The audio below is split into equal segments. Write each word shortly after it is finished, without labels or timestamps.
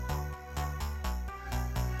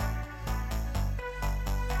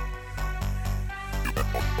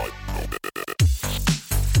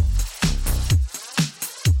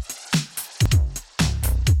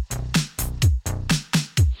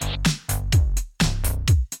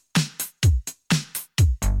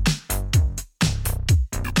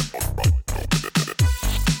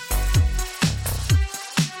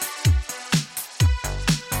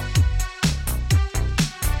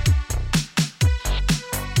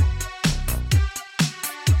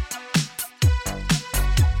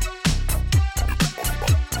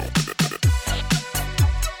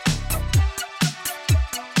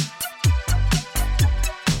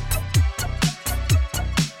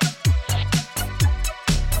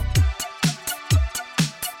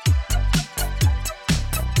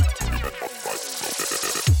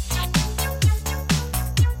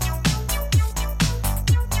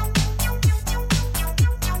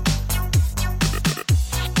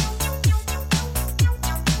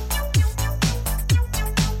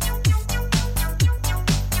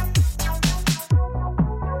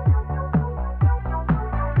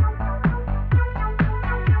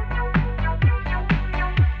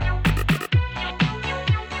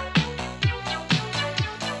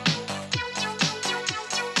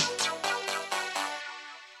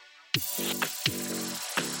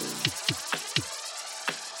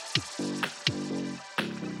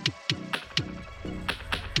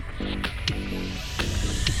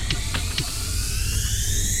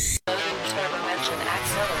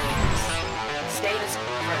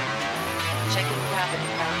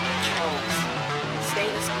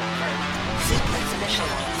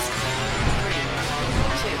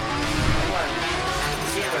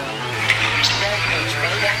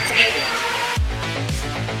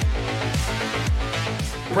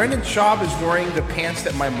Brendan Schaub is wearing the pants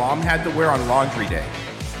that my mom had to wear on laundry day.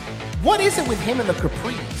 What is it with him and the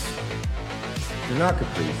capris? They're not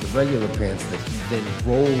capris, the regular pants that he then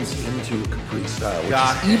rolls into a capri style, which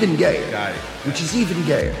Got is it. even gayer. Got it. Which is even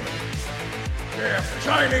gayer. Damn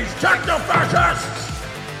Chinese techno-fascists!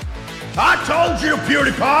 I told you,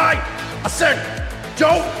 PewDiePie! I said,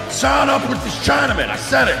 don't sign up with this Chinaman. I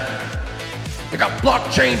said it. They got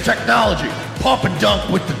blockchain technology. Pump and dunk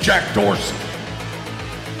with the Jack Dorsey.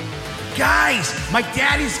 Guys, my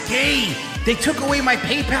dad is gay. They took away my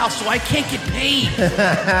PayPal so I can't get paid.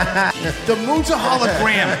 The moon's a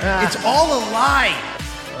hologram. It's all a lie.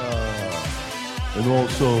 And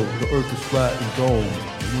also, the earth is flat and domed.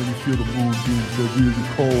 And when you feel the moonbeams, they're really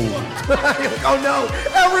cold. Oh no,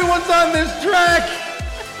 everyone's on this track!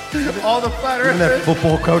 All the flat Even that earthers.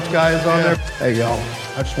 football coach guy is on there. Hey y'all,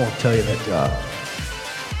 I just want to tell you that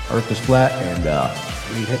earth is flat and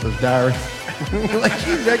read Hitler's diary. Like,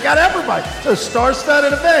 geez, they got everybody. It's a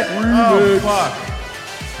star-studded event. Oh, fuck.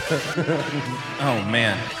 Oh,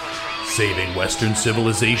 man. Saving Western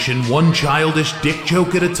civilization one childish dick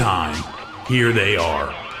joke at a time. Here they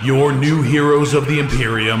are, your new heroes of the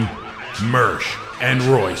Imperium, Mersh and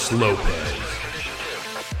Royce Lopez.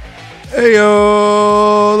 Hey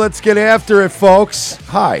yo, let's get after it, folks.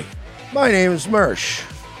 Hi, my name is Mersh.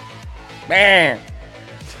 Man.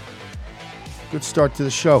 Good start to the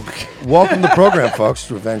show. Welcome to the program, folks,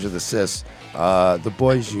 to Revenge of the Sis. The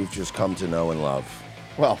boys you've just come to know and love.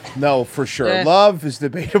 Well, no, for sure. Love is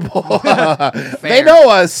debatable. They know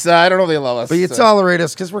us. I don't know if they love us. But you tolerate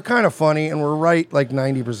us because we're kind of funny and we're right like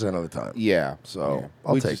 90% of the time. Yeah. So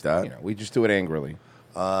I'll take that. You know, we just do it angrily.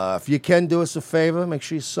 If you can do us a favor, make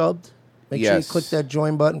sure you subbed. Make sure you click that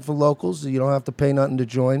join button for locals so you don't have to pay nothing to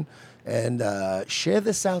join. And share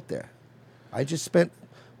this out there. I just spent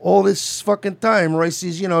all this fucking time. Royce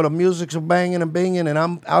sees, you know, the music's banging and binging, and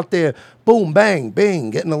I'm out there, boom, bang, bing,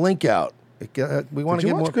 getting the link out. We want to get more. Did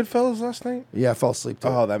you watch Goodfellas last night? Yeah, I fell asleep too.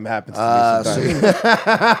 Oh, that happens to me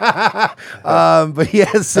sometimes. But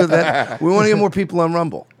yeah, so that we want to get more people on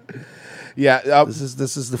Rumble. Yeah, this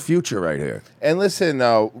is the future right here. And listen,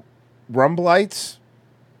 Rumbleites.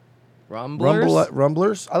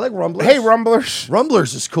 Rumblers? I like Rumblers. Hey, Rumblers.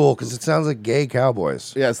 Rumblers is cool because it sounds like gay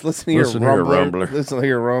cowboys. Yes, listen to your Rumbler. Listen to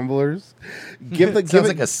your Rumblers. Give Sounds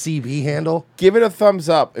like a CB handle. Give it a thumbs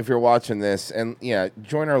up if you're watching this, and yeah,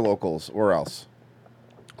 join our locals or else.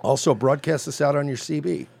 Also, broadcast this out on your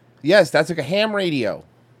CB. Yes, that's like a ham radio.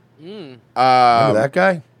 Remember that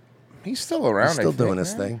guy? He's still around. He's still I think, doing his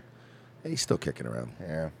right? thing. He's still kicking around.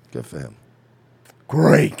 Yeah, good for him.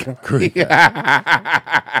 Great.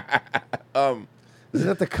 Isn't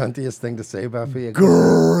that the cuntiest thing to say about me?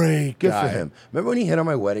 Great Good guy. for him. Remember when he hit on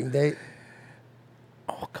my wedding date?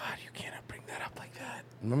 Oh God, you cannot bring that up like that.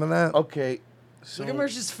 Remember that? Okay. So Look at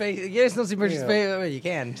Merch's face. You guys don't see Merch's Yeah. face. Well, you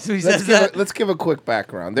can. So he let's says give that. let's give a quick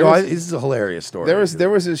background. This is a hilarious story. There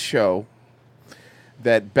was his show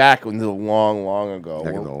that back in the long ago,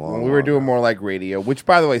 when we were doing more like radio, which,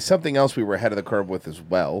 by the way, something else we were ahead of the curve with as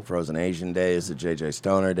well. Frozen Asian days, the JJ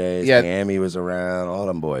Stoner days, Miami was around, all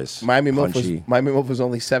them boys. Miami Milf was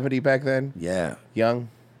only 70 back then. Yeah. Young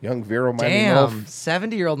Vero Miami Damn, Milf.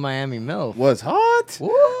 70-year-old Miami MILF. Was hot.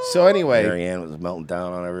 Woo. So anyway. Marianne was melting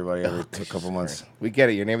down on everybody every couple months. We get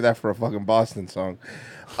it. You named that for a fucking Boston song.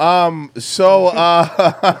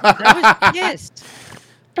 Yes.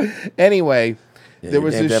 Anyway, Yeah, there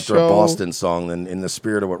was named this after show. a Boston song, and in the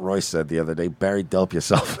spirit of what Royce said the other day, Barry Delp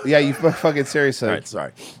yourself. Yeah, you fucking seriously. All right,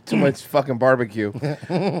 sorry. Too much fucking barbecue.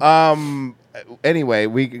 Anyway,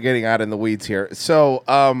 we getting out in the weeds here. So,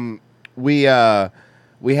 we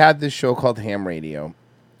had this show called Ham Radio,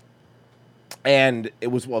 and it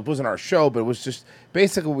wasn't our show, but it was just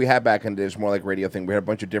basically what we had back in the day. It was more like radio thing. We had a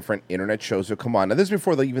bunch of different internet shows that come on. Now, this is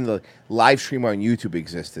before even the live stream on YouTube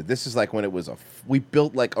existed. This is like when it was we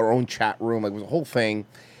built like our own chat room. Like it was a whole thing.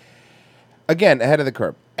 Again, ahead of the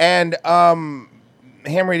curve. And Ham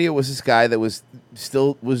Radio was this guy that was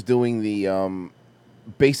doing the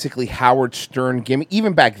basically Howard Stern gimmick.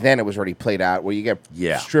 Even back then, it was already played out where you get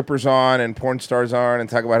strippers on and porn stars on and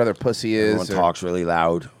talk about how their pussy is. Everyone talks really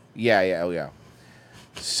loud. Yeah.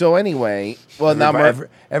 So anyway, well,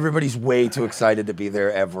 everybody's way too excited to be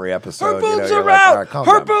there every episode. Her boobs are out.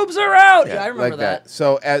 Her boobs are out. Yeah, I remember that.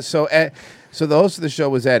 So the host of the show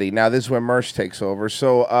was Eddie. Now this is when Mersh takes over.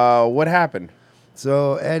 So what happened?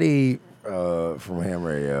 So Eddie from Ham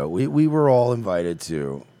Radio, we were all invited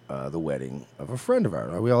to the wedding of a friend of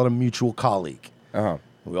ours. Right? We all had a mutual colleague.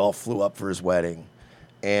 We all flew up for his wedding,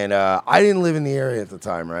 and I didn't live in the area at the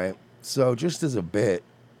time, right? So just as a bit,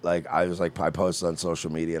 like I posted on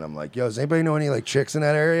social media, and I'm like, "Yo, does anybody know any like chicks in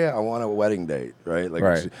that area? I want a wedding date, right?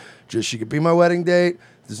 Like, she could be my wedding date.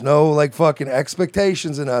 There's no like fucking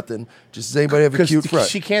expectations or nothing. Just does anybody have a cute friend?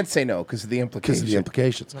 She can't say no because of the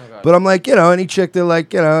implications. But I'm like, any chick that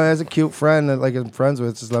like has a cute friend that like I'm friends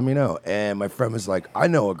with, just let me know. And my friend was like, I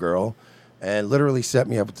know a girl, and literally set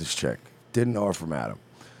me up with this chick. Didn't know her from Adam,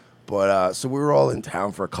 but so we were all in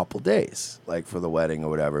town for a couple days, like for the wedding or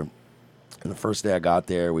whatever. And the first day I got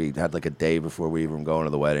there, we had like a day before we even going to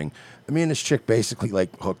the wedding. And me and this chick basically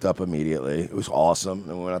like hooked up immediately. It was awesome.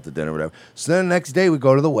 And we went out to dinner or whatever. So then the next day we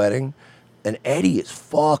go to the wedding, and Eddie is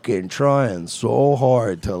fucking trying so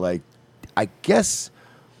hard to like, I guess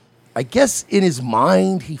in his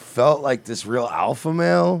mind he felt like this real alpha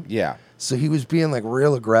male. Yeah. So he was being like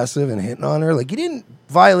real aggressive and hitting on her. Like he didn't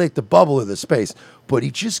violate the bubble of the space, but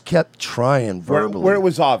he just kept trying verbally. Where it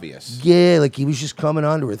was obvious. Yeah, like he was just coming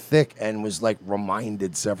onto her thick and was like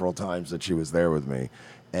reminded several times that she was there with me.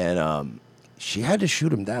 And she had to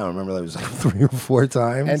shoot him down. Remember, that was like 3 or 4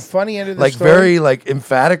 times. And funny end of the like story. very like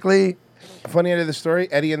emphatically. Funny end of the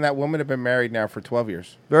story, Eddie and that woman have been married now for 12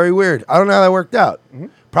 years. Very weird. I don't know how that worked out.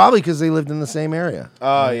 Probably because they lived in the same area.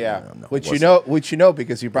 Oh, yeah. Which you know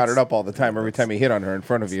because you brought it up all the time every time he hit on her in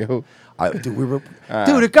front of you.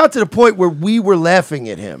 Dude, it got to the point where we were laughing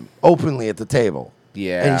at him openly at the table.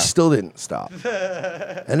 Yeah. And he still didn't stop.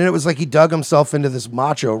 And then it was like he dug himself into this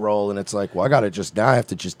macho role, and it's like, well, I have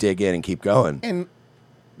to just dig in and keep going. And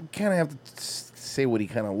we kind of have to say what he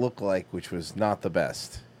kind of looked like, which was not the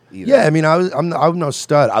best either. Yeah, I mean, I'm no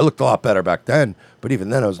stud. I looked a lot better back then, but even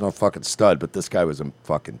then I was no fucking stud, but this guy was a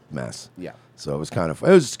fucking mess. Yeah. So it was kind of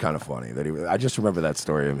funny that I just remember that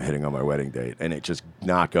story of him hitting on my wedding date and it just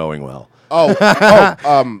not going well.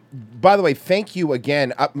 By the way, thank you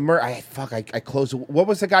again. I closed. What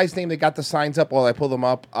was the guy's name that got the signs up? Well, I pulled them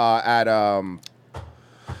up at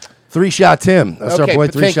 3 Shot Tim. That's our boy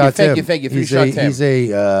 3 Shot Tim. Thank you. 3 Shot Tim. He's a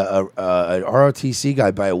ROTC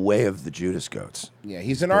guy by way of the Judas Goats. Yeah,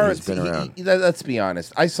 he's an ROTC. Let's be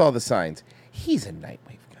honest. I saw the signs. He's a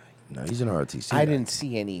Nightwave guy. No, he's an ROTC. I didn't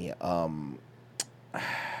see any.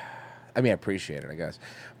 I mean, I appreciate it, I guess,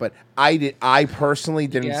 but I personally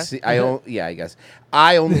didn't see. I guess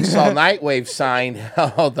I only saw Nightwave sign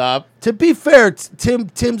held up. To be fair,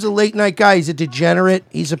 Tim's a late night guy. He's a degenerate.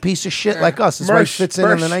 He's a piece of shit like us. That's why he fits in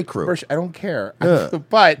on the night crew. Mersh, I don't care.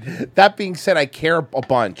 But that being said, I care a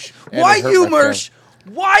bunch. Why you, Mersh?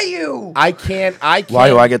 Why you? I can't. Why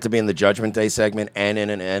do I get to be in the Judgment Day segment and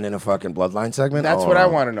in a fucking Bloodline segment? That's what I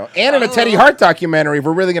want to know. And in a Teddy Hart documentary, if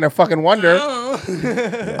we're really going to fucking wonder.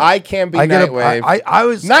 I can't be Nightwave. I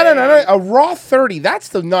was... No. A Raw 30. That's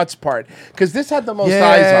the nuts part. Because this had the most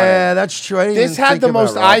eyes on it. Yeah, that's true. This had the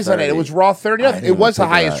most eyes on it. It was Raw 30. It was the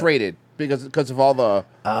highest rated. because of all the.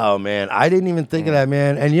 Oh man, I didn't even think of that,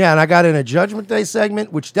 man. And yeah, and I got in a Judgment Day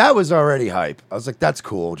segment, which that was already hype. I was like, that's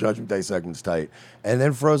cool. Judgment Day segment's tight. And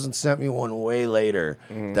then Frozen sent me one way later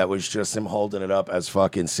that was just him holding it up as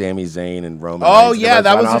fucking Sami Zayn and Roman. Oh Reigns. yeah,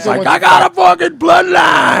 that was. I was like, I got a fucking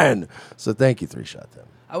bloodline. So thank you, 3-Shot Tim.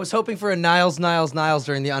 I was hoping for a Niles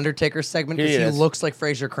during the Undertaker segment because he looks like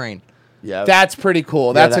Fraser Crane. Yeah, that's pretty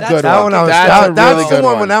cool. Yeah, that's a good one. That's the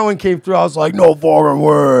one. When that one came through, I was like, no fucking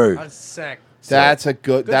way. That's sick. That's a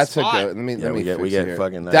good. That's spot. a good. Let me. We get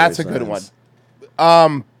fucking. That's a good one.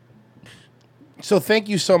 So thank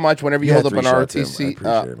you so much. Whenever you hold up an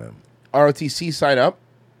ROTC sign up.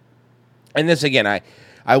 And this again,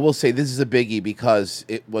 I will say this is a biggie because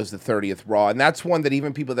it was the 30th Raw, and that's one that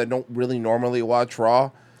even people that don't really normally watch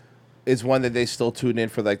Raw is one that they still tune in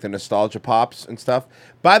for, like the nostalgia pops and stuff.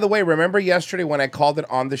 By the way, remember yesterday when I called it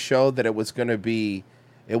on the show that it wasn't going to be Big E.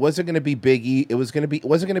 It wasn't going to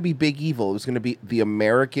be Big Evil. It was going to be the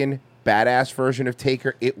American badass version of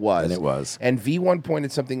Taker. It was. And it was. And V1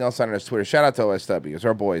 pointed something else on his Twitter. Shout out to OSW. It's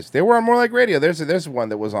our boys. They were on More Like Radio. There's one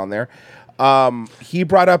that was on there. He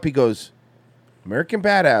brought up, he goes, American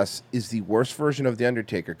Badass is the worst version of The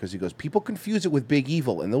Undertaker because he goes, people confuse it with Big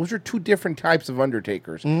Evil, and those are two different types of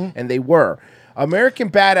Undertakers, and they were. American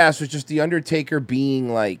Badass was just The Undertaker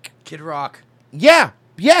being like... Kid Rock. Yeah.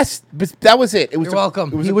 Yes. But that was it. You're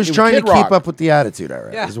welcome. He was trying to keep up with the Attitude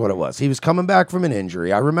Era, is what it was. He was coming back from an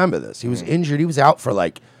injury. I remember this. He was injured. He was out for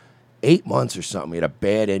like 8 months or something. He had a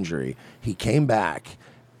bad injury. He came back.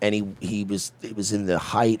 And it was in the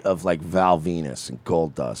height of like Val Venus and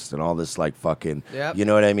Goldust and all this like fucking, you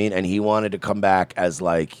know what I mean? And he wanted to come back as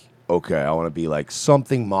like, okay, I want to be like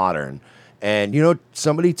something modern. And you know,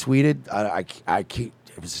 somebody tweeted,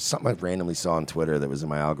 it was something I randomly saw on Twitter that was in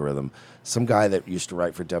my algorithm. Some guy that used to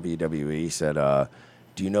write for WWE said,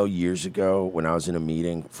 do you know years ago when I was in a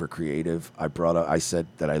meeting for creative, I said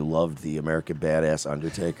that I loved the American Badass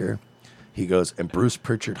Undertaker. He goes, and Bruce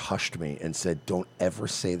Pritchard hushed me and said, don't ever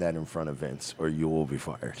say that in front of Vince or you will be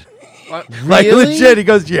fired. Like, legit. He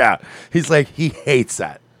goes, yeah. He's like, he hates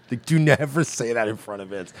that. Like, do never say that in front of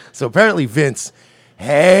Vince. So apparently Vince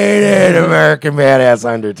hated American Badass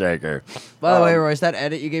Undertaker. By the way, Royce, that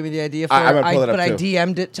edit you gave me the idea for, I'm gonna pull it up I too.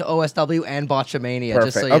 DM'd it to OSW and Botchamania.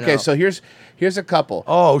 Perfect. Just so you know. So here's a couple.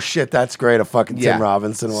 Oh, shit, that's great. A fucking Tim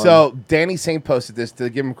Robinson one. So Danny Saint posted this to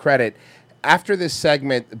give him credit. After this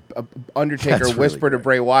segment, Undertaker whispered to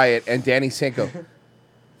Bray Wyatt, and Danny Saint go,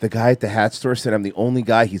 the guy at the hat store said I'm the only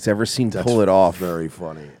guy he's ever seen pull it off. Very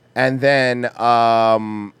funny. And then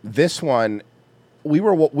this one, we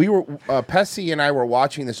were Pessy and I were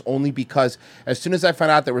watching this only because as soon as I found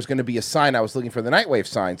out there was going to be a sign, I was looking for the Nightwave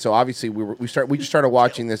sign. So obviously we just started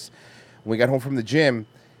watching this when we got home from the gym,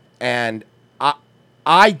 and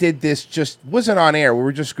I did this, just wasn't on air. We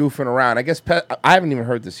were just goofing around. I guess I haven't even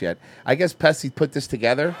heard this yet. I guess Pessy put this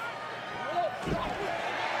together.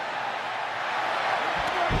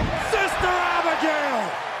 Sister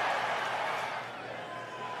Abigail!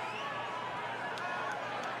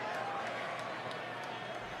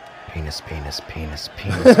 Penis, penis, penis,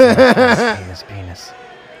 penis, penis, penis, penis.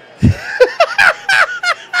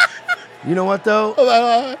 You know what, though?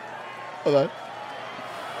 Hold on.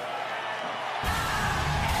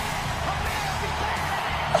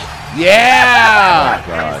 Yeah! Oh,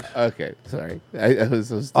 God. Okay, sorry. I was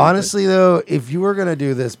so stupid. Honestly, though, if you were going to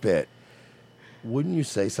do this bit, wouldn't you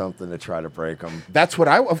say something to try to break them? That's what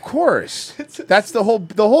of course. That's the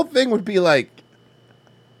whole thing would be like,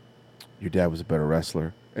 your dad was a better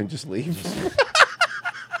wrestler, and just leave.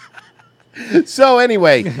 So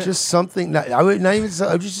anyway. Just something, I would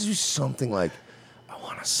just do something like,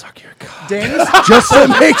 suck your cock. Danny's just to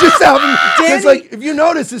make it sound. It's like, if you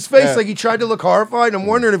notice his face, like he tried to look horrified. I'm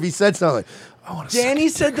wondering if he said something like, I want to. Danny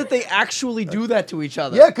said that they actually do that to each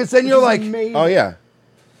other. Yeah, because then you're like, amazing. Oh yeah.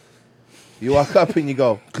 You walk up and you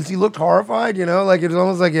go, because he looked horrified. You know, like it's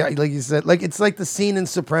almost like you said, like it's like the scene in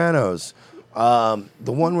Sopranos. The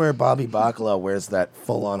one where Bobby Bacala wears that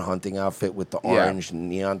full-on hunting outfit with the orange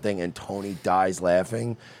neon thing, and Tony dies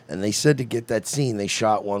laughing. And they said to get that scene, they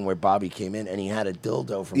shot one where Bobby came in and he had a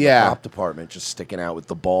dildo from the prop department just sticking out with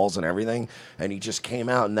the balls and everything. And he just came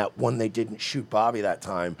out, and that one they didn't shoot Bobby that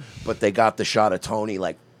time, but they got the shot of Tony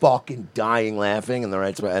like fucking dying laughing, and the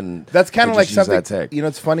right spot. And that's kind of like something. You know,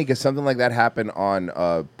 it's funny because something like that happened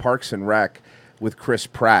on Parks and Rec with Chris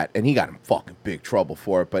Pratt, and he got in fucking big trouble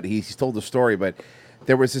for it, but he's told the story. But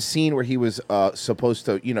there was a scene where he was supposed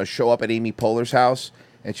to, show up at Amy Poehler's house,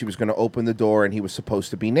 and she was going to open the door, and he was supposed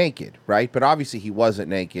to be naked, right? But obviously he wasn't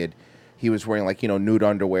naked. He was wearing nude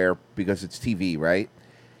underwear because it's TV, right?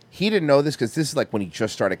 He didn't know this because this is like when he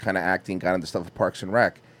just started kind of acting, got into stuff with Parks and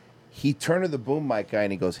Rec. He turned to the boom mic guy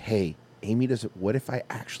and he goes, "Hey, Amy doesn't. What if I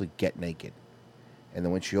actually get naked?" And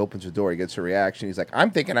then when she opens the door, he gets a reaction. He's like,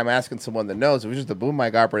 "I'm thinking I'm asking someone that knows." It was just the boom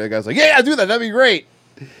mic operator. The guy's like, "Yeah, do that. That'd be great."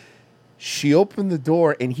 She opened the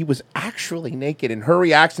door and he was actually naked. And her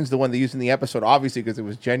reaction's the one they used in the episode, obviously, because it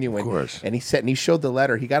was genuine. Of course. And he showed the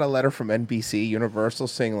letter. He got a letter from NBC Universal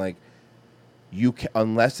saying, like,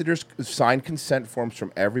 unless there's signed consent forms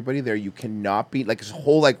from everybody there, you cannot be, like, his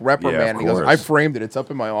whole, like, reprimand. Yeah, of He goes, course. "I framed it. It's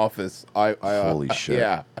up in my office." Holy shit.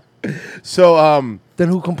 Yeah. So, then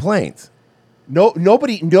who complained?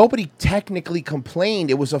 Nobody technically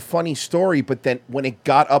complained. It was a funny story, but then when it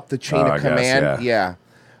got up the chain of command, yeah.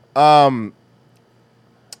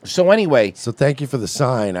 So anyway, so thank you for the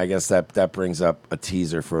sign. I guess that brings up a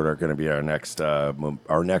teaser for what are going to be our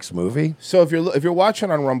next movie. So if you're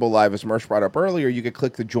watching on Rumble Live, as Mersh brought up earlier, you could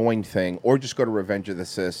click the join thing, or just go to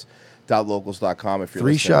revengeofthesis.locals.com if you're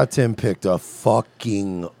Three listening. Shot Tim picked a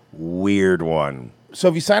fucking weird one. So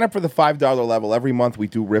if you sign up for the $5 level, every month we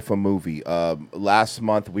do riff a movie. Last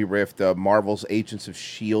month we riffed Marvel's Agents of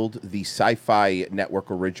S.H.I.E.L.D., the Sci-Fi Network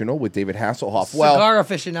original with David Hasselhoff. Cigar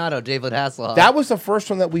aficionado, David Hasselhoff. That was the first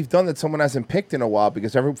one that we've done that someone hasn't picked in a while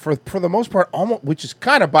because for the most part, almost, which is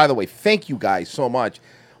kind of, by the way, thank you guys so much.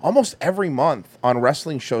 Almost every month on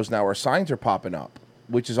wrestling shows now our signs are popping up,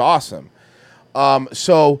 which is awesome.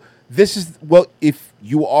 So this is, well, if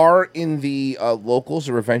you are in the locals,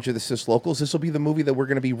 or Revenge of the Sis locals, this will be the movie that we're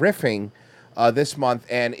going to be riffing this month.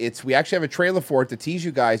 And we actually have a trailer for it to tease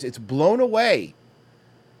you guys. It's Blown Away.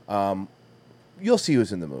 You'll see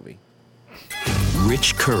who's in the movie.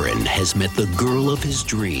 Rich Curran has met the girl of his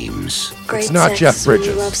dreams. Great it's not Jeff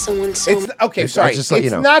Bridges. Okay, sorry. It's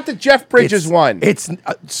not the Jeff Bridges one. It's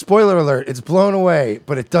spoiler alert. It's Blown Away,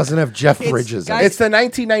 but it doesn't have Jeff Bridges. Guys, it's the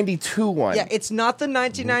 1992 one. Yeah, it's not the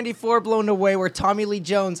 1994 Blown Away where Tommy Lee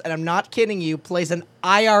Jones, and I'm not kidding you, plays an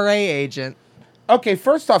IRA agent. Okay,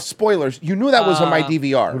 first off, spoilers. You knew that was on my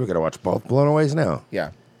DVR. We're gonna watch both Blown Aways now.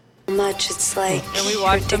 Yeah. Much it's like. Can we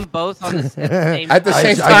watch them both on the same at the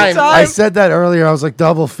same time? I said that earlier. I was like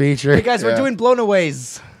double feature. Hey guys, we're doing Blown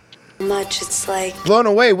Aways. Much it's like. Blown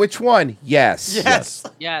Away. Which one? Yes.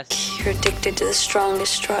 Yes. You're addicted to the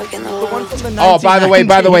strongest drug in the world. One from the Oh, by the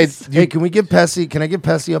way, hey, can we give Pessy? Can I give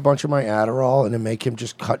Pessy a bunch of my Adderall and then make him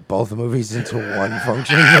just cut both movies into one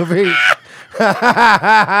functioning movie?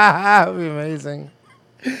 That'd be amazing.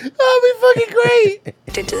 That'd be fucking great.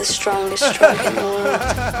 Addicted to the strongest drug in the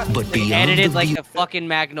world. But beyond Edited like the fucking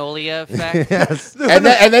Magnolia effect. Yes. And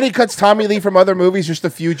then he cuts Tommy Lee from other movies, just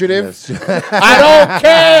The Fugitive. I don't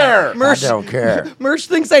care. I don't care. Mersh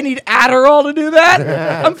thinks I need Adderall to do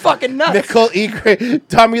that. I'm fucking nuts. Nicole Egret,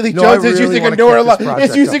 Tommy Lee No, Jones I is really using a wanna kick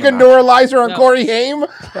this project neuralizer on No. Corey Haim.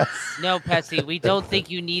 No, Petsy, we don't think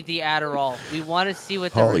you need the Adderall. We want to see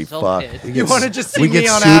what the Holy result fuck! is. You want to just see we me get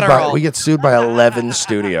on sued Adderall. we get sued by 11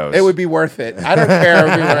 studios. It would be worth it. I don't care. It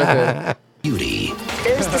would be worth it. beauty.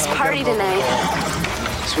 There's this party tonight.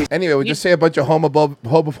 Anyway, we just say a bunch of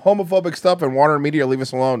homophobic stuff, and Warner Media leave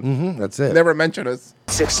us alone. That's it. Never mention us.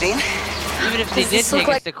 16? Even if they Does did this look take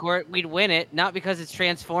us like- to court, we'd win it. Not because it's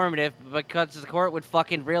transformative, but because the court would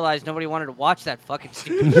fucking realize nobody wanted to watch that fucking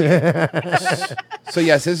stupid shit. So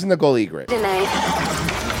yes, this is Nicole Egret. Tonight.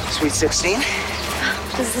 Sweet 16?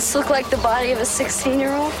 Does this look like the body of a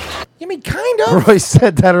 16-year-old? You mean kind of? Roy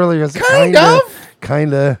said that earlier. I said, Kind of?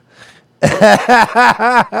 Kinda.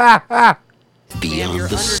 Damn, you're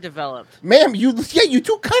underdeveloped. Ma'am, you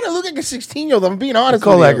do kind of look like a 16-year-old. I'm being honest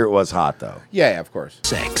Nicole with you. Egret was hot though. Yeah, of course.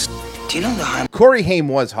 Sex. Do you know the Heimlich Corey Haim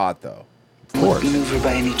was hot though. maneuver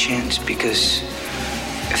by any chance? Because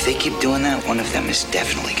if they keep doing that, one of them is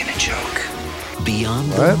definitely gonna choke. Beyond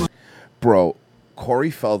What? Bro,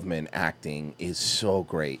 Corey Feldman acting is so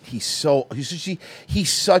great. He's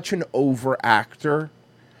such an over actor.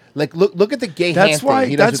 Like look at the gay hand That's thing why.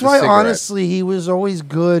 he does That's with the why. cigarette. Honestly, he was always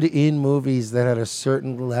good in movies that had a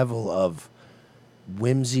certain level of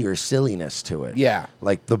whimsy or silliness to it. Yeah.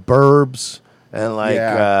 Like The Burbs and like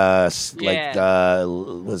Yeah.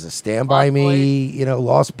 was it Stand By Me? You know,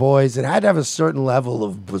 Lost Boys. It had to have a certain level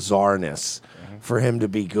of bizarreness for him to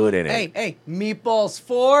be good in it. Hey, Meatballs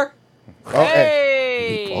 4. Oh,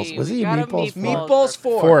 Hey, Meatballs. Was he we in got a Meatballs? Meatballs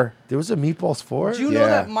 4. Four. There was a Meatballs 4? Do you know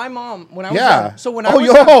that my mom, when I was Yeah. young, so when I was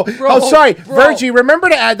young, sorry, bro, Virgie. Remember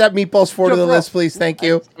to add that Meatballs 4 to the Bro. list, please. Thank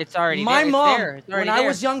you. It's already my there. It's mom, there. It's already when I there.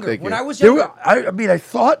 was younger, Thank when you. I was There younger, were, I mean, I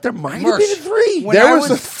thought there might have been a 3. when There I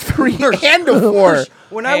was a 3 and a 4.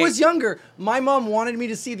 When I was younger, my mom wanted me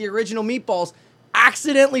to see the original Meatballs.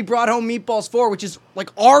 accidentally brought home Meatballs 4, which is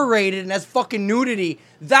like R-rated and has fucking nudity.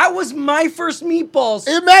 That was my first Meatballs.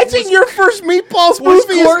 Imagine your first Meatballs was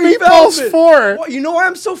movie is Corey Meatballs Feldman. 4. Well, you know why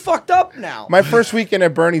I'm so fucked up now? My first weekend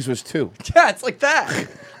at Bernie's was 2. Yeah, it's like that.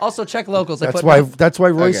 Also, check locals. That's why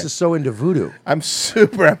Royce is so into voodoo. I'm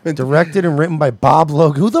super. Directed and written by Bob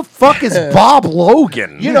Logan. Who the fuck is Bob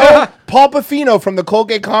Logan? You know, Paul Buffino from the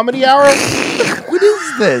Colgate Comedy Hour. What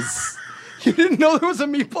is this? You didn't know there was a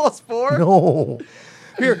Meatballs 4? No.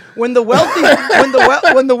 Here, when the wealthy,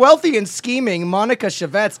 when the wealthy and scheming Monica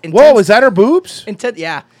Chavez. Whoa, is that her boobs?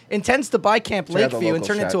 Intends to buy Camp Check out the Lakeview and local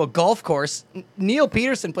turn it shot. into a golf course. Neil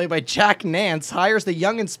Peterson, played by Jack Nance, hires the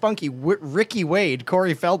young and spunky Ricky Wade,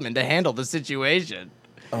 Corey Feldman, to handle the situation.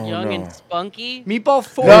 Young and spunky? Meatball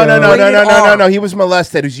 4. No. He was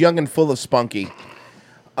molested. He's young and full of spunky.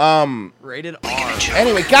 Rated R.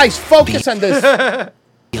 Anyway, guys, focus on this.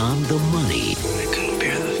 Beyond the money I couldn't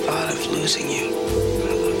bear the thought of losing you.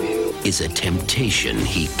 is a temptation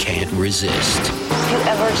he can't resist. Have you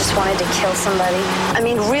ever just wanted to kill somebody? I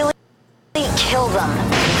mean, really kill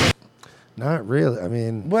them? Not really. I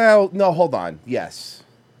mean, well, no, hold on. Yes.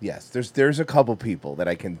 There's a couple people that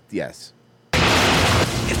I can. Yes.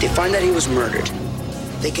 If they find that he was murdered,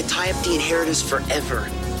 they could tie up the inheritance forever.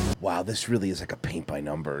 Wow, this really is like a paint by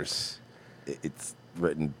numbers. It's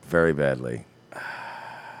written very badly.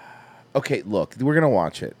 Okay, look, we're gonna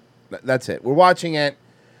watch it. That's it. We're watching it.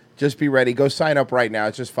 Just be ready. Go sign up right now.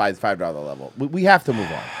 It's just $5 level. We have to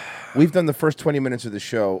move on. We've done the first 20 minutes of the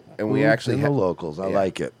show, and we Boobs actually in the locals. I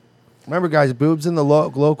like it. Remember, guys, boobs in the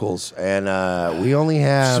locals, and we only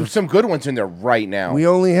have some good ones in there right now. We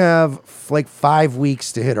only have like 5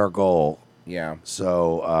 weeks to hit our goal. Yeah.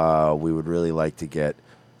 So we would really like to get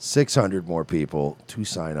 600 more people to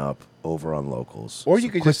sign up over on locals. Or you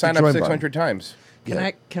So could click just the sign up join 600 times.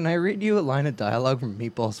 Can I read you a line of dialogue from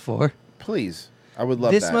Meatballs 4? Please. I would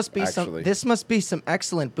love this that, must be actually. this must be some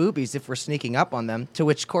excellent boobies if we're sneaking up on them. To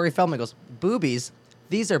which Corey Feldman goes, "Boobies?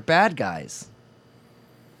 These are bad guys."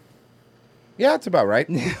 Yeah, that's about right.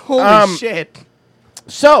 Holy shit!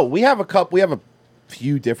 So we have a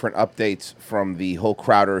few different updates from the whole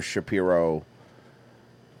Crowder Shapiro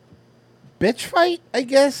bitch fight, I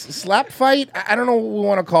guess, slap fight. I don't know what we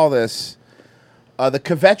want to call this. The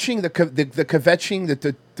kvetching, the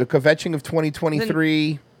kvetching of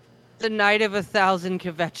 2023. The night of 1,000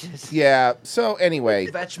 kvetches. Yeah. So anyway,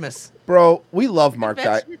 Kvetchmas. Bro, we love Mark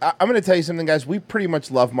Dice. I'm going to tell you something, guys. We pretty much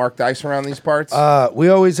love Mark Dice around these parts. We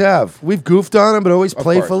always have. We've goofed on him, but always Of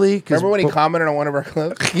course. playfully. Remember when he commented on one of our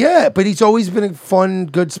clips? Yeah, but he's always been a fun,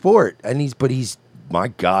 good sport, and he's my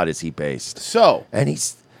God, is he based? So, and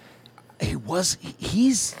he's a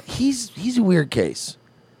weird case.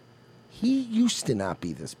 He used to not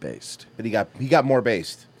be this based, but he got more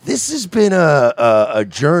based. This has been a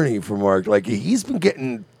journey for Mark. Like he's been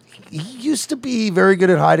getting. He used to be very good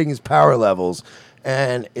at hiding his power levels,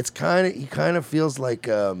 and he kind of feels like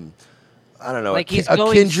I don't know, Like he's a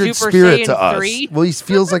going kindred Super spirit Saiyan to us. 3? Well, he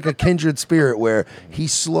feels like a kindred spirit where he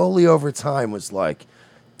slowly over time was like,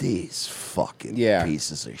 these fucking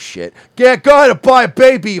pieces of shit. Yeah, go ahead and buy a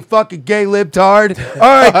baby, you fucking gay libtard. All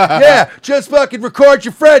right, yeah, just fucking record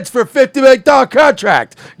your friends for a $50 million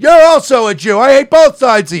contract. You're also a Jew. I hate both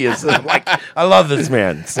sides of you. So, like, I love this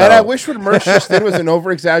man. So. And I wish what Merch just did was an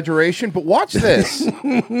over-exaggeration, but watch this.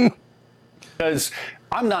 Because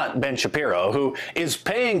I'm not Ben Shapiro, who is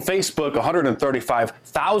paying Facebook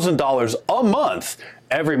 $135,000 a month,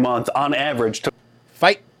 every month on average, to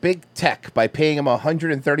fight big tech by paying him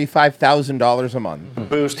 $135,000 a month.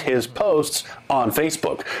 Boost his posts on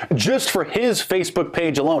Facebook, just for his Facebook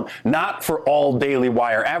page alone, not for all Daily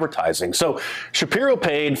Wire advertising. So Shapiro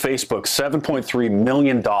paid Facebook $7.3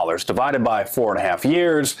 million divided by 4.5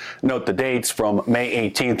 years. Note the dates from May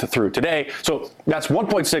 18th through today. So that's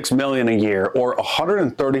 $1.6 million a year, or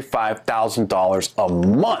 $135,000 a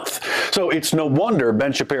month. So it's no wonder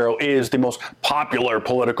Ben Shapiro is the most popular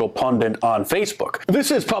political pundit on Facebook. This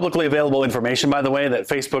is publicly available information, by the way, that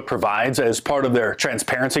Facebook provides as part of their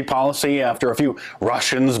transparency policy after a few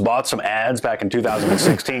Russians bought some ads back in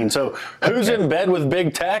 2016. So who's in bed with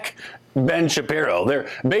big tech? Ben Shapiro. They're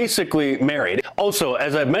basically married. Also,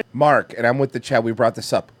 as I've mentioned, Mark, and I'm with the chat, we brought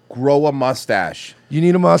this up. Grow a mustache. You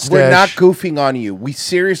need a mustache. We're not goofing on you. We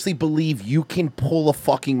seriously believe you can pull a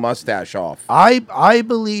fucking mustache off. I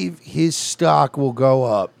believe his stock will go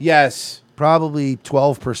up. Yes. Probably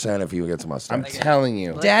 12% if he gets a mustache. I'm telling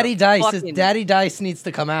you. Daddy Dice needs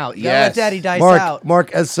to come out. You gotta let Daddy Dice out.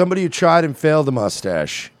 Mark, as somebody who tried and failed a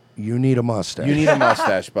mustache, you need a mustache. You need a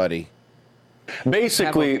mustache, buddy.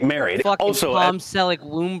 Basically married. Fucking Also, Tom Selleck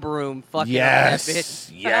womb broom. Fucking Yes, that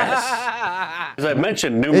bitch. yes. as I've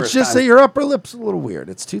mentioned numerous It's just times. that your upper lip's a little weird.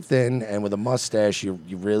 It's too thin, and with a mustache, you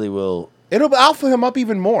really will. It'll alpha him up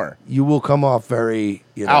even more. You will come off very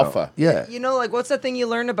alpha. Yeah. You know, like what's that thing you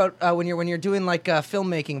learn about when you're doing like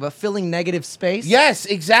filmmaking about filling negative space? Yes,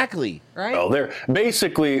 exactly. Right. Well, they're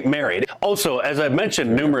basically married. Also, as I've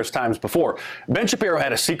mentioned numerous times before, Ben Shapiro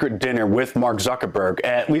had a secret dinner with Mark Zuckerberg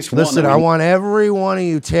at least Listen, one. I want every one of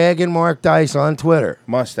you tagging Mark Dice on Twitter,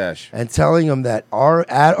 mustache, and telling him that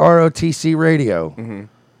at ROTC Radio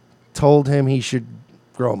told him he should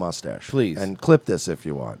grow a mustache. Please. And clip this if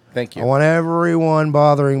you want. Thank you. I want everyone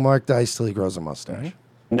bothering Mark Dice till he grows a mustache.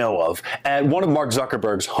 know of at one of Mark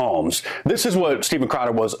Zuckerberg's homes. This is what Steven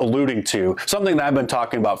Crowder was alluding to, something that I've been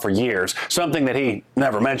talking about for years, something that he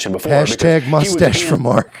never mentioned before. Hashtag mustache for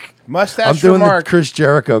Mark. Mustache I'm for doing Mark. the Chris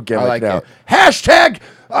Jericho gimmick like now. it. Hashtag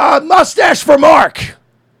mustache for Mark.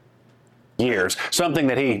 Years, something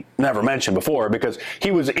that he never mentioned before because he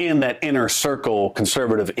was in that Inner Circle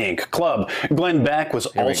Conservative Inc. club. Glenn Beck was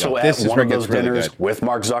Here we also go. at This is one where of it those gets really dinners good. with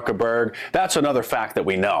Mark Zuckerberg. That's another fact that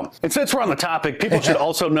we know. And since we're on the topic, people should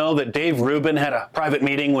also know that Dave Rubin had a private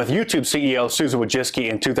meeting with YouTube CEO Susan Wojcicki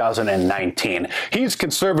in 2019. He's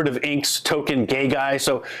Conservative Inc.'s token gay guy,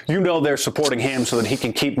 so you know they're supporting him so that he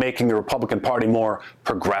can keep making the Republican Party more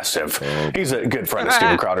progressive. He's a good friend of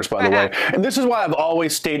Steven Crowder's, by the way. And this is why I've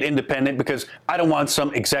always stayed independent, because I don't want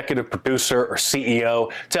some executive producer or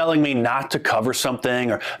CEO telling me not to cover something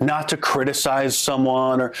or not to criticize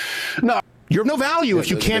someone or no. You're of no value if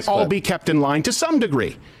you can't all be kept in line to some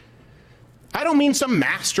degree. I don't mean some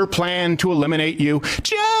master plan to eliminate you.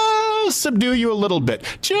 Just subdue you a little bit.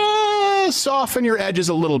 Just soften your edges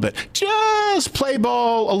a little bit. Just play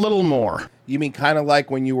ball a little more. You mean kind of like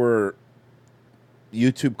when you were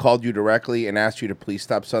YouTube called you directly and asked you to please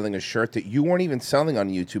stop selling a shirt that you weren't even selling on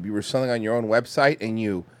YouTube. You were selling on your own website and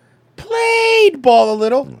you played ball a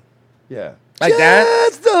little. Yeah. Like that?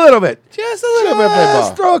 Just a little bit. Just a little bit. Play ball.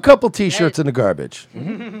 Just throw a couple T-shirts in the garbage.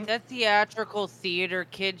 That theatrical theater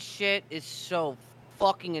kid shit is so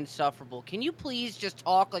fucking insufferable. Can you please just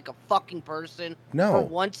talk like a fucking person No. for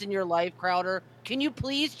once in your life, Crowder? Can you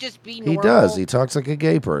please just be He normal? does. He talks like a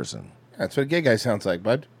gay person. That's what a gay guy sounds like,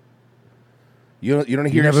 bud. You don't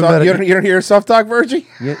hear never yourself. met a- You don't hear yourself talk, Virgie.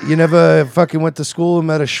 You never fucking went to school and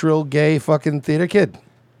met a shrill gay fucking theater kid?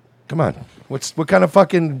 Come on. What kind of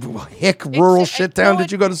fucking hick rural shit town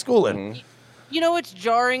did you go to school in? You know what's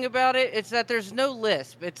jarring about it? It's that there's no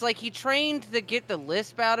lisp. It's like he trained to get the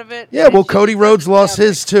lisp out of it. Yeah, well, Cody Rhodes lost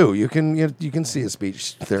his too. You can see his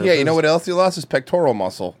speech therapist. Yeah, you know what else he lost? His pectoral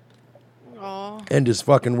muscle. And his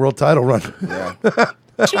fucking world title run. Yeah.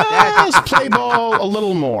 Just play ball a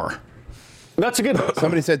little more. That's a good.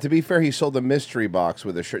 Somebody said, to be fair, he sold a mystery box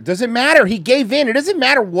with a shirt. Doesn't matter. He gave in. It doesn't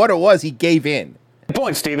matter what it was. He gave in. Good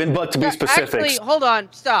point, Steven, but to be specific. Actually, hold on.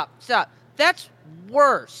 Stop. That's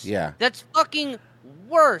worse. Yeah. That's fucking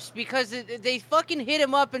worse because they fucking hit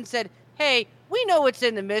him up and said, hey, we know what's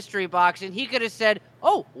in the mystery box. And he could have said,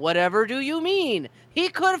 oh, whatever do you mean? He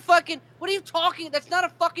could have fucking, what are you talking? That's not a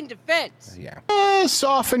fucking defense. Yeah. Just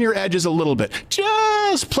soften your edges a little bit.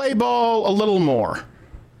 Just play ball a little more.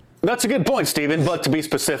 That's a good point, Steven, but to be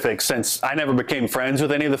specific, since I never became friends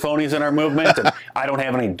with any of the phonies in our movement and I don't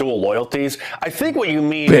have any dual loyalties, I think what you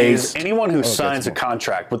mean is anyone who signs a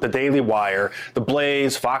contract with the Daily Wire, The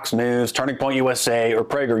Blaze, Fox News, Turning Point USA, or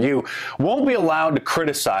PragerU won't be allowed to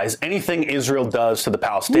criticize anything Israel does to the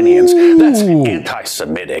Palestinians. That's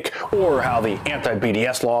anti-Semitic, or how the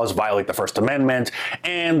anti-BDS laws violate the First Amendment,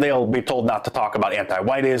 and they'll be told not to talk about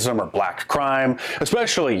anti-whiteism or black crime,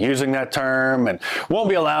 especially using that term, and won't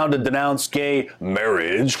be allowed to denounce gay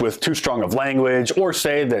marriage with too strong of language, or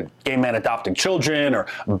say that gay men adopting children or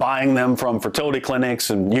buying them from fertility clinics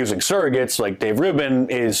and using surrogates like Dave Rubin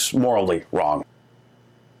is morally wrong.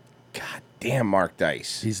 Damn, Mark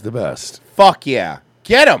Dice. He's the best. Fuck yeah.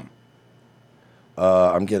 Get him.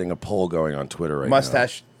 I'm getting a poll going on Twitter right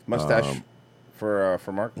Mustache now. for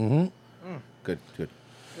Mark. Mm-hmm. Good. Good.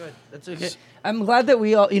 That's okay. I'm glad that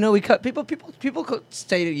we all, we cut people could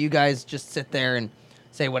say that you guys just sit there and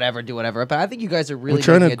say whatever, do whatever. But I think you guys are really We're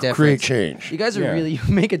trying making to a difference. create change. You guys are really you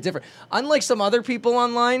make a difference. Unlike some other people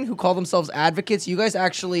online who call themselves advocates, you guys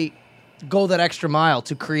actually go that extra mile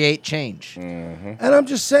to create change. And I'm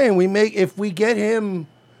just saying, if we get him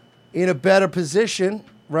in a better position,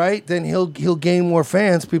 right, then he'll gain more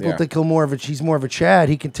fans. People Yeah. think he's more of a Chad.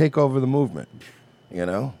 He can take over the movement,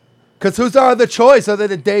 Because who's our other choice other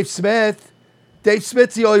than Dave Smith? Dave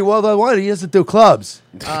Smith's the only one. He doesn't do clubs.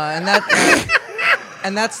 And that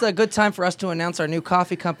And that's a good time for us to announce our new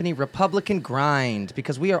coffee company, Republican Grind,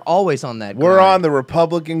 because we are always on that. We're grind. on the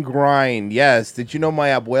Republican grind. Yes. Did you know my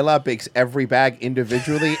abuela bakes every bag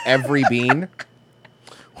individually, every bean?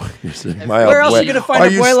 Where else are you gonna find Are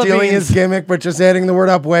you abuela stealing beans? his gimmick, but just adding the word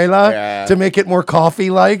abuela Yeah. to make it more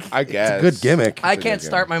coffee-like? I guess. It's a good gimmick. I can't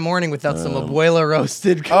start my morning without some abuela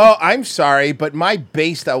roasted. Oh, I'm sorry, but my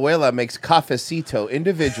based abuela makes cafecito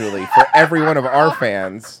individually for every one of our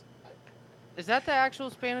fans. Is that the actual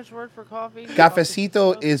Spanish word for coffee?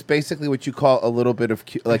 Cafecito is basically what you call a little bit of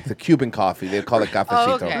like the Cuban coffee. They call it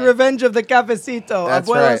cafecito. okay. Revenge of the cafecito. That's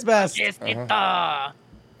Abuela's right. best.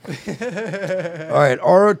 All right,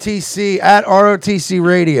 ROTC at ROTC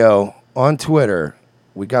Radio on Twitter.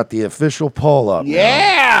 We got the official poll up.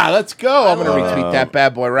 Yeah, let's go. I'm going to retweet that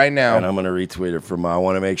bad boy right now. And I'm going to retweet it I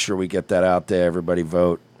want to make sure we get that out there. Everybody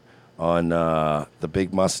vote on the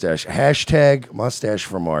big mustache. Hashtag mustache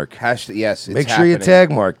for Mark. Yes, it's Make sure you happening.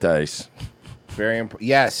 tag Mark Dice. Very important.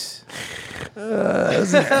 Yes.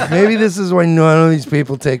 Maybe this is why none of these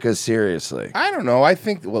people take us seriously. I don't know. I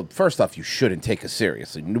think, well, first off, you shouldn't take us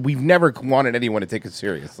seriously. We've never wanted anyone to take us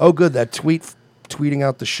seriously. Oh, good. That tweeting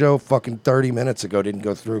out the show fucking 30 minutes ago didn't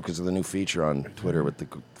go through because of the new feature on Twitter with the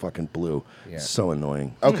fucking blue. Yeah. So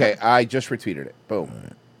annoying. Okay, I just retweeted it.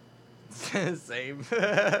 Boom. Same. All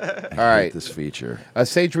right. This feature.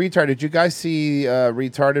 Sage Retard, did you guys see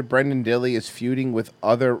retarded Brendan Dilley is feuding with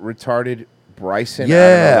other retarded Bryson? I don't know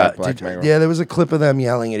Yeah. that Black Mirror. Yeah, there was a clip of them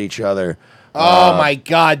yelling at each other. Oh my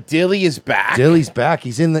God, Dilley is back. Dilley's back.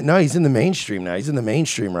 He's in the mainstream now. He's in the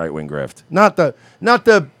mainstream right wing grift. Not the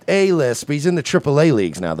A list, but he's in the AAA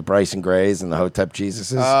leagues now. The Bryson Grays and the Hotep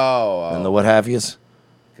Jesuses. And the what have yous.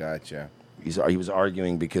 Gotcha. He was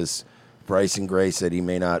arguing because Bryson Gray said he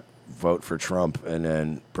may not vote for Trump, and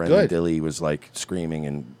then Brendan Good. Dilley was like screaming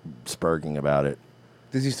and spurging about it.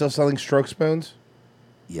 Is he still selling stroke spoons?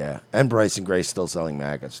 Yeah, and Bryson Gray's still selling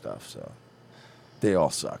MAGA stuff, so they all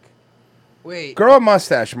suck. Wait. Grow a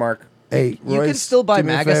mustache, Mark. Hey, You can Royce, still buy do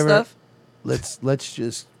me a MAGA favor. stuff? Let's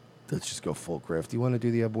just go full grift. You want to do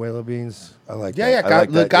the abuela beans? I like Yeah, that. yeah. I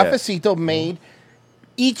like The that, yeah. cafecito made.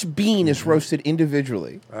 Each bean is roasted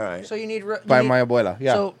individually. All right. So you need By my abuela.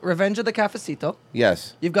 Yeah. So Revenge of the Cafecito.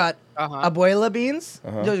 Yes. You've got abuela beans.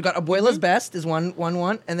 Uh-huh. You've got abuela's best is one,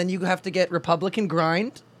 and then you have to get Republican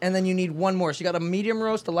Grind, and then you need one more. So you got a medium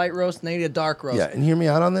roast, a light roast, and then you need a dark roast. Yeah, and hear me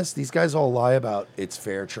out on this. These guys all lie about it's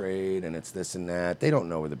fair trade and it's this and that. They don't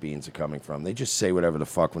know where the beans are coming from. They just say whatever the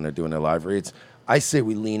fuck when they're doing their live reads. I say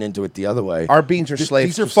we lean into it the other way. Our beans are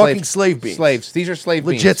slaves. These are fucking slave beans. Slaves. These are slave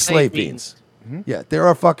beans. Legit slave beans. Yeah, there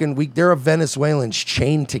are there are Venezuelans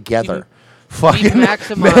chained together. Fucking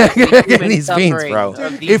maximize the human these beans, suffering bro.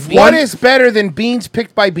 of these If beans. What is better than beans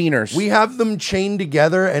picked by beaners? We have them chained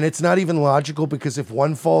together, and it's not even logical because if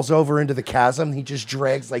one falls over into the chasm, he just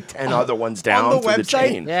drags like 10 other ones down the through the website?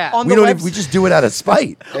 chain. Yeah. On we the don't. webs- We just do it out of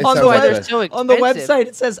spite. on the, They're web- so on the expensive. website,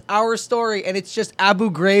 it says our story, and it's just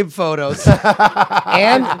Abu Ghraib photos.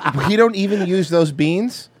 And we don't even use those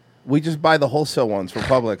beans. We just buy the wholesale ones from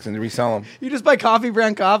Publix and resell them. You just buy coffee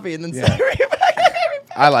brand coffee and then sell it back.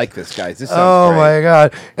 I like this, guys. This sounds Oh great. my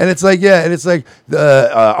god! And it's like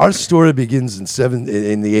our story begins in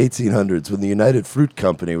the 1800s when the United Fruit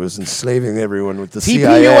Company was enslaving everyone with the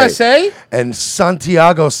CIA. TPUSA? And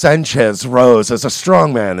Santiago Sanchez rose as a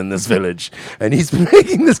strong man in this village, and he's been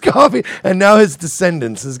making this coffee, and now his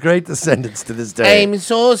descendants, his great descendants to this day. I'm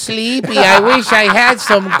so sleepy. I wish I had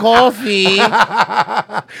some coffee.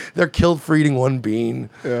 They're killed for eating one bean.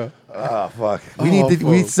 Yeah. Oh fuck!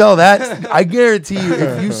 We sell that. I guarantee you,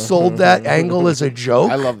 if you sold that angle as a joke,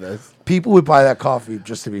 I love this. People would buy that coffee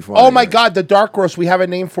just to be funny. Oh my God, the dark roast. We have a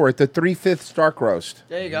name for it. The 3/5 dark roast.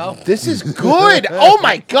 There you go. This is good. Oh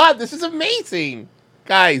my God, this is amazing.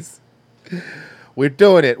 Guys, we're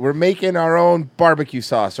doing it. We're making our own barbecue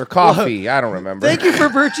sauce or coffee. I don't remember. Thank you for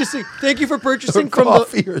purchasing. Thank you for purchasing From from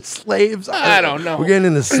coffee or slaves? I don't know. We're getting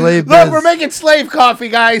into slave. Look, biz. we're making slave coffee,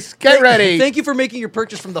 guys. Get ready. Thank you for making your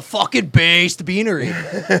purchase from the fucking Based Beanery.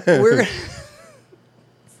 We're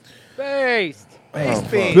Based.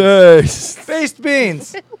 Based beans. Based. Based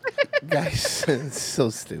beans. Guys, it's so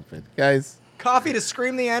stupid. Guys. Coffee to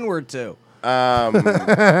scream the N-word to.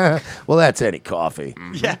 Well, that's any coffee.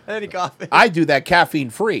 Yeah, any coffee. I do that caffeine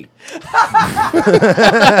free.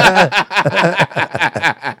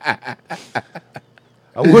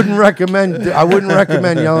 I wouldn't recommend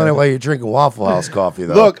yelling it while you're drinking Waffle House coffee,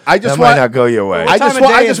 though. Look, I just that want might not go your way. I time just of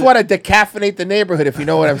want day I is just it? want to decaffeinate the neighborhood, if you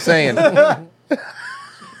know what I'm saying.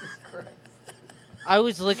 I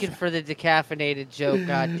was looking for the decaffeinated joke.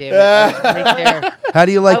 God damn it! I was right there. How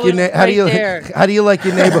do you like I your was how do you right there. how do you like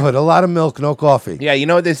your neighborhood? A lot of milk, no coffee. Yeah, you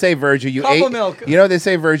know what they say, Virgil. You Cup of ate. milk. You know what they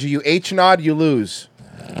say, Virgil. You H-nod, you lose.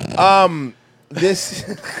 This.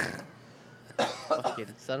 Fucking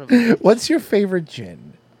son of a. What's your favorite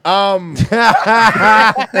gin?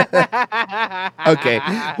 Okay,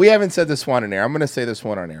 we haven't said this one on air. I'm going to say this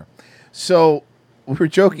one on air. So we were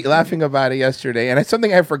joking, laughing about it yesterday, and it's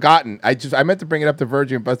something I've forgotten. I meant to bring it up to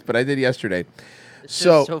Virgin, but I did yesterday.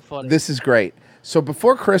 So funny. This is great. So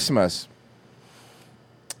before Christmas,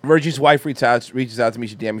 Virgie's wife reaches out to me.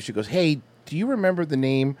 She DMs me. She goes, "Hey, do you remember the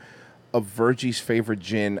name of Virgie's favorite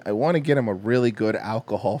gin? I want to get him a really good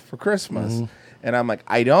alcohol for Christmas." Mm-hmm. And I'm like,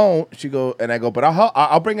 "I don't." She go, and I go, "But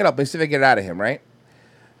I'll bring it up. Let's see if I get it out of him, right?"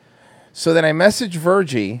 So then I message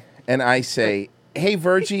Virgie and I say, "Hey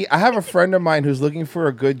Virgie, I have a friend of mine who's looking for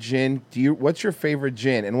a good gin. What's your favorite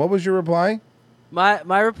gin?" And what was your reply?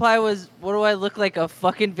 My reply was, "What do I look like, a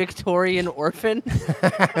fucking Victorian orphan?"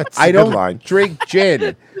 I don't drink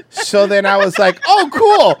gin. So then I was like, "Oh,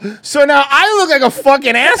 cool. So now I look like a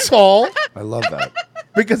fucking asshole." I love that.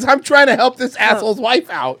 Because I'm trying to help this asshole's wife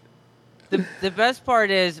out. The best part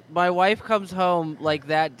is my wife comes home like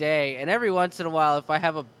that day, and every once in a while, if I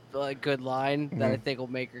have a good line that I think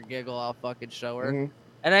will make her giggle, I'll fucking show her.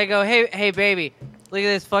 And I go, hey, baby, look at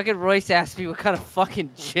this. Fucking Royce asked me what kind of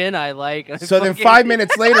fucking gin I like. And So then 5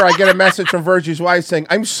 minutes later, I get a message from Virgie's wife saying,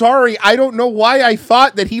 "I'm sorry, I don't know why I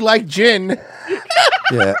thought that he liked gin."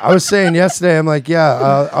 Yeah, I was saying yesterday, I'm like,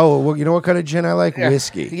 well, you know what kind of gin I like? Yeah.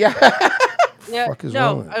 Whiskey. Yeah. Yeah, fuck is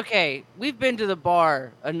wrong with it? okay. We've been to the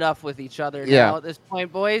bar enough with each other Yeah. now at this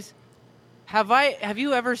point, boys. Have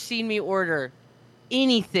you ever seen me order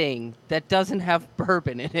anything that doesn't have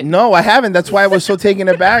bourbon in it? No, I haven't. That's why I was so taken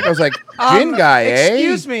aback. I was like, gin guy, eh?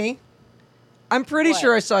 Excuse me. I'm pretty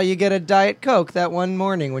sure I saw you get a Diet Coke that one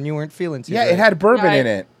morning when you weren't feeling too Yeah, good. it had bourbon in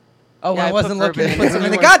it. Oh, Yeah, I I wasn't put looking to bourbon put in some it.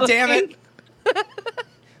 in the. You weren't God damn it!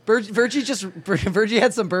 Virgie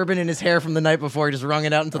had some bourbon in his hair from the night before. He just wrung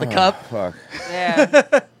it out into the cup. Fuck.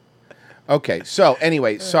 Yeah. Okay, so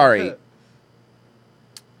anyway, sorry.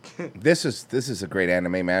 This is a great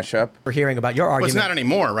anime mashup. We're hearing about your Well, argument. it's not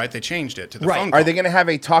anymore, right? They changed it to the Right. phone call. Are they going to have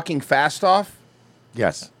a talking fast off?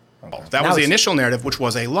 Yes. That Now was the it's- initial narrative, which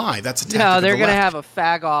was a lie. That's a tactic No, of they're the gonna left. have a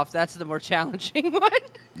fag off. That's the more challenging one.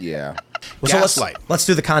 Yeah. Well, so Gaslight. let's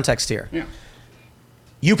do the context here. Yeah.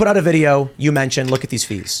 You put out a video. You mentioned, look at these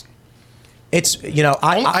fees. It's,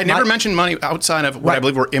 I never mentioned money outside of what I Right.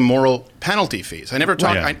 believe were immoral penalty fees. I never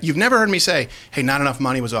talked. Right. You've never heard me say, "Hey, not enough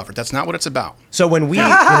money was offered." That's not what it's about. So when we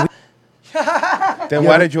Then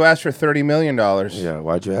why did you ask for $30 million? Yeah,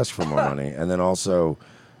 why'd you ask for more money? And then also,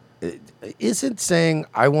 isn't saying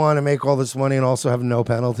I want to make all this money and also have no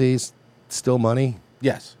penalties still money?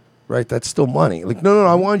 Yes. Right, that's still money. Like, no,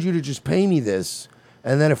 I want you to just pay me this,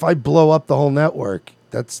 and then if I blow up the whole network,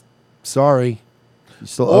 that's sorry. You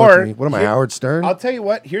still owe it to me. What am I, Howard Stern? I'll tell you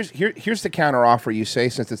what. Here's the counter offer you say,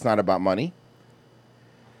 since it's not about money.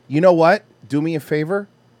 You know what? Do me a favor.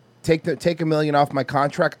 Take $1 million off my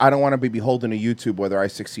contract. I don't want to be beholden to YouTube whether I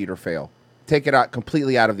succeed or fail. Take it out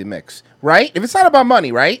completely out of the mix, right? If it's not about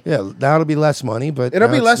money, right? Yeah, that'll be less money, but It'll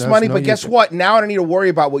now be it's- less now it's money. no But guess YouTube. what? Now I don't need to worry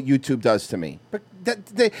about what YouTube does to me. But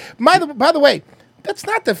by the way, that's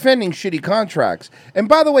not defending shitty contracts. And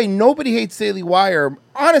by the way, nobody hates Daily Wire.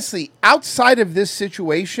 Honestly, outside of this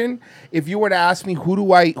situation, if you were to ask me who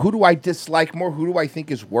do I dislike more, who do I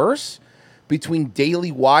think is worse between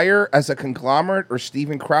Daily Wire as a conglomerate or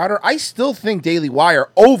Steven Crowder, I still think Daily Wire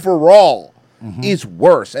overall is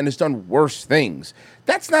worse and has done worse things.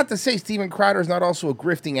 That's not to say Steven Crowder is not also a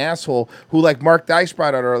grifting asshole who, like Mark Dice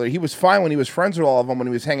brought out earlier, he was fine when he was friends with all of them, when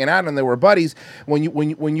he was hanging out and they were buddies. When you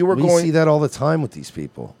were We going, see that all the time with these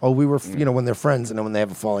people. Oh, we were, when they're friends and then when they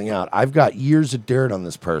have a falling out. I've got years of dirt on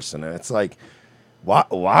this person, and it's like,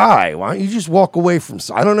 why? Why don't you just walk away from?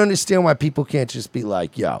 I don't understand why people can't just be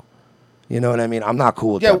like, yo, you know what I mean? I'm not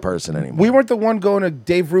cool with that person anymore. we weren't the one going to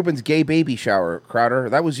Dave Rubin's gay baby shower, Crowder.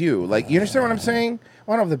 That was you. Like, you understand what I'm saying?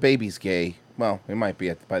 I don't know if the baby's gay. Well, it might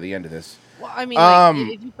be by the end of this. Well, I mean,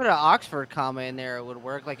 like, if you put an Oxford comma in there, it would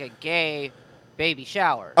work, like a gay baby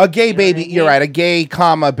shower. A gay You know baby, what I you're mean? right. A gay,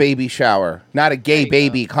 comma, baby shower. Not a gay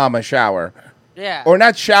baby, comma, shower. Yeah. Or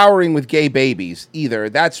not showering with gay babies either.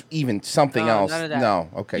 That's even something No, else. none of that. No.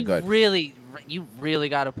 Okay, you good. You really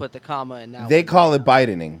got to put the comma in now. They call it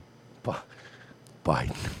Bidening.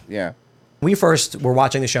 Biden. Yeah. we first were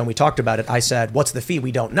watching the show and we talked about it, I said, what's the fee?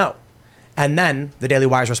 We don't know. And then the Daily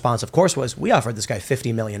Wire's response, of course, was, we offered this guy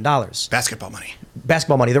 $50 million. Basketball money.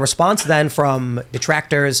 Basketball money. The response then from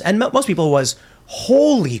detractors and most people was,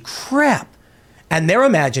 holy crap. And they're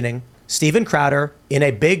imagining Steven Crowder in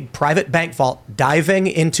a big private bank vault diving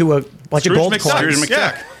into a bunch of gold coins.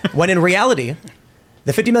 When in reality,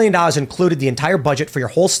 the $50 million included the entire budget for your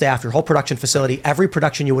whole staff, your whole production facility, every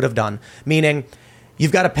production you would have done, meaning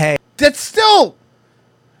you've got to pay. That's still,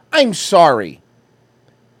 I'm sorry.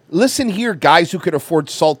 Listen here, guys who could afford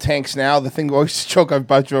salt tanks now, the thing we always joke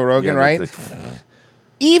about Joe Rogan, right?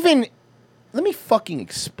 Even, let me fucking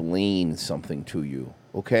explain something to you,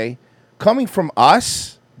 okay? Coming from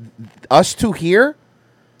us two here,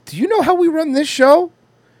 do you know how we run this show?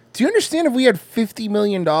 Do you understand if we had $50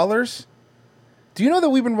 million? Do you know that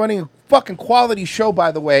we've been running a fucking quality show,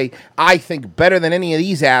 by the way, I think better than any of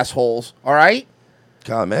these assholes, all right?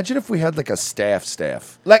 God, imagine if we had like a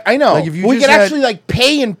staff. Like, I know. Like if you we just could had- actually like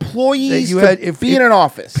pay employees You to had, be in an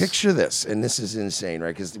office. Picture this, and this is insane,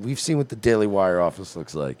 right? Because we've seen what the Daily Wire office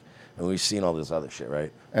looks like, and we've seen all this other shit,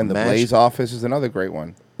 right? And the Blaze office is another great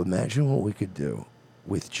one. Imagine what we could do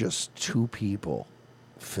with just 2 people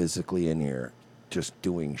physically in here just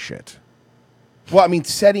doing shit. Well, I mean,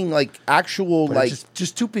 setting like actual But like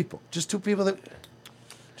just 2 people. Just 2 people that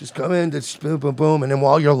just come in, just boom, boom, boom, and then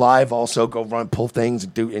while you're live, also go run, pull things,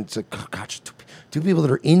 and do. And it's like, oh, God, just 2 people that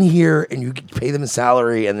are in here, and you pay them a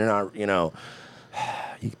salary, and they're not, you know.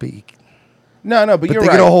 No, but you're they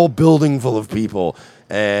right. get a whole building full of people,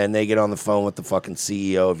 and they get on the phone with the fucking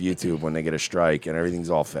CEO of YouTube when they get a strike, and everything's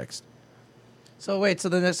all fixed. So wait, so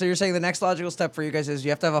you're saying the next logical step for you guys is you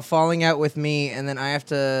have to have a falling out with me, and then I have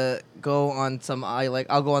to go on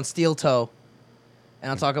I'll go on Steel Toe, and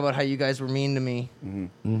I'll talk about how you guys were mean to me.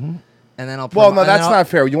 Mm-hmm. And then I'll. Well, no, that's not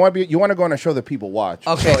fair. You want to go on a show that people watch.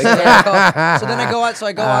 Okay, so then I go on. So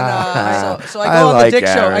I go on. So I go on the Dick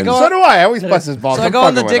show. So do I. I always bust his balls. So I'm I go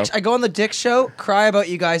on the fucking with Dick. him. I go on the Dick show, cry about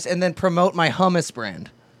you guys, and then promote my hummus brand.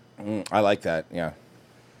 I like that. Yeah.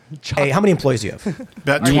 Hey, how many employees do you have?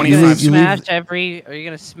 Are you gonna smash every? Are you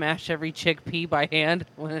gonna smash every chickpea by hand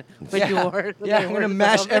when you order? Yeah, I'm gonna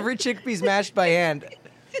mash every chickpea's mashed by hand.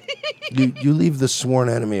 You leave the sworn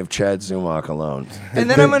enemy of Chad Zumach alone. And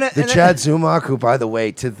then I'm gonna- and then- Chad Zumach, who by the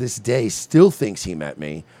way to this day still thinks he met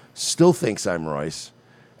me, still thinks I'm Royce,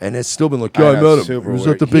 and has still been like, yeah, I met him. He was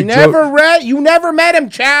at the big joke. You never met him,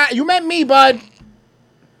 Chad. You met me, bud.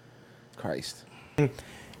 Christ.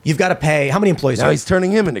 You've got to pay. How many employees? Now he's turning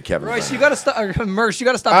him into Kevin. Royce, you gotta stop. Mersh, you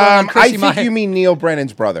gotta stop going on I Chrissy think Meyer. you mean Neil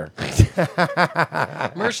Brennan's brother.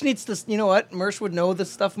 Mersh needs to. You know what? Mersh would know this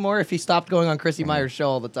stuff more if he stopped going on Chrissy Meyer's show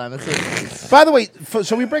all the time. That's it. By the way,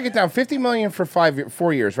 so we break it down: $50 million for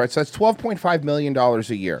 4 years, right? So that's $12.5 million a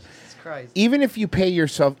year. Christ. Even if you pay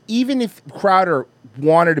yourself, even if Crowder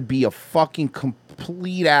wanted to be a fucking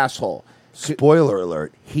complete asshole. Spoiler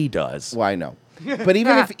alert: he does. Well, I know. But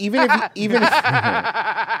even if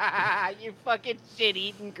you fucking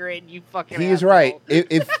shit-eating grin, you fucking. he is asshole. right.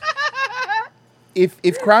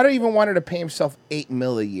 If Crowder even wanted to pay himself $8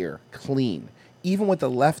 million a year clean, even with the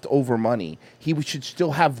leftover money, he should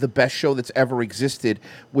still have the best show that's ever existed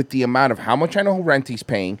with the amount of how much I know rent he's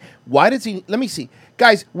paying. Why does he? Let me see,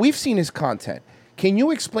 guys. We've seen his content. Can you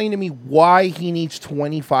explain to me why he needs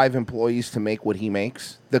 25 employees to make what he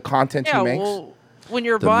makes? The content he makes. Well, when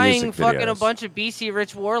you're The buying music fucking a videos. bunch of BC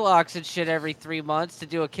Rich Warlocks and shit every 3 months to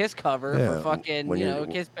do a Kiss cover Yeah, for fucking when you're-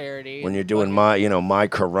 Kiss parody. When you're doing my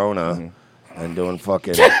Corona Mm-hmm. and doing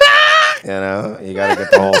fucking, you gotta get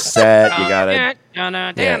the whole set. You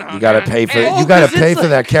gotta pay for Oh, you gotta 'cause it's pay for like-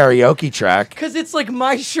 that karaoke track. Because it's like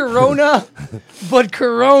my Sharona, but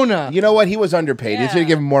Corona. You know what? He was underpaid. They should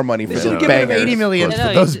give him more money for They those should give him bangers. 80 million. For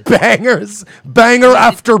those bangers, banger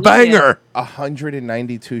after banger.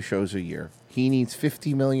 192 shows a year. He needs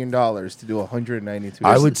 $50 million to do 192.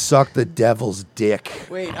 I would suck the devil's dick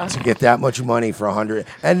to get that much money for 100,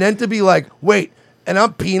 and then to be like, wait, and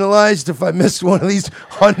I'm penalized if I miss one of these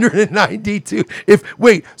 192.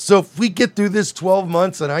 So if we get through this 12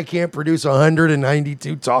 months and I can't produce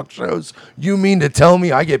 192 talk shows, you mean to tell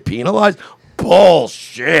me I get penalized?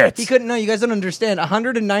 Bullshit. He couldn't know. You guys don't understand.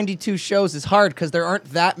 192 shows is hard because there aren't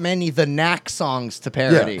that many The Knack songs to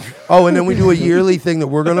parody. Yeah. Oh, and then we do a yearly thing that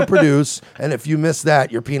we're going to produce, and if you miss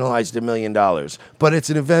that, you're penalized $1 million. But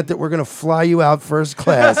it's an event that we're going to fly you out first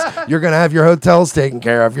class. You're going to have your hotels taken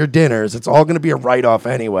care of, your dinners. It's all going to be a write-off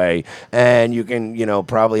anyway, and you can,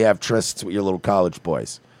 probably have trysts with your little college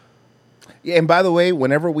boys. Yeah, and by the way,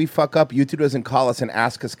 whenever we fuck up, YouTube doesn't call us and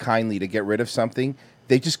ask us kindly to get rid of something.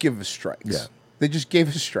 They just give us strikes. Yeah. They just gave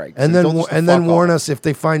us strikes. And They then told us to and then fuck warn off. us if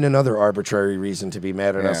they find another arbitrary reason to be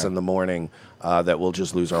mad at us Yeah. in the morning that we'll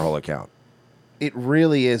just lose our whole account. It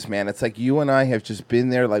really is, man. It's like you and I have just been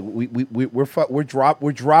there. Like we're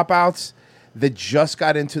dropouts that just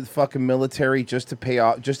got into the fucking military just to pay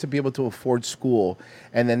off, just to be able to afford school.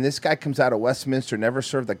 And then this guy comes out of Westminster, never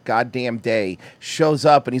served a goddamn day, shows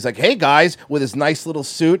up and he's like, hey guys, with his nice little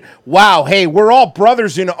suit. Wow, hey, we're all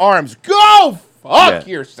brothers in arms. Go fuck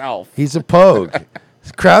yourself. He's a pogue.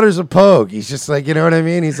 Crowder's a pogue. He's just like, you know what I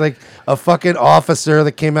mean? He's like a fucking officer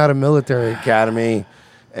that came out of military academy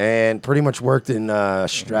and pretty much worked in the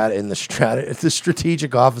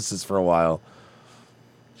strategic offices for a while.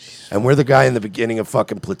 And we're the guy in the beginning of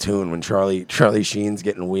fucking Platoon when Charlie Sheen's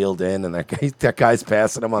getting wheeled in and that guy's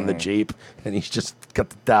passing him on the Jeep and he's just got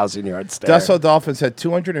the 1,000-yard stare. Dusso Dolphin said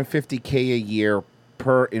 $250K a year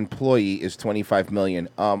per employee is $25 million.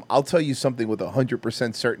 I'll tell you something with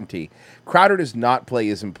 100% certainty. Crowder does not pay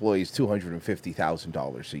his employees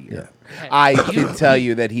 $250,000 a year. Yeah. I can tell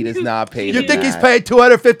you that he does not pay. You think he's paid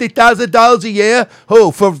 $250,000 a year?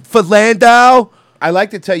 Who, for Landau? I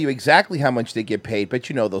like to tell you exactly how much they get paid, but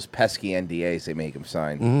you know those pesky NDAs they make them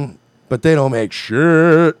sign. Mm-hmm. But they don't make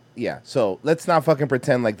shit. Yeah, so let's not fucking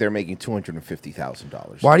pretend like they're making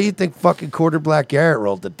 $250,000. Why do you think fucking Quarter Black Garrett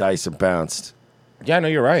rolled the dice and bounced? Yeah, no,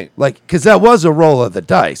 you're right. Like, because that was a roll of the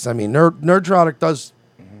dice. I mean, Nerdrotic does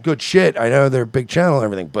good shit. I know they're a big channel and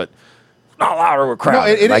everything, but not louder with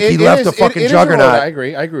Crowder. No, he left a fucking juggernaut. I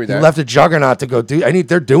agree with that. He left a juggernaut to go do. I mean,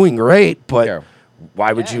 they're doing great, but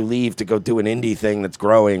why would you leave to go do an indie thing that's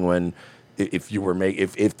growing when, if you were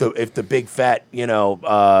if the big fat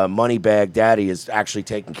money bag daddy is actually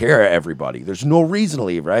taking care of everybody? There's no reason to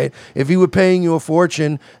leave, right? If he were paying you a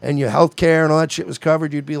fortune and your health care and all that shit was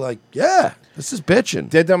covered, you'd be like, yeah. This is bitching.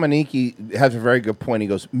 Dead Dominiki has a very good point. He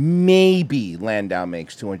goes, maybe Landau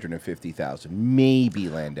makes $250,000. Maybe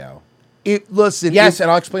Landau. Listen. Yes,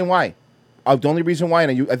 and I'll explain why. The only reason why,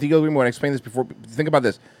 and I think you'll agree when I explain this before. Think about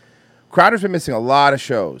this. Crowder's been missing a lot of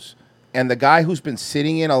shows, and the guy who's been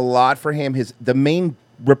sitting in a lot for him, the main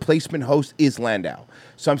replacement host is Landau.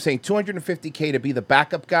 So I'm saying $250K to be the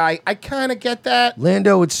backup guy. I kind of get that.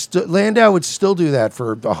 Landau would still do that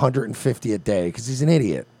for $150 a day because he's an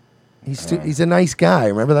idiot. He's a nice guy.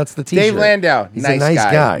 Remember, that's the T-shirt. Dave Landau, he's a nice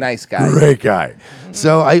guy. Nice guy. Great guy.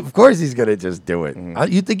 So, of course, he's going to just do it.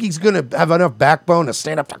 You think he's going to have enough backbone to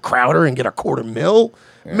stand up to Crowder and get $250,000?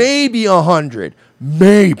 Yeah. Maybe 100.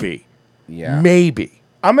 Maybe. Yeah. Maybe.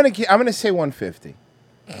 I'm gonna say 150.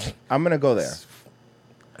 I'm gonna go there.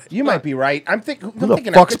 You might be right. I'm thinking. Who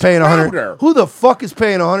the fuck's paying 100? Who the fuck is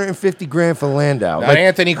paying $150,000 for Landau? Not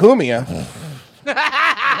Anthony Cumia.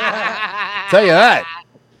 Tell you that.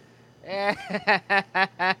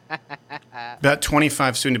 About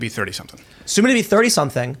 25, soon to be 30-something. Soon to be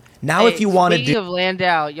 30-something. Now, if you want to do... Speaking of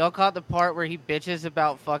Landau, y'all caught the part where he bitches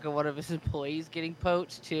about fucking one of his employees getting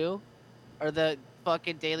poached, too? Or the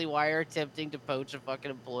fucking Daily Wire attempting to poach a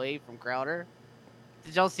fucking employee from Crowder?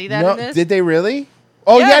 Did y'all see that in this? Did they really?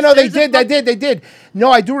 Oh, yes, yeah, no, they did. They did.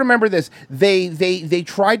 No, I do remember this. They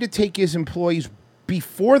tried to take his employees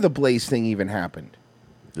before the Blaze thing even happened.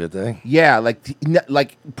 Did they? Yeah,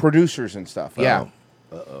 like producers and stuff. Yeah.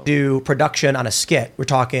 Do production on a skit. We're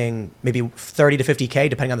talking maybe 30 to 50K,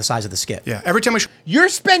 depending on the size of the skit. Yeah. Every time you're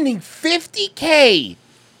spending $50K.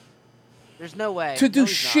 There's no way to do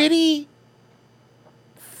shitty,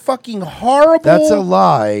 fucking horrible. That's a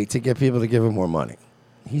lie to get people to give him more money.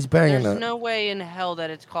 He's banging. There's no way in hell that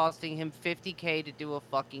it's costing him $50K to do a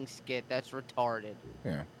fucking skit. That's retarded.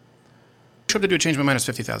 Yeah. Should have to do a change my mind is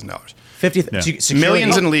 $50,000.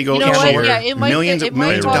 Millions in legal. You know what? Yeah, it might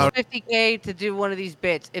cost $50K to do one of these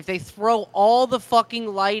bits. If they throw all the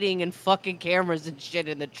fucking lighting and fucking cameras and shit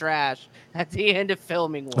in the trash at the end of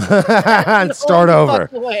filming one, and start over,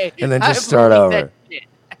 and then just start over.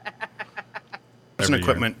 Person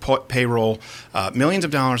equipment, payroll, millions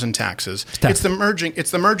of dollars in taxes. It's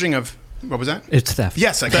the merging of what was that? It's theft.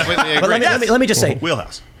 Yes, I completely agree. But let me just say,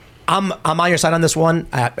 wheelhouse. I'm on your side on this one.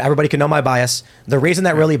 Everybody can know my bias. The reason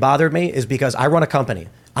that really bothered me is because I run a company.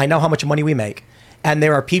 I know how much money we make. And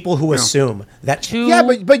there are people who assume that but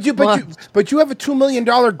you have a $2 million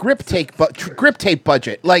grip tape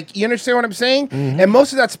budget. Like, you understand what I'm saying? Mm-hmm. And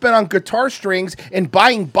most of that's spent on guitar strings and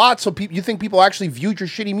buying bots, so you think people actually viewed your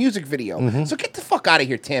shitty music video. Mm-hmm. So get the fuck out of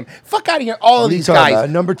here, Tim. Fuck out of here, all of these guys.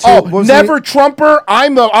 Number 2, never Trumper.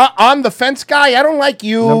 I'm the fence guy. I don't like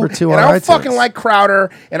you. Number 2, and I don't fucking like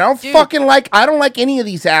Crowder. And I don't like any of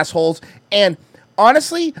these assholes. And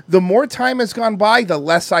honestly, the more time has gone by, the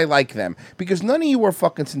less I like them. Because none of you are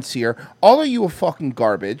fucking sincere. All of you are fucking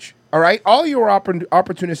garbage. All right? All of you are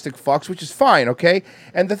opportunistic fucks, which is fine, okay?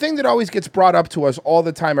 And the thing that always gets brought up to us all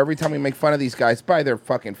the time, every time we make fun of these guys by their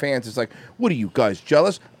fucking fans, is like, what are you guys,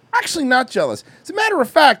 jealous? Actually, not jealous. As a matter of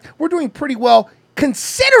fact, we're doing pretty well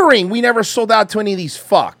considering we never sold out to any of these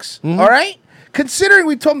fucks. Mm-hmm. All right? Considering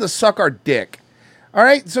we told them to suck our dick. All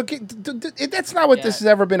right? So that's not what this has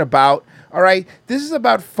ever been about. All right? This is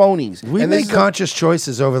about phonies. We made conscious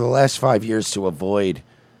choices over the last 5 years to avoid,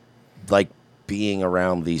 like, being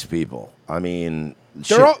around these people. I mean...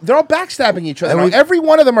 They're all backstabbing each other now. Every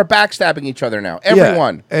one of them are backstabbing each other now.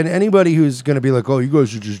 Everyone. Yeah. And anybody who's going to be like, oh, you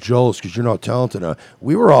guys are just jealous because you're not talented enough.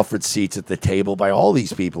 We were offered seats at the table by all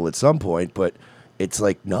these people at some point, but it's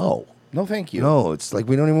like, no. No, thank you. No, it's like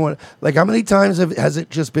we don't even want... Like, how many times has it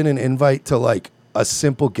just been an invite to, like, a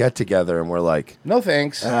simple get-together, and we're like... No,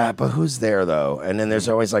 thanks. But who's there, though? And then there's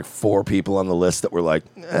always, like, 4 people on the list that were like,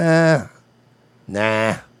 nah.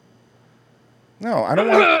 No, I don't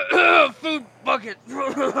want... Food bucket.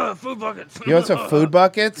 Food buckets. You want some food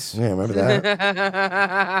buckets? Yeah, remember that?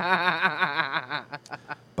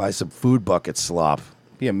 Buy some food bucket slop.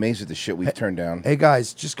 Be amazed at the shit we've turned down. Hey,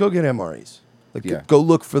 guys, just go get MREs. Like, go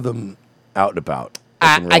look for them out and about.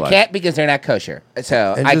 I can't because they're not kosher.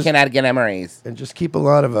 So I cannot get MREs. And just keep a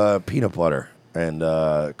lot of peanut butter and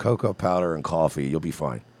cocoa powder and coffee. You'll be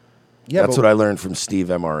fine. Yeah, That's what I learned from Steve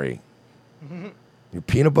MRE. Your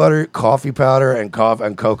peanut butter, coffee powder, and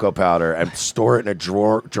cocoa powder, and store it in a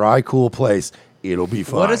dry, cool place. It'll be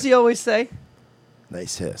fine. What does he always say?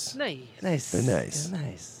 Nice hiss. Nice.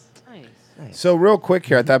 So real quick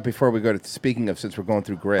here, I thought before we go to speaking of, since we're going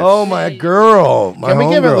through Griff. Oh, my girl. Can we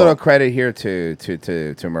give a little credit here to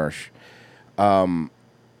Mersh?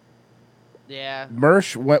 Yeah.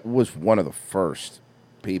 Mersh was one of the first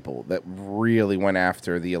people that really went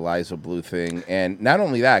after the Eliza Blue thing, and not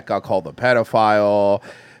only that, got called a pedophile,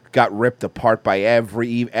 got ripped apart by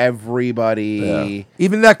everybody. Yeah.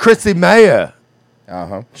 Even that Chrissy Mayer.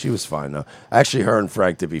 Uh-huh. She was fine, though. Actually, her and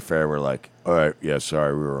Frank, to be fair, were like, all right, yeah,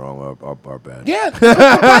 sorry, we were wrong. Our bad. Yeah.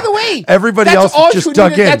 By the way, everybody else just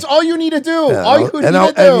dug in. That's all you need to do. Yeah, all you need to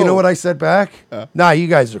do. And you know what I said back? Nah, you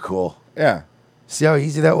guys are cool. Yeah. See how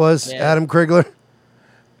easy that was, Adam Krigler?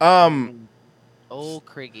 Old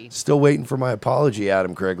Kriggy. Still waiting for my apology,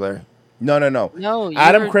 Adam Krigler. No. No,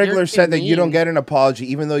 Adam you're Krigler said that you don't mean. get an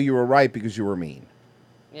apology, even though you were right because you were mean.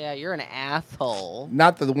 Yeah, you're an asshole.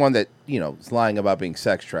 Not the one that, is lying about being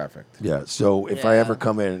sex trafficked. Yeah, so if I ever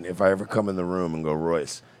come in the room and go,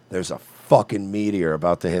 Royce, there's a fucking meteor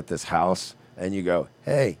about to hit this house, and you go,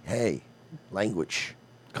 hey, language.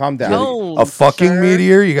 Calm down. No, a fucking sir.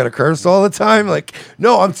 meteor? You got to curse all the time? Like,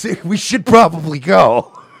 no, I'm saying we should probably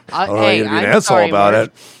go. I don't know you're going to be an asshole about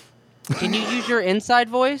it. Can you use your inside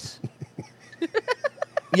voice?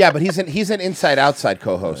 Yeah, but he's an inside-outside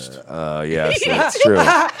co-host. Yes, that's true.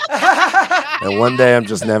 And one day I'm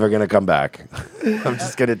just never going to come back. I'm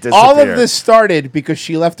just going to disappear. All of this started because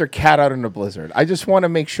she left her cat out in a blizzard. I just want to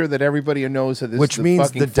make sure that everybody knows that this Which is the means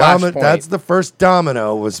fucking flashpoint. that's the first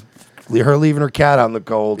domino was her leaving her cat out in the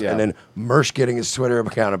cold, and then Mersh getting his Twitter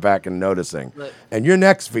account back and noticing. And you're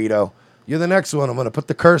next, Vito. You're the next one. I'm going to put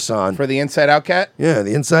the curse on. For the inside-out cat? Yeah,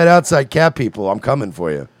 the inside-outside cat people. I'm coming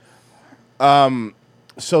for you.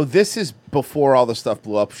 So this is before all the stuff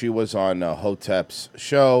blew up. She was on Hotep's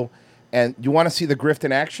show. And you want to see the grift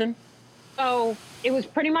in action? So it was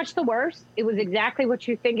pretty much the worst. It was exactly what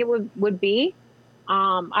you think it would be.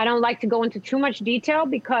 I don't like to go into too much detail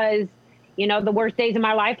because, the worst days of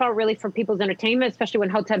my life are really for people's entertainment, especially when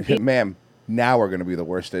Hotep... Ma'am, now are going to be the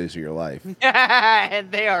worst days of your life.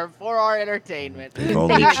 And they are for our entertainment. They've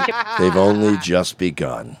only just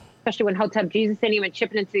begun. Especially when Hotep Jesus didn't even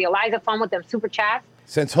chip it into the Eliza fund with them super chats.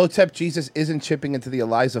 Since Hotep Jesus isn't chipping into the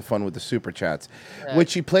Eliza fund with the super chats,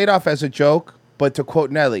 which he played off as a joke, but to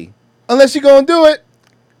quote Nelly, unless you go and do it.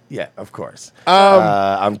 Yeah, of course.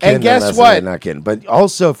 I'm kidding. And guess what? I'm not kidding. But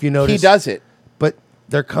also, if you notice... He does it. But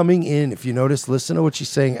they're coming in. If you notice, listen to what she's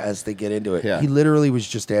saying as they get into it. Yeah. He literally was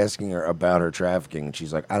just asking her about her trafficking. And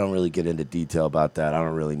she's like, I don't really get into detail about that. I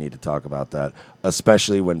don't really need to talk about that,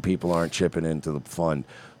 especially when people aren't chipping into the fund.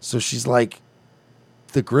 So she's like,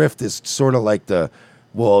 the grift is sort of like the,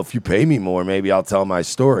 well, if you pay me more, maybe I'll tell my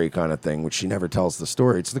story kind of thing, which she never tells the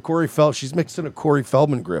story. It's the Corey Feldman. She's mixing a Corey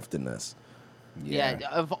Feldman grift in this. Yeah,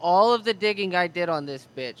 of all of the digging I did on this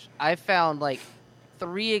bitch, I found like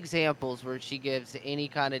 3 examples where she gives any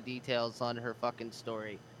kind of details on her fucking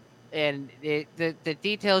story. And the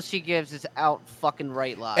details she gives is out fucking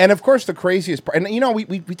right live. And of course, the craziest part, and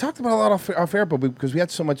we talked about a lot off air, but because we had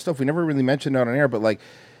so much stuff, we never really mentioned it on air, but like,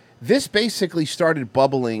 this basically started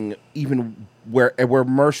bubbling even where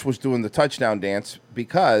Mersh was doing the touchdown dance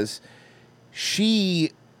because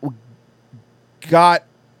she got,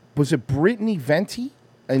 was it Brittany Venti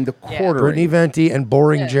in the quartering? Brittany Venti and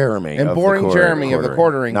Boring Jeremy. And Boring Jeremy of the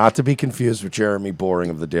quartering. Not to be confused with Jeremy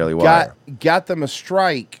Boring of the Daily Wire. Got them a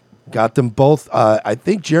strike. Got them both. I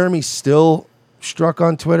think Jeremy's still struck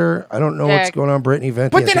on Twitter. I don't know what's Jack. going on, Brittany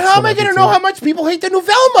Venti. But then how am I going to know how much people hate the new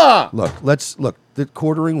Velma? Look. The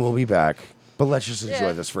quartering will be back, but let's just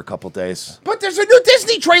enjoy this for a couple days. But there's a new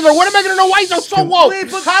Disney trailer. What am I going to know? Why is it so woke?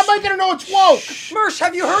 How am I going to know it's woke? Mersh,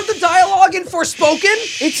 have you heard the dialogue in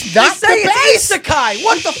Forspoken? It's not They say the it's isekai.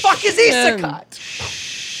 What the fuck is isekai?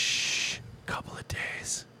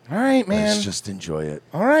 All right, man. Let's just enjoy it.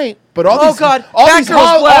 All right, but all Oh, these God. all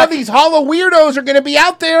Batgirl's these black. hollow weirdos are going to be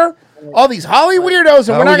out there. All these Holly weirdos,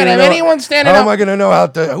 and we're not going to have anyone standing How up. am I going to know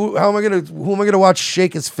who am I going to watch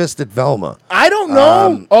shake his fist at Velma? I don't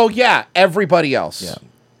know. Oh yeah, everybody else. Yeah.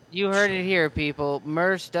 You heard it here, people.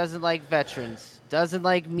 Merce doesn't like veterans. Doesn't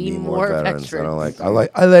like me More more veterans. veterans.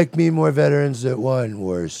 I like me more veterans that won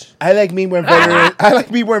wars. I like me more veterans. I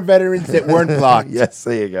like me more veterans that weren't blocked. Yes,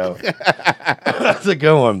 there you go. That's a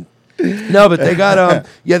good one. No, but they got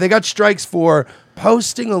they got strikes for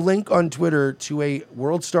posting a link on Twitter to a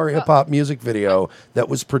World Star Hip Hop music video that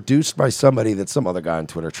was produced by somebody that some other guy on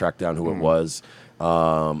Twitter tracked down who it was.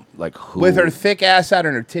 Like who With her thick ass out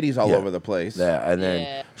and her titties all Yeah. over the place. Yeah, and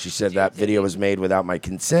then she said that video was made without my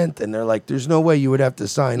consent, and they're like, "There's no way you would have to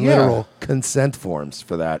sign Yeah. literal consent forms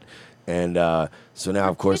for that." And so now,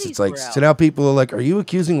 of course, it's like, so now people are like, "Are you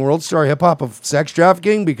accusing World Star Hip Hop of sex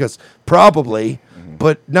trafficking?" Because probably,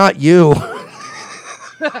 but not you.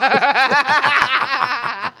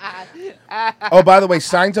 Oh, by the way,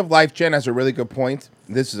 Signs of Life, Jen has a really good point.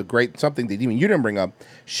 This is a great something that even you didn't bring up.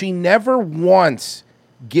 She never once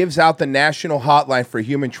gives out the national hotline for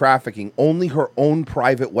human trafficking, only her own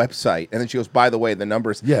private website. And then she goes, by the way, the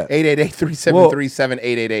number's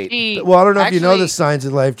 888-373-7888. Well, I don't know if you know the Signs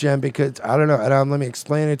of Life, Jen, because I don't know. Let me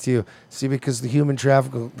explain it to you. See, because the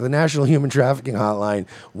National Human Trafficking Hotline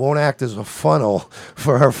won't act as a funnel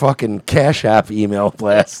for her fucking Cash App email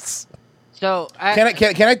blasts. So Can I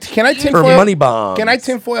Her tinfoil money bombs. Can I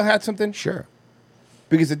tinfoil hat something? Sure.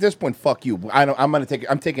 Because at this point, fuck you.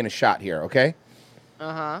 I'm taking a shot here, okay?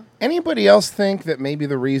 Uh-huh. Anybody else think that maybe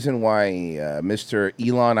the reason why Mr.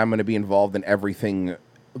 Elon, I'm going to be involved in everything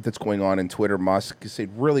that's going on in Twitter, Musk stayed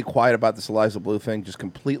really quiet about this Eliza Blue thing, just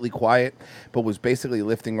completely quiet, but was basically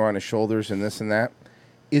lifting her on his shoulders and this and that?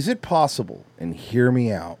 Is it possible, and hear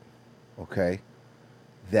me out, okay,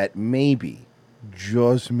 that maybe,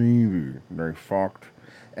 just maybe, they fucked,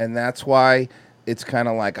 and that's why it's kind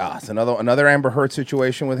of like, it's another Amber Heard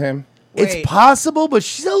situation with him? It's possible, but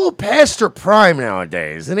she's a little past her prime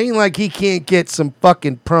nowadays. It ain't like he can't get some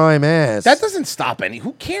fucking prime ass. That doesn't stop any.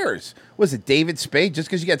 Who cares? Was it David Spade? Just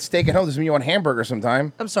because you got steak at home doesn't mean you want hamburger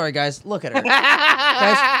sometime. I'm sorry, guys. Look at her.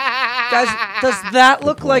 guys, does that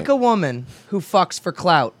look like a woman who fucks for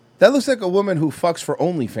clout? That looks like a woman who fucks for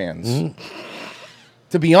OnlyFans.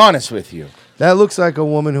 To be honest with you. That looks like a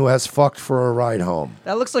woman who has fucked for a ride home.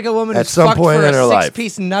 That looks like a woman At who's some fucked point for in her a life.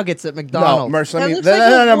 six-piece nuggets at No, McDonald's. Merce, let me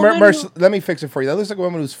Merce, let me fix it for you. That looks like a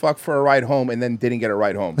woman who's fucked for a ride home and then didn't get a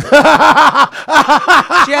ride home. That's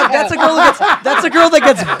a girl that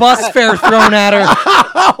gets bus fare thrown at her.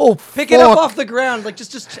 Pick it up off the ground, like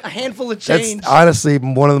just a handful of change. That's honestly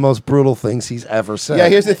one of the most brutal things he's ever said. Yeah,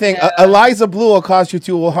 here's the thing. Eliza Blue will cost you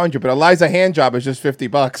 $200, but Eliza Handjob is just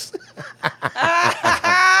 $50.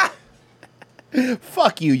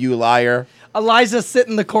 Fuck you, you liar. Eliza, sit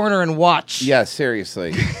in the corner and watch. Yeah,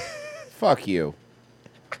 seriously. Fuck you.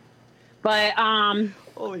 But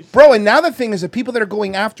Bro, and now the thing is the people that are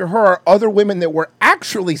going after her are other women that were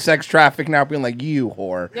actually sex trafficked now being like, you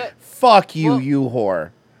whore. Yeah. Fuck you, you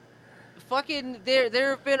whore. Fucking, there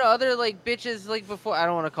have been other like bitches like before. I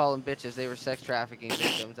don't want to call them bitches. They were sex trafficking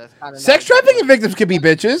victims. That's kind of Sex trafficking victims can be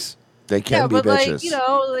bitches. They can be but, like, bitches. you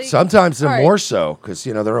know, like- Sometimes they're Alright. more so because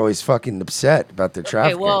they're always fucking upset about their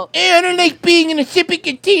trafficking. I don't like being in a shipping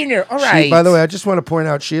container. All right. By the way, I just want to point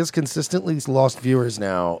out she has consistently lost viewers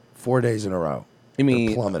now 4 days in a row. You mean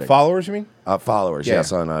They're plummeting. followers, you mean? Followers, Yeah.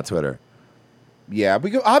 yes, on Twitter. Yeah,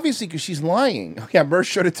 because obviously because she's lying. Yeah, Merce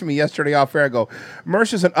showed it to me yesterday off air. I go,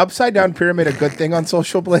 Merce, is an upside down pyramid a good thing on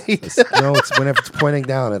Social Blade? No, it's whenever it's pointing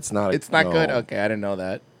down, it's not. It's not no. good. Okay, I didn't know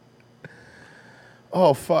that.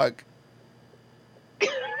 Oh fuck.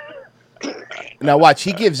 Now watch,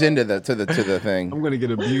 he gives into the to the thing. I'm gonna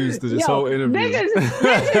get abused to this Yo, whole interview. this is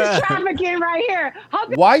trafficking right here.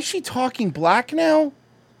 Why is she talking black now?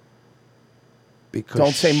 Because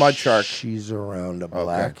Don't say mud shark. She's around a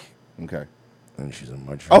black. Okay. And she's a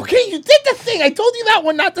mud shark. Okay, you did the thing. I told you that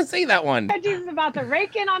one not to say that one. Jesus is about to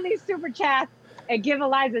rake in on these super chats and give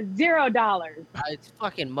Eliza $0. It's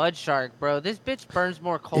fucking mud shark, bro. This bitch burns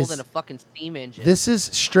more coal Is- than a fucking steam engine. This is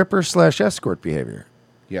stripper/escort behavior.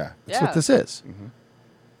 Yeah. That's what this is.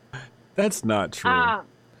 That's not true.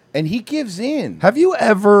 And he gives in. Have you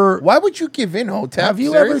ever? Why would you give in, Hotep? Have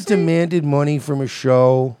you Seriously? ever demanded money from a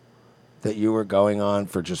show that you were going on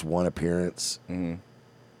for just one appearance? Mm-hmm.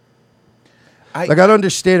 I'd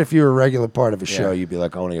understand if you were a regular part of a show, Yeah. you'd be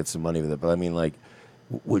like, I want to get some money with it. But I mean, like,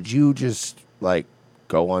 would you just like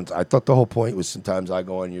go on? I thought the whole point was sometimes I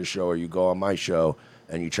go on your show or you go on my show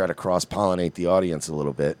and you try to cross pollinate the audience a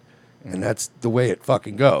little bit, and that's the way it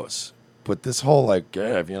fucking goes. But this whole like,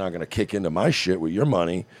 yeah, if you're not gonna kick into my shit with your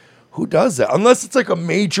money, who does that? Unless it's like a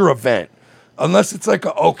major event. Unless it's like,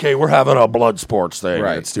 okay, we're having a blood sports thing.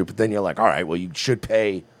 Right. And it's stupid. Then you're like, all right, well, you should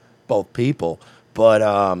pay both people, but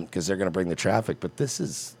because they're gonna bring the traffic. But this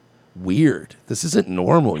is weird. This isn't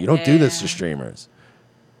normal. You don't do this to streamers.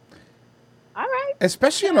 All right.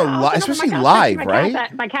 Especially on a I'll live, put it on especially my live, my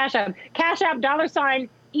right? My Cash App. Cash App $ElizaBleu.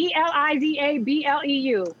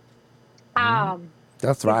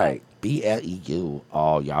 That's right. BLEU.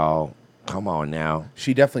 Oh, y'all. Come on now.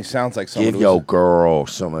 She definitely sounds like someone. Give your girl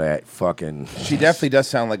some of that fucking. She definitely does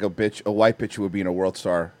sound like a bitch, a white bitch who would be in a world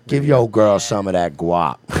star. Give your girl some of that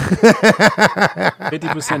guap.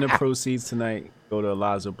 50% of proceeds tonight go to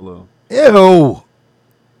ElizaBleu. Ew.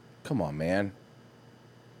 Come on, man.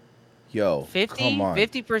 Yo, 50? come on.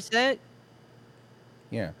 50%?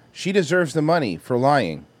 Yeah. She deserves the money for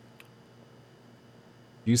lying.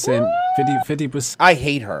 You said 50%. I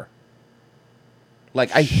hate her.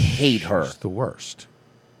 Like, I hate her. She's the worst.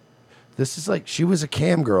 This is like, she was a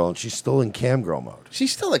cam girl and she's still in cam girl mode.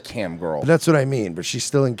 She's still a cam girl. But that's what I mean. But she's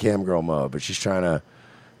still in cam girl mode. But she's trying to,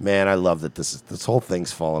 man, I love that this whole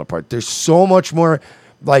thing's falling apart. There's so much more,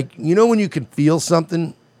 like, you know when you can feel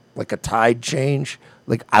something, like a tide change?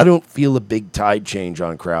 Like, I don't feel a big tide change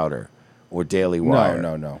on Crowder or Daily Wire.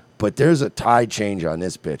 No. But there's a tide change on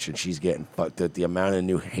this bitch, and she's getting fucked. The amount of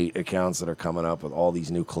new hate accounts that are coming up with all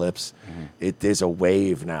these new clips, there's a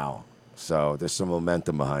wave now. So there's some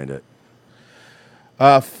momentum behind it.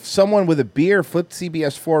 Someone with a beer flipped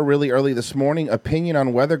CBS 4 really early this morning. Opinion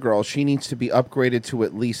on Weather Girl. She needs to be upgraded to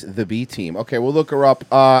at least the B team. Okay, we'll look her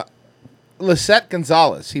up. Lisette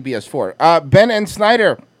Gonzalez, CBS 4. Ben and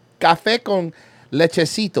Snyder, café con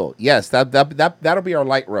lechecito. Yes, that'll be our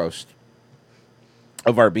light roast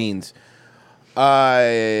of our beans. Bro,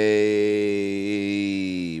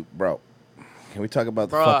 can we talk about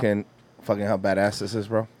the fucking how badass this is,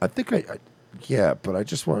 bro? I think yeah, but I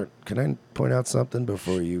just want, can I point out something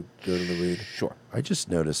before you go to the read? Sure. I just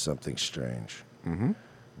noticed something strange. Mm-hmm.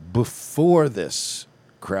 Before this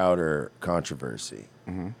Crowder controversy,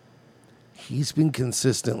 he's been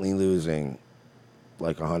consistently losing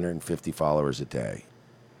like 150 followers a day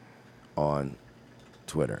on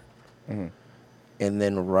Twitter. Mm-hmm. And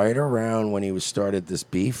then right around when he was started this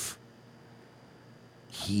beef,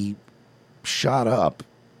 he shot up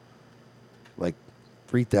like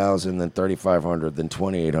 3,000, then 3,500, then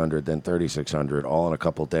 2,800, then 3,600, all in a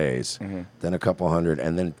couple days. Then a couple hundred,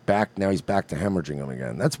 and then now he's back to hemorrhaging them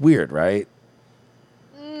again. That's weird, right?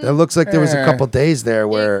 That looks like there was a couple days there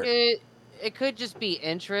where It could just be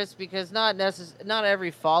interest because not every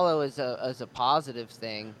follow is a positive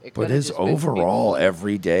thing. But his overall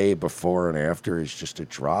every day before and after is just a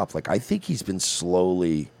drop. Like, I think he's been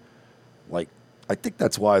slowly, like, I think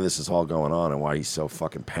that's why this is all going on and why he's so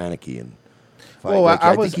fucking panicky and. Well, like,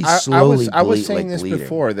 I think he's slowly was saying this bleeding.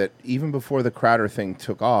 before, that even before the Crowder thing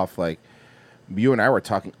took off, like, you and I were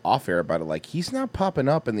talking off air about it. Like, he's not popping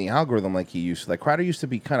up in the algorithm like he used to. Like, Crowder used to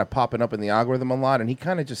be kind of popping up in the algorithm a lot, and he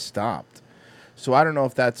kind of just stopped. So I don't know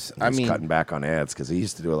if that's. He's cutting back on ads because he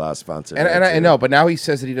used to do a lot of sponsored And ads. I know, but now he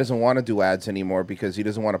says that he doesn't want to do ads anymore because he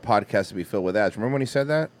doesn't want a podcast to be filled with ads. Remember when he said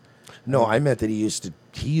that? No, I meant that he used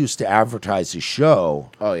to advertise his show.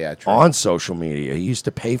 Oh yeah, true. On social media. He used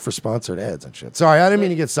to pay for sponsored ads and shit. Sorry, I didn't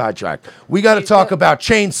mean to get sidetracked. We got to talk about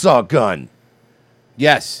Chainsaw Gun.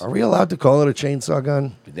 Yes. Are we allowed to call it a chainsaw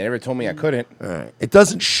gun? They never told me I couldn't. All right. It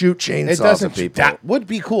doesn't shoot chainsaws It doesn't. at people. That would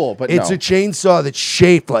be cool, but It's no. a chainsaw that's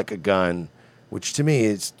shaped like a gun, which to me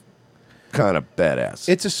is kind of badass.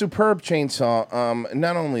 It's a superb chainsaw.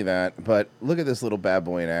 Not only that, but look at this little bad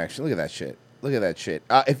boy in action. Look at that shit. Look at that shit.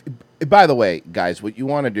 By the way, guys, what you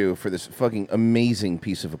want to do for this fucking amazing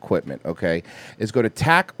piece of equipment, okay, is go to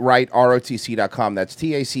TacRightROTC.com. That's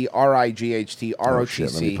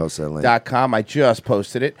TacRightROTC.com. Let me post that link. I just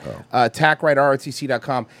posted it.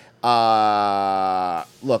 TacRightROTC.com.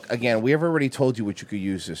 Look, again, we have already told you what you could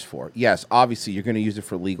use this for. Yes, obviously, you're going to use it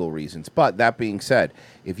for legal reasons. But that being said,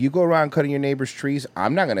 if you go around cutting your neighbor's trees,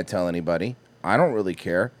 I'm not going to tell anybody. I don't really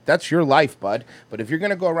care. That's your life, bud. But if you're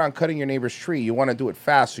going to go around cutting your neighbor's tree, you want to do it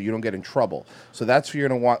fast so you don't get in trouble. So that's where you're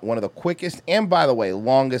going to want one of the quickest and, by the way,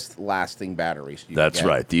 longest lasting batteries. That's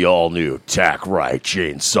right. The all-new TacRite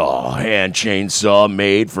chainsaw. Hand chainsaw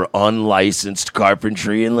made for unlicensed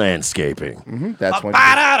carpentry and landscaping. That's when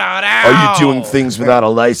Are you doing things without a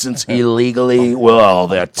license illegally? Well,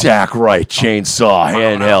 that TacRite chainsaw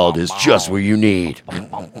handheld is just what you need.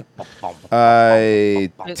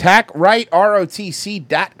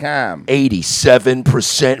 TacRite.ROTC.com.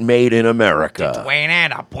 87% made in America.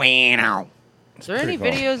 Is there any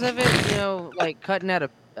videos of it, like cutting at a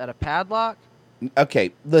padlock?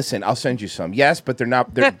 Okay, listen, I'll send you some. Yes, but they're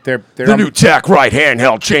not. They're The new TacRite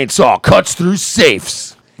handheld chainsaw cuts through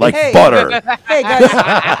safes like butter. Hey guys,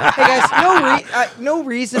 no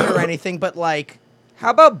reason or anything, but like, how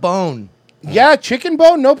about bone? Yeah, chicken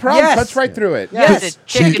bone, no problem. Yes. Cuts right through it. Yes,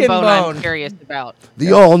 chicken bone. I'm curious about.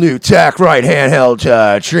 The all-new TacRite handheld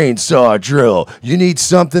chainsaw drill. You need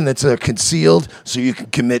something that's concealed so you can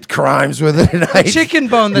commit crimes with it at night. Chicken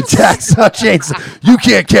bone. The TacSaw chainsaw. You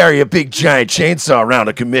can't carry a big giant chainsaw around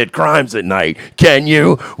to commit crimes at night, can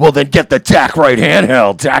you? Well, then get the TacRite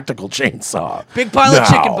handheld tactical chainsaw. Big pile of Now.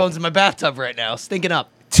 chicken bones in my bathtub right now, stinking up.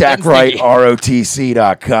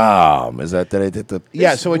 TacRiteROTC.com. Is that I did the...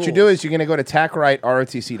 Yeah, so what you do is you're going to go to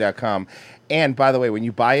TacRiteROTC.com. And by the way, when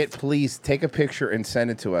you buy it, please take a picture and send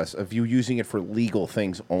it to us of you using it for legal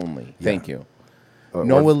things only. Thank you.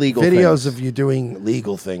 No Or illegal videos things. of you doing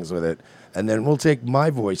legal things with it, and then we'll take my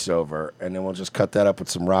voiceover, and then we'll just cut that up with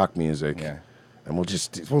some rock music. Yeah, and we'll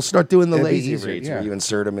start doing the It'll be lazy easier, reads yeah. where you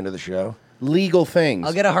insert them into the show. Legal things.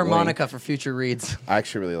 I'll get a harmonica for future reads. I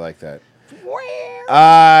actually really like that.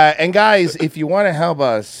 And guys, if you want to help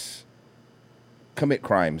us commit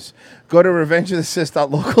crimes, go to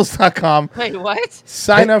revengeofthesith.locals.com. Wait, what?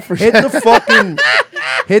 Sign up for hit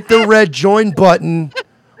the red join button,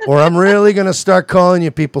 or I'm really gonna start calling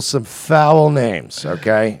you people some foul names.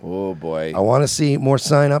 Okay. Oh boy. I want to see more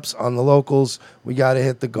signups on the locals. We got to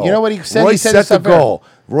hit the goal. You know what he said? Royce He said set this the up there. goal.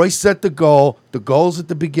 Royce set the goal. The goal's at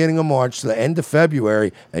the beginning of March to the end of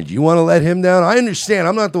February, and you want to let him down? I understand.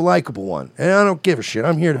 I'm not the likable one, and I don't give a shit.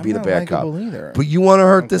 I'm here to be the not bad cop. likable either. But you want to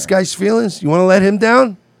hurt this guy's feelings? You want to let him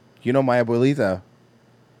down? You know, my abuelita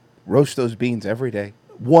roast those beans every day.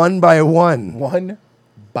 One by one. One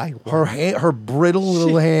by one. Her brittle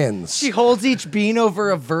little hands. She holds each bean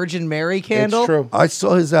over a Virgin Mary candle. I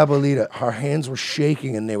saw his abuelita. Her hands were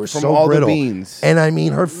shaking and they were From so all the brittle. beans. And I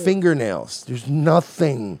mean, her fingernails. There's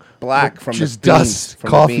nothing Black but from just the beans, dust, from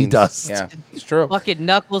the coffee beans. dust. Yeah, it's true. Fucking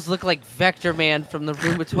knuckles look like Vector Man from the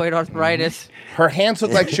rheumatoid arthritis. Her hands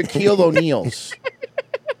look like Shaquille O'Neal's.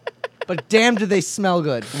 But damn, do they smell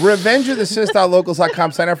good.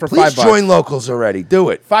 RevengeOfTheSith.locals.com. Sign up for Please $5. join locals already. Do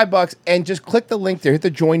it. $5 and just click the link there. Hit the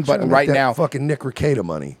join button Make right that now. Fucking Nick Ricada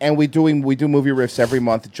money. And we do movie riffs every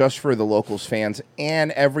month just for the locals fans.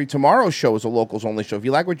 And every tomorrow's show is a locals only show. If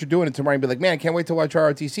you like what you're doing, and tomorrow you'll be like, man, I can't wait to watch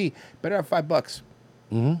ROTC. Better have $5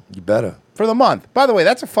 You better. for the month. By the way,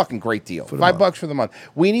 that's a fucking great deal. $5 for the month.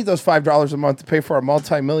 We need those $5 a month to pay for our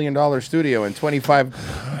multi-million-dollar studio and 25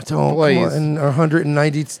 Don't come employees. on, and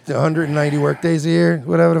 190 work days a year,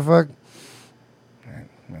 whatever the fuck.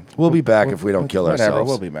 We'll be back if we don't kill Whatever, ourselves.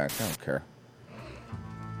 we'll be back. I don't care.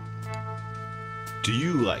 Do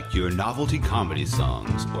you like your novelty comedy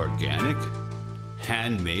songs organic?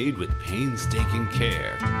 Handmade with painstaking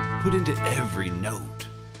care, put into every note?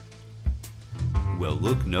 Well,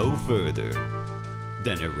 look no further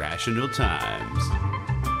than Irrational Times.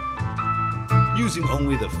 Using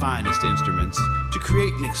only the finest instruments to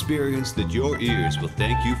create an experience that your ears will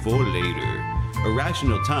thank you for later.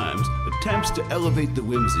 Irrational Times attempts to elevate the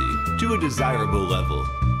whimsy to a desirable level.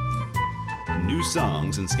 New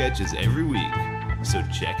songs and sketches every week, so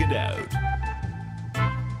check it out.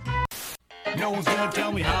 No one's gonna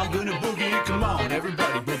tell me how I'm gonna boogie. Come on,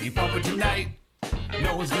 everybody, boogie bumper tonight.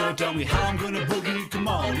 No one's gonna tell me how I'm gonna boogie. Come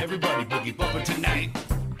on, everybody, boogie bumper tonight.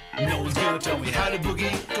 No one's gonna tell me how to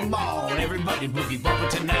boogie. Come on, everybody, boogie bumper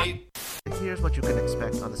tonight. Here's what you can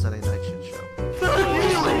expect on the Sunday Night Shit Show.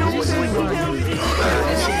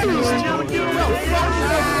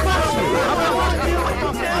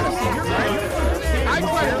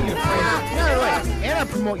 And I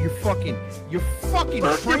promote your fucking train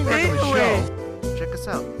wreck of a show. Check us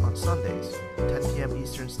out on Sundays, 10 p.m.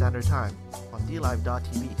 Eastern Standard Time on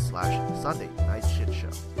DLive.tv/Sunday Night Shit Show.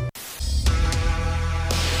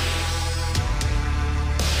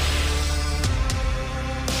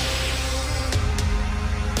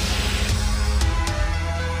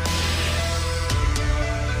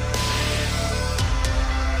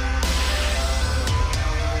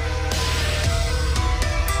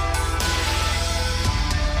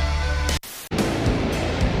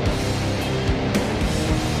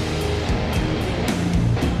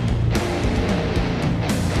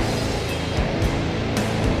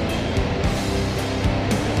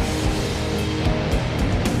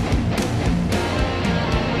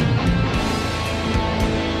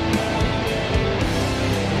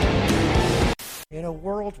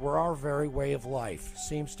 Our very way of life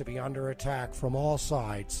seems to be under attack from all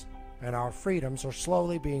sides, and our freedoms are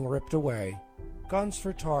slowly being ripped away. Guns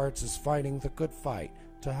for Tards is fighting the good fight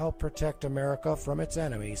to help protect America from its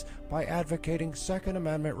enemies by advocating Second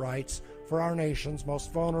Amendment rights for our nation's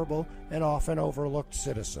most vulnerable and often overlooked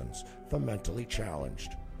citizens, the mentally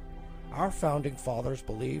challenged. Our founding fathers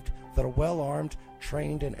believed that a well-armed,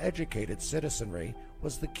 trained, and educated citizenry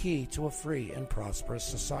was the key to a free and prosperous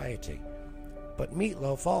society. But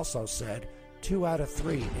Meatloaf also said 2 out of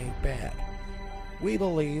 3 ain't bad. We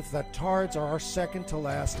believe that Tards are our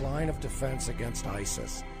second-to-last line of defense against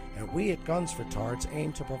ISIS, and we at Guns for Tards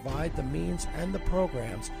aim to provide the means and the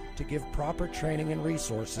programs to give proper training and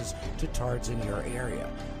resources to Tards in your area,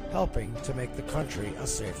 helping to make the country a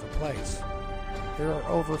safer place. There are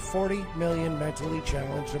over 40 million mentally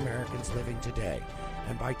challenged Americans living today,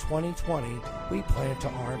 and by 2020, we plan to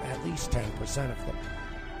arm at least 10% of them.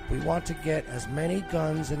 We want to get as many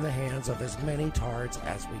guns in the hands of as many Tards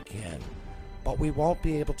as we can, but we won't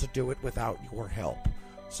be able to do it without your help.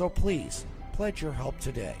 So please, pledge your help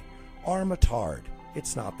today. Arm a Tard.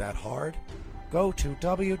 It's not that hard. Go to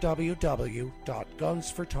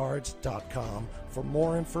www.gunsfortards.com for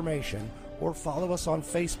more information, or follow us on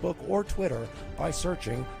Facebook or Twitter by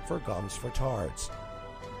searching for Guns for Tards.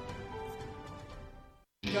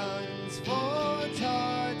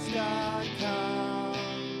 Gunsfortards.com.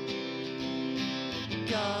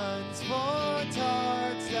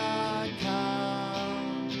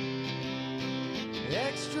 Gunsfortards.com.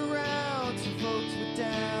 Extra rounds for folks with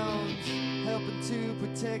downs, helping to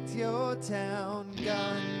protect your town.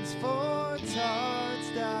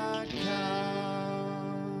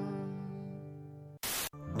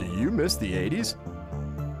 Gunsfortards.com. Do you miss the 80s?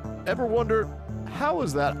 Ever wonder, how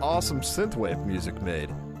was that awesome synthwave music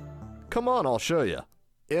made? Come on, I'll show you.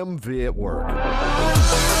 MV at Work.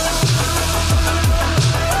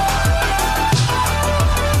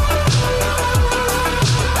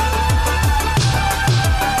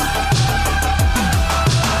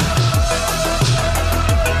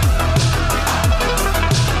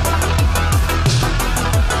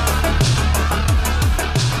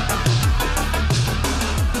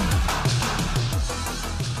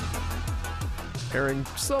 Airing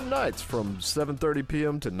some nights from 7:30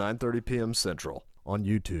 p.m. to 9:30 p.m. Central on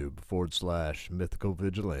YouTube/Mythical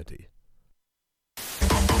Vigilante.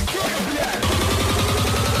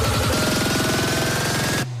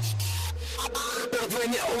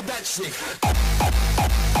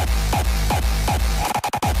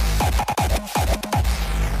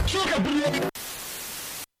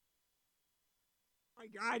 My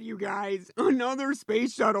God, you guys, another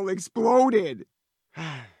space shuttle exploded.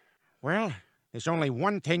 Well, there's only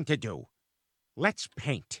one thing to do. Let's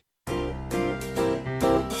paint. Painting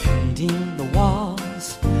the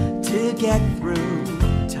walls to get through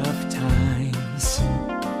tough times.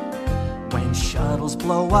 When shuttles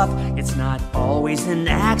blow up, it's not always an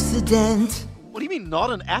accident. What do you mean,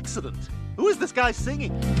 not an accident? Who is this guy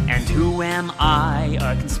singing? And who am I,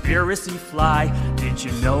 a conspiracy fly? Did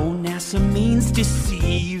you know NASA means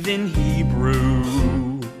deceive in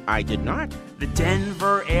Hebrew? I did not. The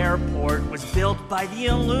Denver airport was built by the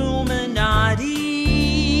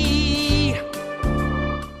Illuminati.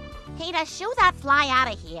 Peter, shoo that fly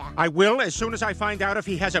out of here. I will as soon as I find out if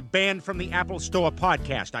he has a band from the Apple Store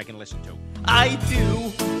podcast I can listen to. I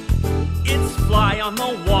do. It's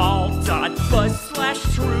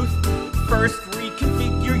flyonthewall.buzz/truth. First,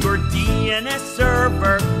 reconfigure your DNS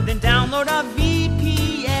server, then download a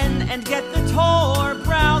VPN and get the Tor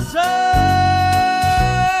browser.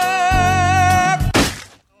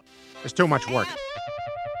 It's too much work.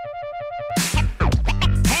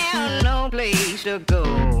 Hell, no place to go.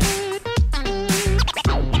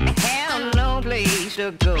 Hell, no place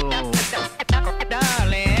to go.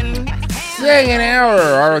 Darling. Saying an hour,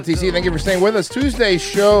 ROTC. Thank you for staying with us. Today's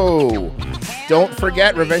show. Don't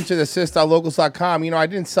forget, RevengeOfTheSith.locals.com. You know, I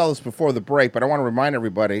didn't sell this before the break, but I want to remind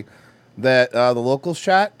everybody that the locals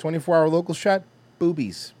chat, 24-hour locals chat,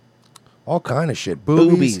 boobies. All kind of shit.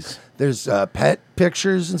 Boobies. There's pet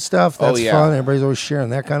pictures and stuff. That's fun. Everybody's always sharing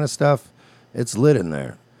that kind of stuff. It's lit in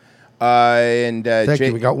there. Thank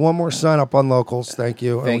you. We got one more sign up on locals. Thank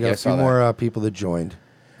you. Thank and we you. got a few more people that joined.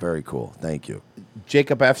 Very cool. Thank you.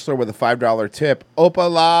 Jacob Efsler with a $5 tip.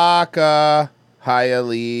 Opalaka.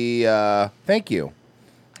 Hialeah. Thank you.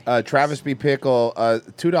 Travis B. Pickle,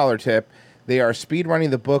 $2 tip. They are speed running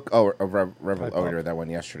the book. We read that one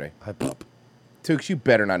yesterday. Hi, Pup. Tooks, you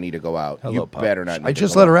better not need to go out. Hello, you Pup. better not. I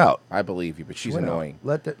just let her out. I believe you, but she's Went out. annoying.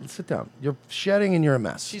 Sit down. You're shedding and you're a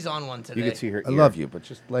mess. She's on one today. You can see her. I ear. love you, but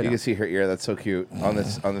just lay You down. can see her ear. That's so cute on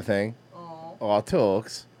this on the thing. Oh,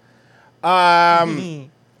 Tooks.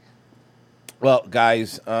 Well,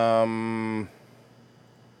 guys,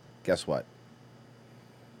 guess what?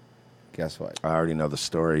 Guess what? I already know the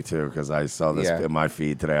story, too, because I saw this in my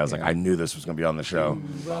feed today. I was like, I knew this was going to be on the show.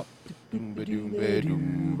 Well, he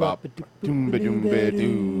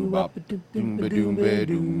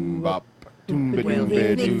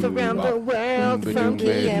thinks around the world, from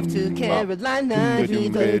Kiev to Carolina.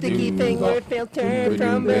 He's a sticky finger filter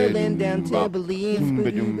from Berlin down to Belize.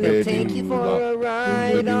 He'll take you for a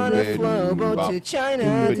ride on a slow boat to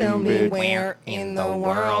China. Tell me where in the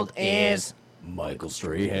world is Michael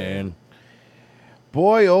Strahan?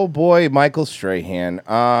 Boy, oh boy, Michael Strahan.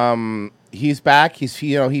 He's back. He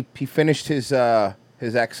finished his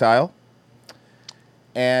exile.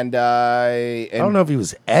 And I don't know if he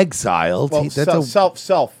was exiled. Well,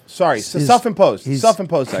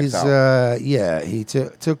 self-imposed exile. He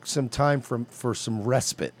took some time for some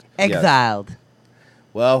respite. Exiled. Yes.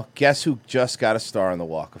 Well, guess who just got a star on the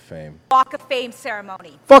Walk of Fame? Walk of Fame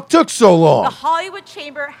ceremony. Fuck took so long. The Hollywood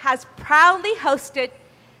Chamber has proudly hosted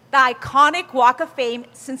the iconic Walk of Fame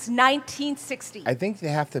since 1960. I think they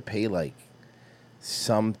have to pay $10,000,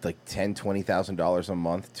 $20,000 a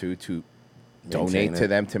month to donate to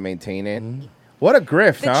them to maintain it. Mm-hmm. What a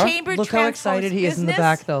grift, The huh? chamber Look how excited he is in the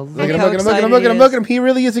back, though. Look at him. He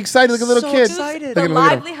really is excited like a little kid. The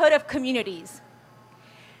livelihood of communities.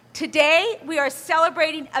 Today, we are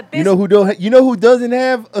celebrating a business. You know who doesn't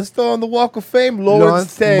have a star on the Walk of Fame?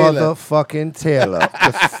 Lawrence Taylor. Motherfucking Taylor.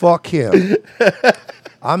 Just fuck him.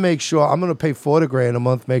 I make sure I'm gonna pay $40,000 a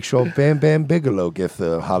month. Make sure Bam Bam Bigelow gets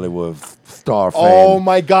the Hollywood star fame. Oh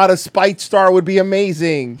my God, a Spite star would be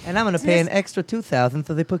amazing. And I'm gonna pay an extra $2,000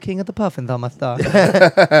 so they put King of the Puffins on my star.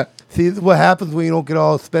 See what happens when you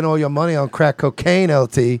don't spend all your money on crack cocaine,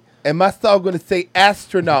 LT. And my star gonna say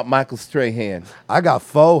astronaut Michael Strahan. I got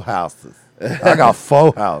 4 houses. I got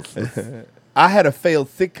 4 houses. I had a failed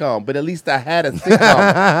sitcom, but at least I had a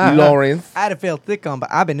sitcom, Lawrence. I had a failed sitcom, but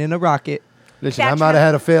I've been in a rocket. Listen, I might have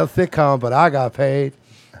had a failed sitcom, but I got paid.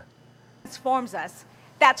 Transforms us.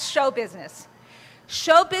 That's show business.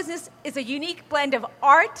 Show business is a unique blend of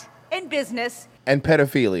art and business. And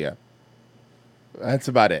pedophilia. That's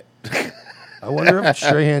about it. I wonder if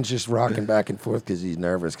Strahan's just rocking back and forth because he's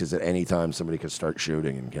nervous because at any time somebody could start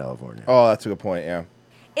shooting in California. Oh, that's a good point, yeah.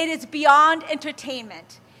 It is beyond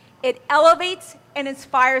entertainment. It elevates and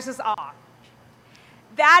inspires us all.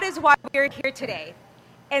 That is why we're here today.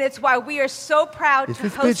 And it's why we are so proud to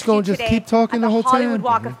host you today keep talking at the whole Hollywood time?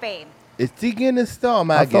 Walk of Fame. Is he getting a star?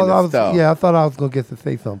 I thought I was going to get to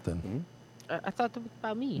say something. I thought that was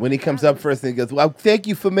about me. When he comes up first and he goes, well, thank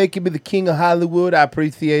you for making me the king of Hollywood. I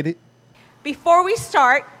appreciate it. Before we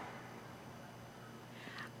start,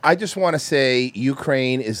 I just want to say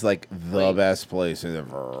Ukraine is the best place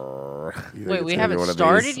ever. Wait, we haven't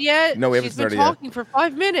started yet? No, we haven't started yet. She's been talking for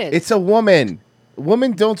 5 minutes. It's a woman.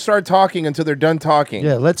 Women don't start talking until they're done talking.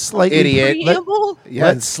 Yeah, let's slightly idiot.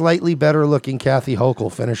 Let slightly better looking Kathy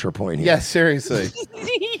Hochul finish her point here. Yes, seriously.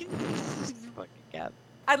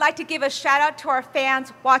 I'd like to give a shout out to our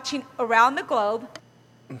fans watching around the globe.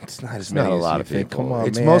 It's not It's not a lot of people. Come on,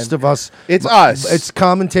 it's man. most of us. It's us. It's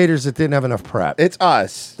commentators that didn't have enough prep. It's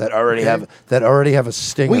us that already have a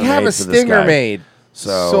stinger. We have made a for this stinger guy. made.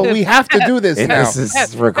 So we have to do this now. This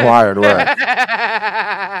is required work.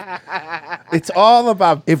 It's all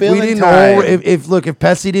about If we filling didn't, time. if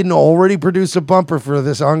Pepsi didn't already produce a bumper for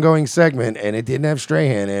this ongoing segment, and it didn't have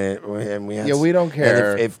Strahan in it, and we had, Yeah, we don't and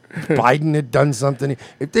care. If Biden had done something,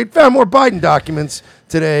 if they'd found more Biden documents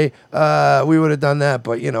today, we would have done that.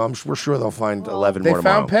 But we're sure they'll find 11 They more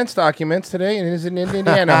tomorrow. found Pence documents today in his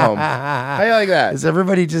Indiana home. How you like that? Is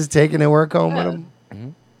everybody just taking their work home with them?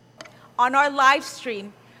 On our live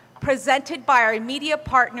stream, presented by our media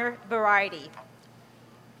partner, Variety.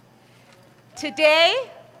 Today,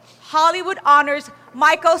 Hollywood honors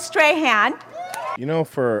Michael Strahan.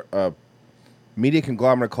 For a media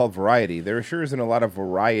conglomerate called Variety, there sure isn't a lot of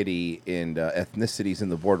variety in ethnicities in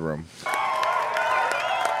the boardroom.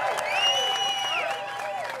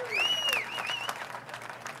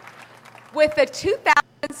 With the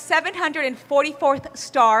 2,744th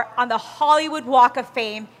star on the Hollywood Walk of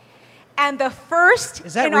Fame and the first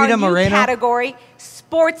Is that in our Rita new Moreno? category,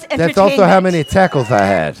 sports entertainment. That's also how many tackles I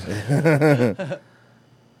had.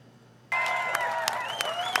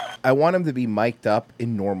 I want him to be mic'd up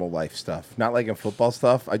in normal life stuff, not like in football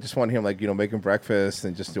stuff. I just want him making breakfast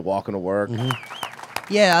and just walking to work.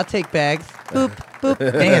 Yeah, I'll take bags. Boop, boop.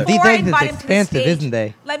 Damn, these Before I eggs is invite him to the expensive, stage, isn't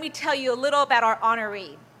they? Let me tell you a little about our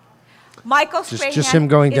honoree. Michael Strahan Just him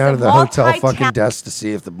going is down a to the hotel fucking multi-talented- desk to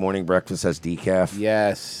see if the morning breakfast has decaf.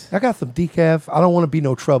 Yes. I got some decaf. I don't want to be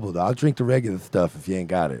no trouble, though. I'll drink the regular stuff if you ain't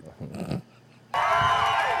got it.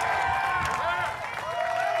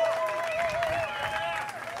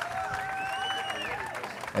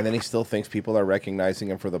 And then he still thinks people are recognizing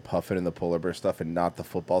him for the Puffin and the polar bear stuff and not the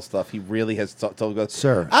football stuff. He really has told us,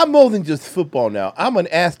 Sir. I'm more than just football now. I'm an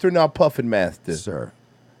astronaut Puffin master.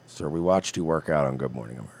 Sir, we watched you work out on Good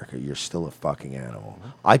Morning America. You're still a fucking animal.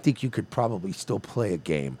 I think you could probably still play a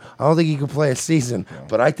game. I don't think you could play a season,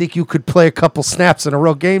 but I think you could play a couple snaps in a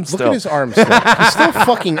real game still. Look at his arms still. He's still a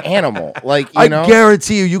fucking animal. Like, you know? I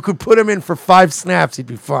guarantee you could put him in for 5 snaps. He'd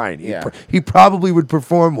be fine. He probably would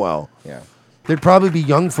perform well. Yeah. There'd probably be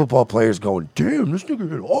young football players going, damn, this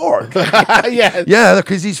nigga hit hard. Yeah. Yeah,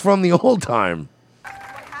 because he's from the old time.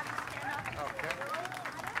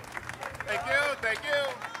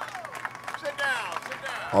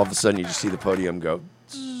 All of a sudden, you just see the podium go.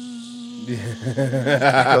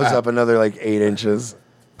 Goes up another like 8 inches.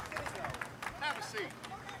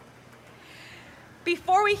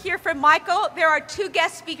 Before we hear from Michael, there are 2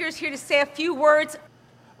 guest speakers here to say a few words.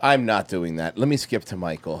 I'm not doing that. Let me skip to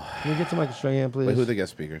Michael. Can we get to Michael Strahan, please? Wait, who are the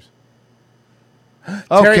guest speakers?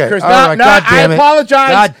 Okay, Terry Crews. all No, right, no, God I damn it. apologize.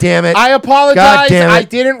 God damn it. I apologize. God damn it. I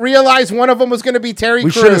didn't realize one of them was going to be Terry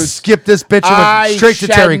We Crews. should have skipped this bitch and went straight to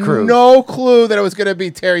Terry Crews. No clue that it was going to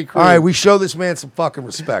be Terry Crews. All right, we show this man some fucking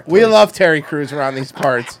respect. We please. love Terry Crews around these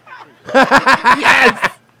parts.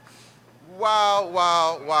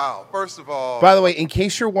 Wow. First of all, By the way, in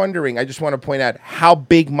case you're wondering, I just want to point out how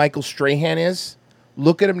big Michael Strahan is.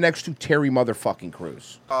 Look at him next to Terry motherfucking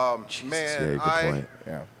Crews. man, good I point.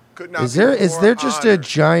 could not Is there be more just a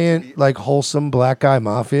giant like wholesome black guy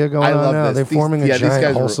mafia going I on love now? this. They're These- forming yeah, a these guys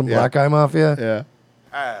giant are- wholesome yeah. black guy mafia. Yeah.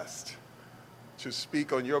 asked to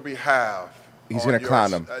speak on your behalf. He's on going to your-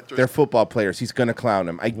 clown him. at your They're football players. He's going to clown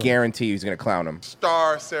him. I guarantee you he's going to clown him.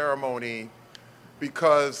 star ceremony,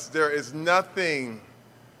 because there is nothing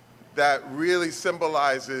that really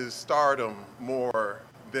symbolizes stardom more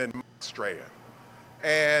than Mike Strahan.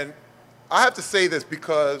 And I have to say this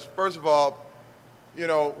because, first of all, you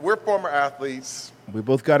know, we're former athletes. We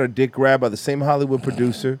both got our dick grabbed by the same Hollywood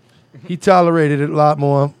producer. He tolerated it a lot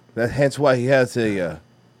more. Hence why he has a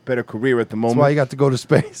better career at the moment. That's why he got to go to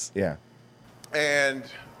space. Yeah. And,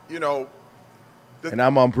 you know, And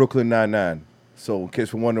I'm on Brooklyn Nine-Nine. So in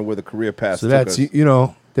case we're wondering where the career path So took that's us. you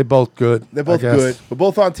know they're both good. They're both I guess. good. We're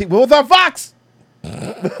both on We're both on Fox.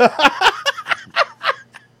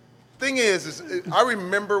 thing is I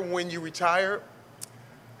remember when you retired,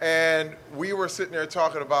 and we were sitting there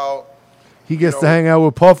talking about, He gets to hang out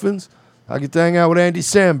with Puffins. I get to hang out with Andy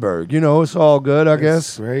Samberg. You know, it's all good, I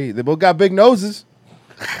guess. Great. They both got big noses.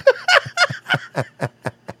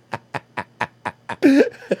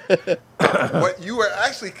 what you were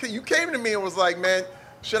actually, you came to me and was like, man,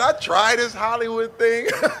 should I try this Hollywood thing?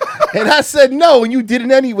 And I said no, and you did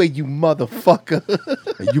it anyway, you motherfucker.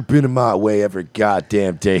 You've been in my way every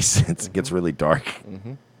goddamn day since it gets really dark.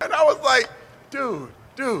 And I was like, dude,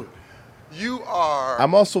 you are.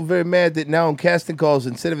 I'm also very mad that now in casting calls,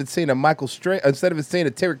 instead of it saying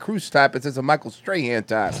a Terry Crews type, it says a Michael Strahan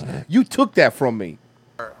type. You took that from me.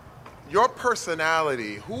 Your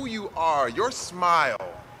personality, who you are, your smile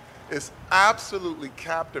is absolutely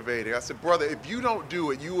captivating. I said, brother, if you don't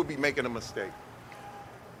do it, you will be making a mistake.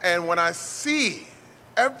 And when I see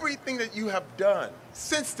everything that you have done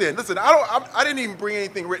since then, listen, I didn't even bring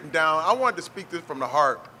anything written down. I wanted to speak this from the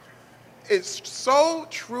heart. It's so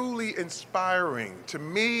truly inspiring to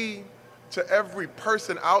me, to every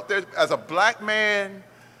person out there, as a black man,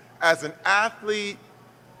 as an athlete,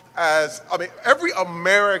 every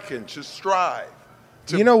American should strive.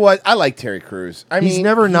 You know what? I like Terry Crews. He's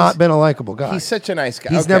never not been a likable guy. He's such a nice guy.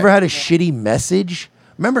 He's Okay. never had a shitty message.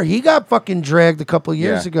 Remember, he got fucking dragged a couple of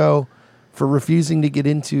years ago for refusing to get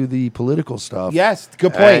into the political stuff. Yes,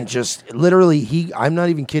 good point. And just literally, I'm not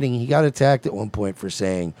even kidding. He got attacked at one point for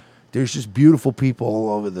saying, there's just beautiful people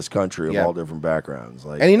all over this country of Yeah. all different backgrounds.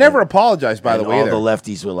 Like, And he never apologized, by the and way. all either. the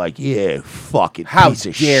lefties were like, "Yeah, fucking How piece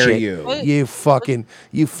of dare shit. you. You fucking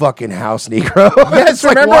house Negro." Yes, It's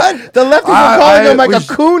like, remember? what? The lefties were calling him like was-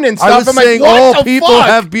 a coon and I stuff. was I'm like, saying what all the people fuck?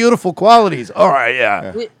 have beautiful qualities. All right,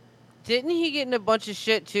 yeah. Didn't he get in a bunch of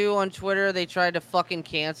shit too on Twitter? They tried to fucking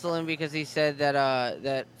cancel him because he said that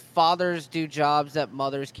that fathers do jobs that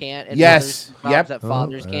mothers can't. And Yes. mothers do jobs Yep. that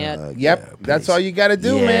fathers can't. Yep. That's all you got to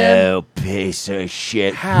do, man. You piece of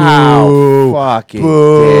shit. How Boo. fucking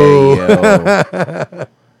Boo. dare you?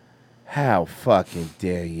 How fucking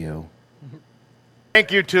dare you?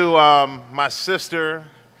 Thank you to my sister,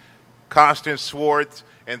 Constance Swartz,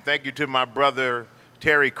 and thank you to my brother,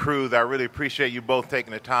 Terry Crews. I really appreciate you both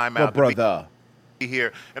taking the time What out brother? to be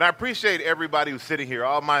here. And I appreciate everybody who's sitting here.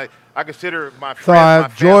 I consider my friends, Sorry, my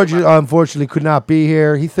family, George unfortunately could not be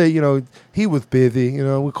here. He said, he was busy.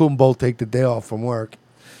 We couldn't both take the day off from work.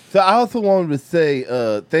 So I also wanted to say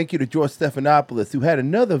thank you to George Stephanopoulos, who had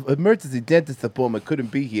another emergency dentist appointment,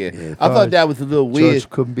 couldn't be here. Yeah, I thought that was a little weird. George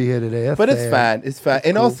couldn't be here today. That's But it's sad. fine. It's fine. That's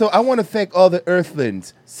And cool. also, I want to thank all the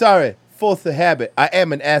Earthlings. Sorry, force of habit. I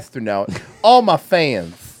am an astronaut. All my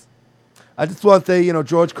fans. I just want to say,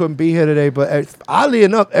 George couldn't be here today, but oddly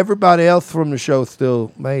enough, everybody else from the show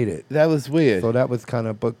still made it. That was weird. So that was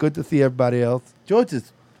but good to see everybody else.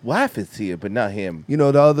 George's wife is here, but not him. The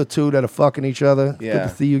other two that are fucking each other. Yeah. Good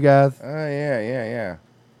to see you guys. Oh, yeah.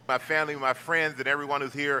 My family, my friends, and everyone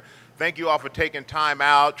who's here, thank you all for taking time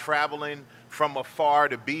out, traveling from afar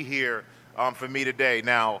to be here for me today.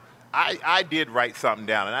 Now, I did write something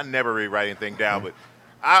down, and I never really write anything down, but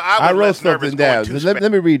I was wrote less nervous something down. going to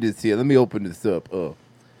Let me read this here. Let me open this up.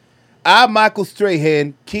 I'm Michael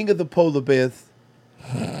Strahan, king of the polar bears,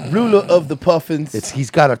 ruler of the puffins.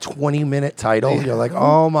 He's got a 20-minute title. You're like,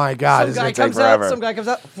 oh my God, Some this is guy going to take comes forever. out. Some guy comes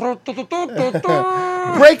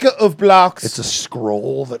out. Breaker of blocks. It's a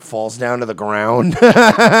scroll that falls down to the ground.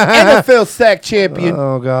 NFL sack champion.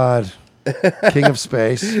 Oh God. King of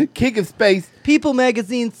space. King of space. People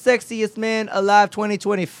Magazine's sexiest man alive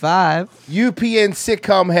 2025. UPN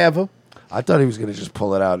sitcom haver. I thought he was going to just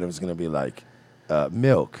pull it out and it was going to be like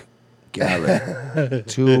milk, gallon,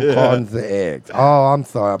 2 cartons of eggs. Oh, I'm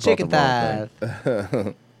sorry. I brought Chicken the wrong thighs.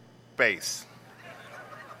 thing. space.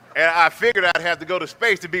 And I figured I'd have to go to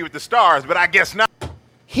space to be with the stars, but I guess not.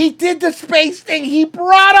 He did the space thing. He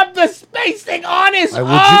brought up the space thing on his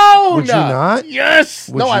own. Would you not? Yes.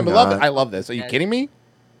 Would No, you I love it. not? I love this. Are you kidding me?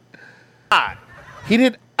 He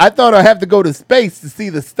did. I thought I have to go to space to see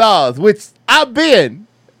the stars, which I've been.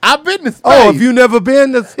 I've been to space. Oh, have you never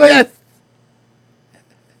been to space?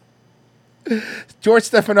 Yes. George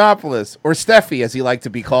Stephanopoulos, or Steffi, as he liked to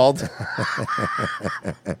be called.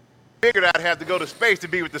 Figured I'd have to go to space to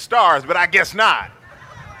be with the stars, but I guess not.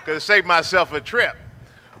 Because it saved myself a trip.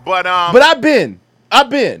 But I've been.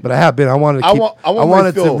 But I have been. I wanted to I keep, want I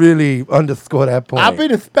wanted to refill. really underscore that point. I've been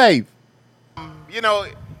to space.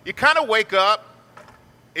 You kind of wake up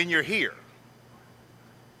and you're here.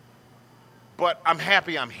 But I'm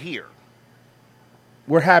happy I'm here.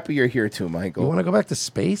 We're happy you're here too, Michael. You want to go back to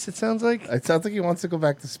space, it sounds like? It sounds like he wants to go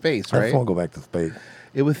back to space, I right? just want to go back to space.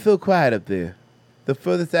 It was so quiet up there. The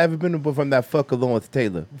furthest I've ever been from that fucker Lawrence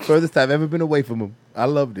Taylor. Furthest I've ever been away from him. I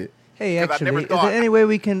loved it. Hey, 'Cause I actually, never is thought- there any way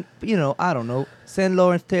we can, I don't know, send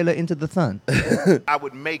Lawrence Taylor into the sun? I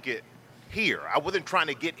would make it here. I wasn't trying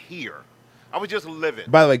to get here. I was just living.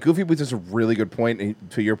 By the way, Goofy was just a really good point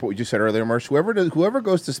to your point you just said earlier, Marsh. Whoever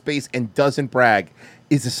goes to space and doesn't brag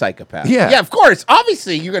is a psychopath. Yeah. Yeah, of course.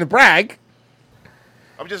 Obviously, you're going to brag.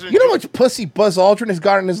 I'm just You know how much pussy Buzz Aldrin has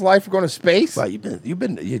got in his life for going to space? Well,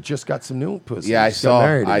 you just got some new pussy. Yeah, You just got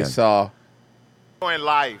married I again. saw. enjoying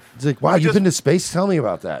life. It's like, wow, you've been to space? Tell me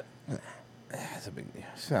about that.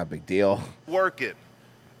 It's not a big deal. Working.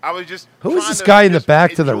 I was just. Who is trying this to guy in the just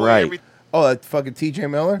back to the enjoy right? everything. Oh, that fucking TJ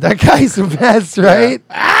Miller? That guy's the best, right?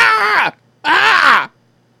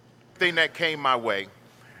 Thing that came my way.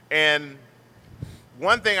 And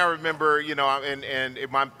one thing I remember, and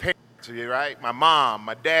my parents, right? My mom,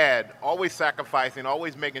 my dad, always sacrificing,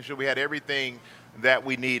 always making sure we had everything that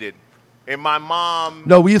we needed. And my mom.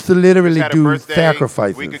 No, we used to literally just had a do birthday.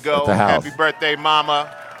 sacrifices We could go, at the house. happy birthday,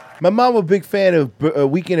 mama. My mom was a big fan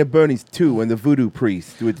of Weekend at Bernie's 2 and the Voodoo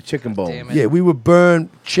Priest with the chicken bones. Yeah, we would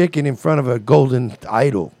burn chicken in front of a golden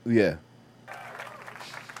idol. Yeah.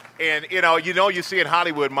 And you see in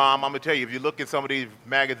Hollywood, Mom. I'm gonna tell you, if you look at some of these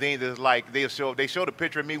magazines, it's like they showed a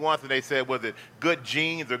picture of me once, and they said, was it good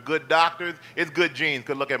genes or good doctors? It's good genes.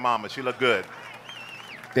 Cause look at Mama, she looked good.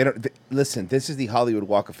 Listen, this is the Hollywood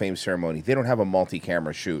Walk of Fame ceremony. They don't have a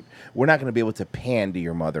multi-camera shoot. We're not going to be able to pan to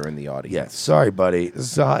your mother in the audience. Yeah, sorry, buddy.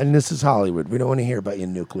 This is Hollywood. We don't want to hear about your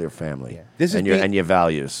nuclear family This is and being- your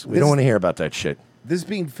values. We this don't is- want to hear about that shit. This is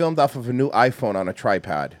being filmed off of a new iPhone on a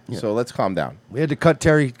tripod. Yeah. So let's calm down. We had to cut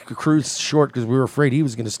Terry Crews short because we were afraid he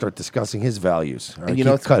was going to start discussing his values. All right, And you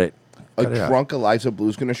know, cut it. A Cut it out. drunk Eliza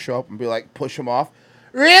Blue's going to show up and be like, push him off.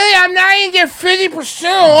 Really? I'm not even get 50%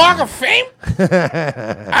 of the Walk of Fame?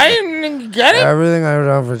 I didn't get it? Everything I've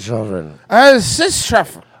done for children. I had a cyst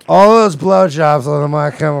traffic. All those blowjobs on the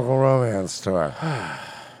My Chemical Romance tour.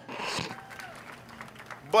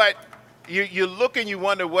 But you look and you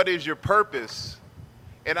wonder, what is your purpose?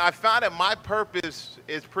 And I found that my purpose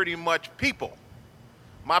is pretty much people.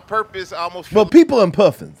 My purpose almost. Well, people and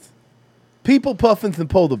puffins. People, puffins, and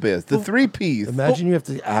polar bears. The 3 Ps. Imagine you have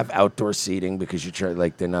to have outdoor seating because you try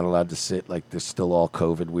they're not allowed to sit, like they're still all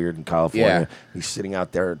COVID weird in California. Yeah. You're sitting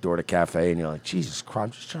out there at the cafe and you're like, Jesus Christ,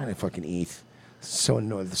 I'm just trying to fucking eat. So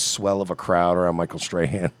annoying, the swell of a crowd around Michael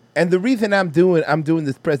Strahan. And the reason I'm doing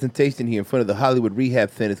this presentation here in front of the Hollywood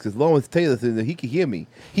Rehab Center is because Lawrence Taylor says that he can hear me.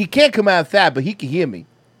 He can't come outside, but he can hear me.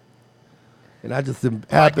 And I just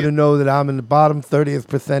happen to know that I'm in the bottom 30th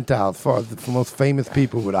percentile as far as the most famous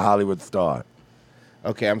people with a Hollywood star.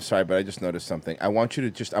 Okay, I'm sorry, but I just noticed something. I want you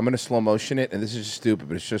to I'm going to slow motion it, and this is just stupid,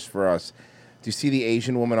 but it's just for us. Do you see the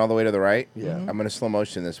Asian woman all the way to the right? Yeah. I'm going to slow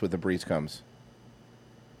motion this with the breeze comes.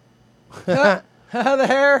 The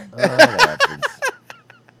hair.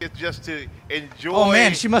 It's just to enjoy. Oh,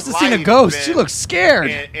 man, she must have seen a life ghost. She looks scared.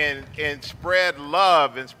 And spread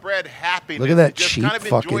love and spread happiness. Look at that and just cheap kind of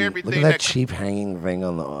enjoy fucking. Look everything at that cheap hanging thing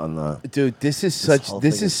on the. Dude, this is such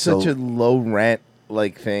so- a low rent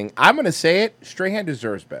thing. I'm going to say it. Strahan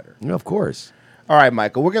deserves better. Yeah, of course. All right,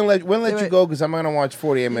 Michael, we're gonna let you Wait. go because I'm gonna watch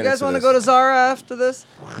 48 minutes. You guys want to go to Zara after this?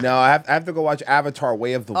 No, I have to go watch Avatar: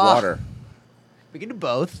 Way of the Oh. Water. We can do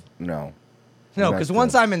both. No. No, Not because good.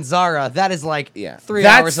 once I'm in Zara, that is like 3 That's-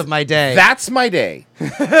 hours of my day. That's my day.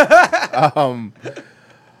 All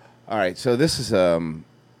right, so this is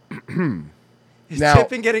Is now.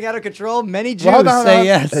 tipping getting out of control? Many Jews Well, hold on, say hold on.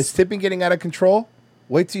 yes. Is tipping getting out of control?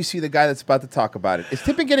 Wait till you see the guy that's about to talk about it. Is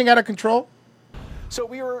tipping getting out of control? So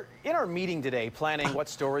we were in our meeting today planning what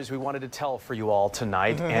stories we wanted to tell for you all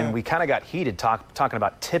tonight, and we kind of got heated talking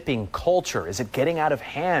about tipping culture. Is it getting out of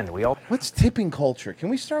hand? We all What's tipping culture? Can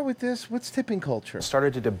we start with this? What's tipping culture?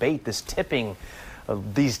 started to debate this tipping,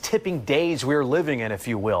 these tipping days we're living in, if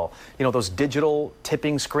you will. You know, those digital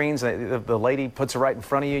tipping screens, the lady puts it right in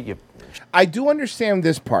front of you. I do understand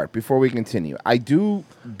this part before we continue. I do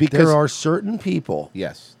because There are certain people.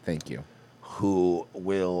 Yes, thank you. Who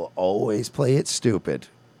will always play it stupid,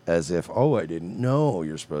 as if, oh, I didn't know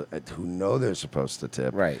you're supposed. Who know they're supposed to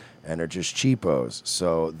tip, right? And are just cheapos.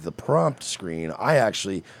 So the prompt screen, I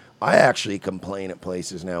actually complain at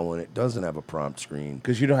places now when it doesn't have a prompt screen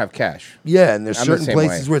because you don't have cash. Yeah, and there's I'm the certain same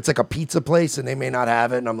places way. where it's like a pizza place and they may not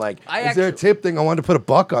have it, and I'm like, I is there a tip thing? I wanted to put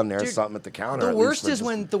 $1 on there or Dude, something at the counter. The at least worst for is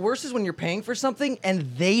just- when you're paying for something and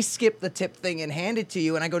they skip the tip thing and hand it to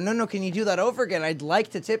you, and I go, no, can you do that over again? I'd like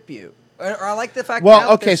to tip you. Or I like the fact. Well,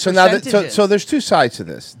 now okay, there's so now that, percentages. so there's two sides to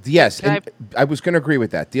this. Yes, Can and I was going to agree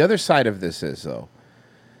with that. The other side of this is though,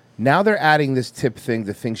 now they're adding this tip thing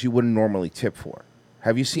to things you wouldn't normally tip for.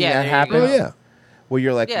 Have you seen Yeah, that there you happen? go. Oh, yeah. Where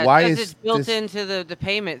you're like, yeah, why 'cause is it's built this? into the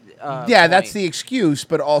payment? Yeah, that's point. the excuse,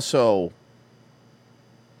 but also.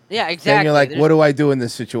 Yeah, exactly. Then you're like, There's- what do I do in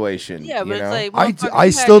this situation? Yeah, but you it's know? like, I motherfucker, I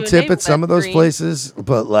you still had to tip enable at some that of those screen. places,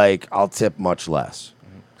 but like I'll tip much less.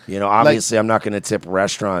 You know, obviously I'm not going to tip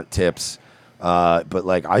restaurant tips, but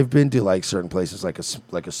like I've been to like certain places, like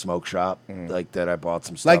a smoke shop, like that I bought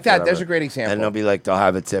some stuff. Like that, whatever, there's a great example. And they'll be like, they'll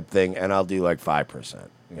have a tip thing, and I'll do like 5%.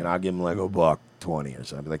 You know, I'll give them like $1.20 or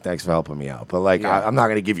something. I'll be like, thanks for helping me out, but like I'm not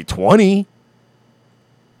going to give you 20.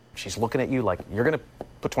 She's looking at you like, you're going to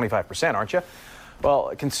put 25%, aren't you?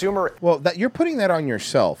 Well, consumer. Well, that you're putting that on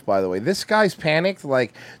yourself, by the way. This guy's panicked.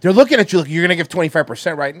 Like they're looking at you. Like you're going to give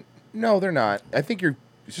 25%, right? No, they're not. I think you're.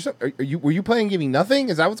 Were you planning on giving nothing?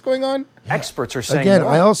 Is that what's going on? Experts are saying Again, no.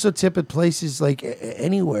 I also tip at places like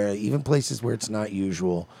anywhere, even places where it's not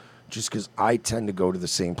usual, just because I tend to go to the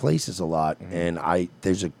same places a lot, and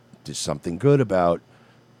there's something good about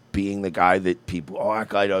being the guy that people. Oh, that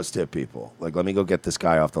guy does tip people. Like, let me go get this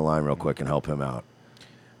guy off the line real quick and help him out.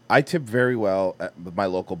 I tip very well at my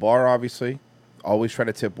local bar. Obviously, always try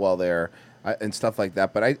to tip well there and stuff like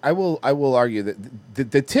that. But I will argue that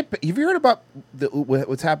the tip. Have you heard about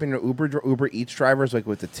what's happening to Uber Eats drivers, like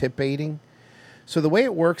with the tip baiting? So the way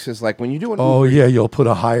it works is like when you do an Oh Uber, yeah, you'll put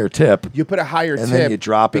a higher tip. you put a higher and tip, then you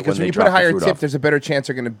drop it because when when they you put a drop the higher food tip, off. there's a better chance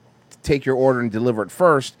they're going to take your order and deliver it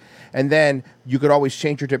first, and then you could always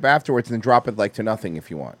change your tip afterwards and then drop it like to nothing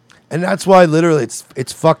if you want. And that's why literally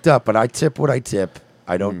it's fucked up. But I tip what I tip.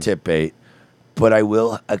 I don't tip bait, but I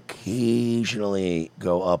will occasionally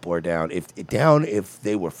go up or down. If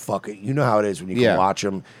they were fucking, you know how it is when you Yeah. can watch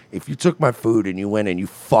them. If you took my food and you went and you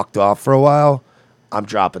fucked off for a while, I'm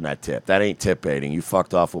dropping that tip. That ain't tip baiting. You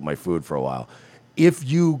fucked off with my food for a while. If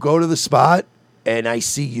you go to the spot and I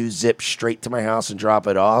see you zip straight to my house and drop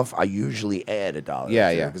it off, I usually add $1.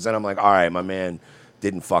 Yeah. Because then I'm like, all right, my man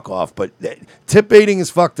didn't fuck off. But tip baiting is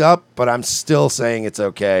fucked up, but I'm still saying it's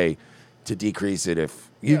okay to decrease it. If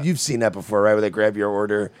you've seen that before, right? Where they grab your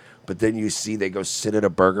order, but then you see they go sit at a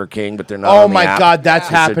Burger King, but they're not. Oh on the my app God, that's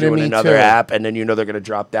because they're happened to doing me another too. app, and then you know they're gonna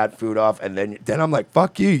drop that food off, and then I'm like,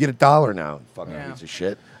 fuck you, you get $1 now. Fucking piece of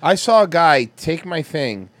shit. I saw a guy take my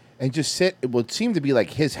thing and just sit. It would seem to be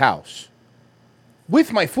like his house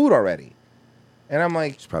with my food already, and I'm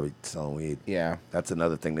like, he's probably selling weed. Yeah, that's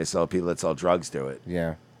another thing. They sell people that sell drugs do it.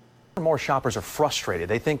 Yeah. More shoppers are frustrated.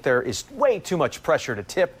 They think there is way too much pressure to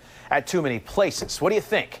tip at too many places. What do you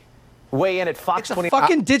think? Weigh in at Fox 20.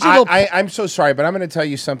 I'm so sorry, but I'm going to tell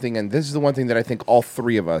you something, and this is the one thing that I think all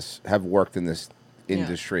three of us have worked in this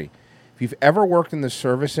industry. If you've ever worked in the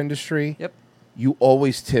service industry, you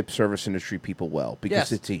always tip service industry people well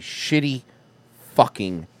because it's a shitty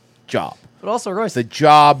fucking job. But also, Royce, the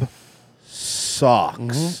job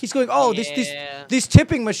sucks. He's going, oh, these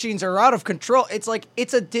tipping machines are out of control. It's like,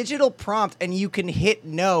 it's a digital prompt and you can hit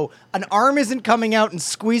no. An arm isn't coming out and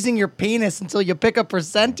squeezing your penis until you pick a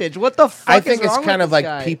percentage. What the fuck I think is it's wrong kind with of this like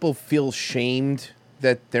guy? people feel shamed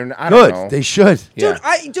that they're not. I don't know. Good. They should. Yeah.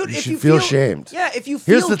 Dude, You if should you feel shamed. Yeah, if you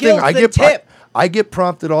feel Here's the guilt, thing. then tip. I get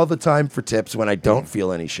prompted all the time for tips when I don't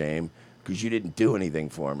feel any shame because you didn't do anything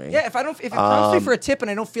for me. Yeah, if it prompts me for a tip and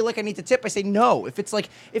I don't feel like I need to tip, I say no. If it's like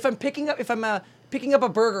if I'm picking up a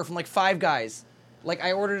burger from like Five Guys, like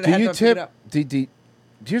I ordered it ahead, Do you to pick it tip? up.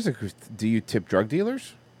 Do you tip drug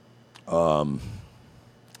dealers? When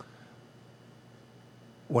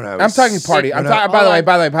I I'm was talking party. I'm talking. By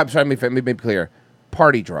the way, I'm sorry. Let me be clear.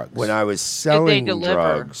 Party drugs. When I was selling deliver.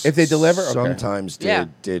 drugs, If they deliver? Okay. sometimes Yeah.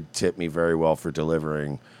 did tip me very well for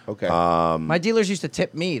delivering. Okay. My dealers used to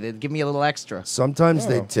tip me. They'd give me a little extra. Sometimes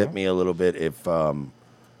they tip me a little bit if,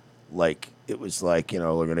 like, it was like,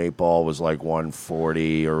 like an 8-ball was like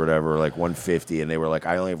 140 or whatever, like 150, and they were like,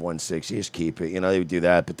 I only have 160, just keep it. They would do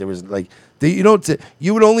that, but there was like,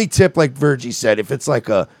 you would only tip, like Virgie said, if it's like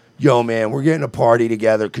a, yo, man, we're getting a party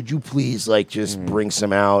together. Could you please, like, just bring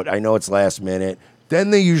some out? I know it's last minute. Then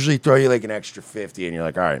they usually throw you like an extra 50, and you're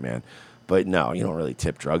like, all right, man. But no, you don't really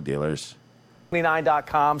tip drug dealers.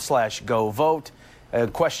 29.com/go vote.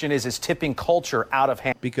 Question is tipping culture out of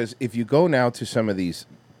hand? Because if you go now to some of these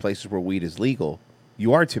places where weed is legal,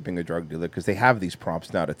 you are tipping a drug dealer because they have these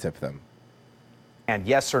prompts now to tip them. And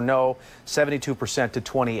yes or no, 72% to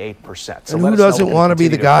 28%. So And let who us know doesn't when want to we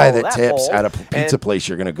be the continue guy follow that tips poll. at a pizza And place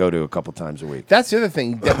you're going to go to a couple times a week? That's the other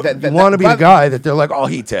thing. You want to be the guy that they're like, oh,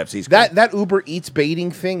 he tips. He's cool. That Uber Eats baiting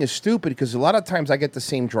thing is stupid because a lot of times I get the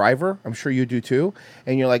same driver. I'm sure you do too.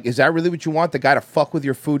 And you're like, is that really what you want? The guy to fuck with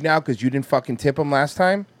your food now because you didn't fucking tip him last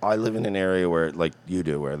time? I live in an area where, like you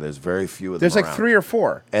do, where there's very few of them There's like around. 3 or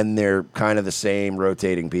 4. And they're kind of the same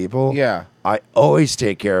rotating people. Yeah. I always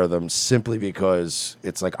take care of them simply because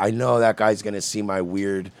it's like I know that guy's going to see my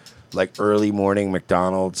weird, like, early morning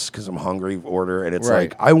McDonald's because I'm hungry order. And it's Right.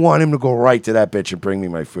 like, I want him to go right to that bitch and bring me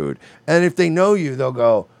my food. And if they know you, they'll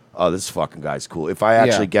go, oh, this fucking guy's cool. If I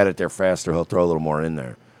actually get it there faster, he'll throw a little more in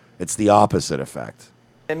there. It's the opposite effect.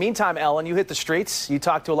 in the meantime, Ellen, you hit the streets. You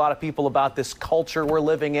talk to a lot of people about this culture we're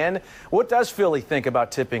living in. What does Philly think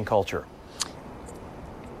about tipping culture?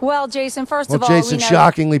 Well, Jason, first Well, of all, Jason, we know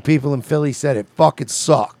shockingly, people in Philly said it fucking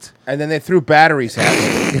sucked. And then they threw batteries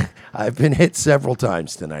at me. I've been hit several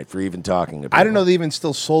times tonight for even talking about it. I didn't know they even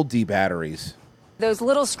still sold D batteries. those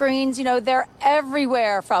little screens, they're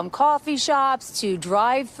everywhere from coffee shops to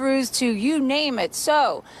drive-throughs to you name it.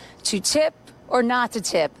 So, to tip or not to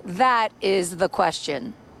tip, that is the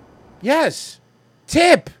question. Yes.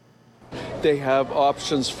 Tip. They have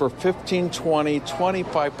options for 15, 20,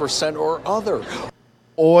 25% or other.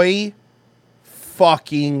 Oi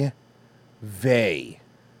fucking vey.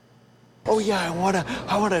 Oh yeah,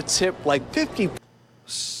 I wanna tip like 50.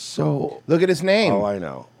 So look at his name. Oh, I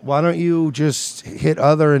know. Why don't you just hit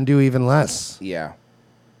other and do even less? Yeah.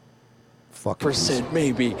 Fucking percent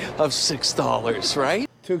maybe of $6, right?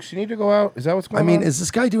 Tooks, you need to go out. Is that what's going I mean, on? is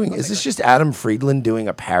this guy doing? Is this just Adam Friedland doing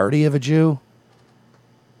a parody of a Jew?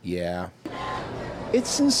 Yeah.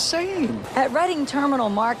 It's insane. At Reading Terminal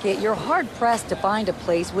Market, you're hard-pressed to find a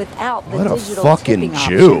place without the What a digital fucking tipping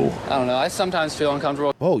Jew. option. I don't know. I sometimes feel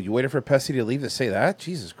uncomfortable. Whoa, you waited for Pessy to leave to say that?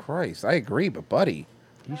 Jesus Christ. I agree, but buddy.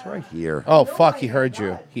 He's right here. Oh, fuck, he heard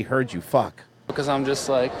you. He heard you. Fuck. Because I'm just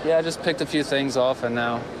like, yeah, I just picked a few things off, and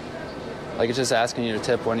now, it's just asking you to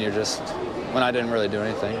tip when when I didn't really do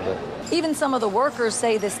anything. But Even some of the workers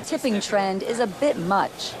say this tipping trend is a bit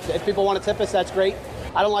much. If people want to tip us, that's great.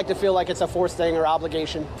 I don't like to feel like it's a forced thing or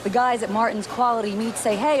obligation. The guys at Martin's Quality Meat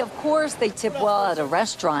say, hey, of course they tip well at a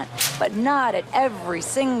restaurant, but not at every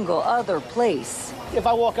single other place. If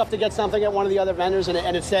I walk up to get something at one of the other vendors and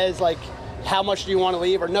it says, how much do you want to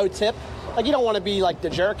leave or no tip, you don't want to be like the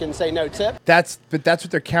jerk and say no tip. But that's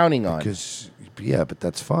what they're counting on. Yeah, but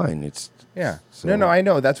that's fine. Yeah. So- No, I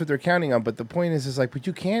know. That's what they're counting on. But the point is but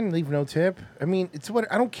you can leave no tip. I mean, it's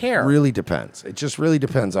what I don't care. Really depends. It just really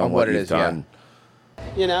depends on what it you've is, yeah. done.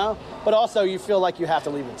 But also you feel like you have to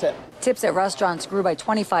leave a tip. Tips at restaurants grew by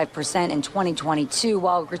 25% in 2022,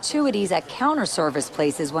 while gratuities at counter service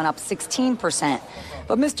places went up 16%.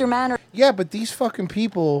 But Mr. Manor... Yeah, but these fucking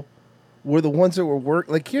people were the ones that were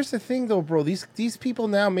here's the thing, though, bro. These people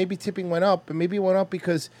now, maybe tipping went up, but maybe it went up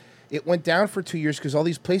because it went down for 2 years because all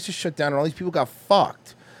these places shut down and all these people got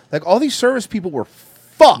fucked. Like all these service people were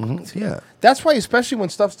fucked. Yeah. That's why, especially when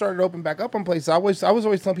stuff started to open back up on places, I was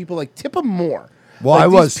always telling people like tip them more. Well, Like, I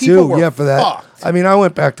these was people too. were Yeah, for that. fucked. I mean, I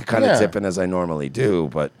went back to kind of Yeah. tipping as I normally do,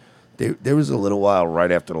 but there was a little while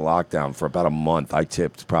right after the lockdown for about a month. I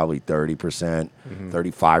tipped probably 30%,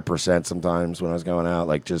 35% sometimes when I was going out,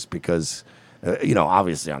 like just because,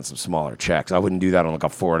 obviously on some smaller checks. I wouldn't do that on like a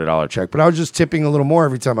 $400 check, but I was just tipping a little more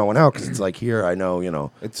every time I went out because it's like here, I know,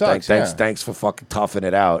 It sucks, thanks for fucking toughing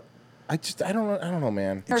it out. I don't know,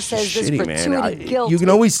 man. It's just shitty, man. You can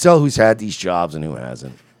always tell who's had these jobs and who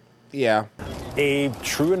hasn't. Yeah. A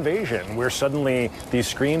true invasion where suddenly these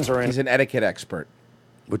screens are in. He's an etiquette expert.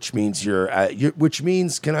 Which means which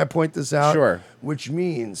means, can I point this out? Sure. Which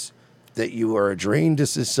means that you are a drain to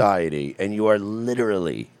society and you are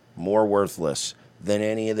literally more worthless than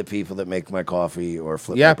any of the people that make my coffee or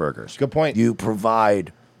flip my burgers. Good point. You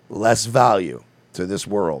provide less value to this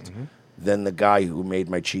world than the guy who made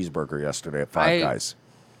my cheeseburger yesterday at Five Guys.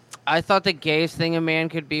 I thought the gayest thing a man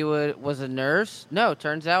could be was a nurse. No,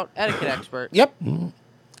 turns out etiquette expert. Yep.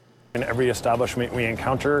 In every establishment we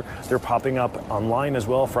encounter, they're popping up online as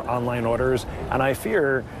well for online orders, and I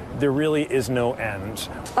fear there really is no end.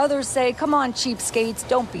 Others say, come on, cheapskates,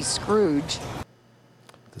 don't be Scrooge.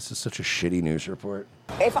 This is such a shitty news report.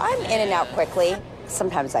 If I'm in and out quickly,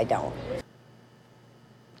 sometimes I don't.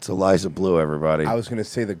 It's Eliza Blue, everybody. I was going to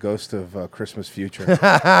say the ghost of Christmas Future.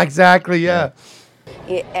 Exactly, yeah.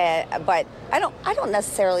 But I don't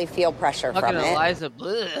necessarily feel pressure Fucking from it. Eliza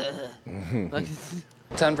Blue.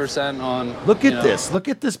 10% on. Look at this. Look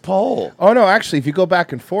at this poll. Oh no, actually, if you go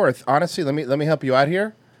back and forth, honestly, let me help you out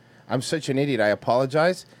here. I'm such an idiot. I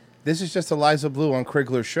apologize. This is just Eliza Blue on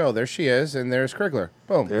Krigler's show. There she is, and there's Krigler.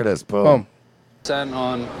 Boom. There it is. Boom.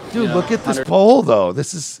 On. Dude, look at this poll, though.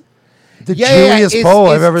 This is the Yeah. Jewiest poll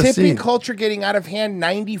I've ever tipping seen. culture getting out of hand?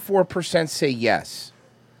 94% say yes,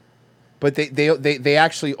 but they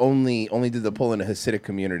actually only did the poll in a Hasidic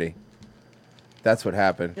community. That's what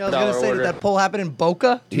happened. Yeah, I was gonna say that poll happened in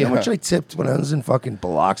Boca. Do you know how much I tipped when I was in fucking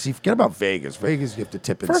Biloxi? Forget about Vegas. Vegas, you have to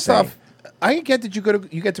tip First insane. off, I get that you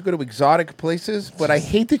get to go to exotic places, but I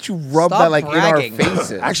hate that you rub Stop that like bragging. in our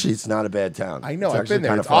faces. Actually, it's not a bad town. I know, It's I've actually been there.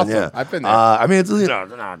 kinda It's fun, awesome. yeah. I've been there. I mean, it's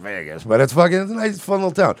not Vegas, but it's a nice, fun little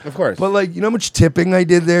town. Of course. But like, you know how much tipping I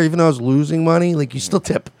did there, even though I was losing money. Like, you still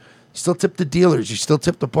tip. You still tip the dealers. You still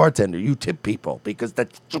tip the bartender. You tip people because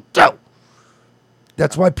that's what you do.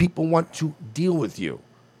 That's why people want to deal with you.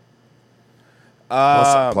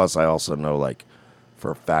 Plus, I also know, like,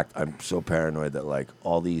 for a fact, I'm so paranoid that, like,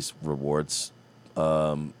 all these rewards,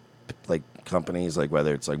 like, companies, like,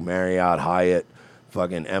 whether it's, like, Marriott, Hyatt,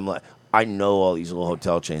 fucking MLA, I know all these little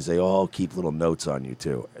hotel chains, they all keep little notes on you,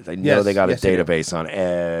 too. I know Yes, they got yes, a they do. database on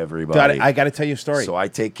everybody. I got to tell you a story. So I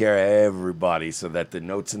take care of everybody so that the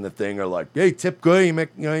notes in the thing are like, hey, tip good,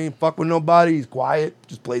 you ain't fuck with nobody, he's quiet,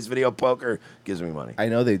 just plays video poker, gives me money. I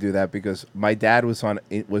know they do that because my dad was on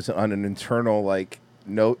an internal like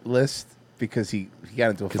note list because he got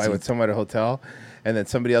into a fight with someone at a hotel, and then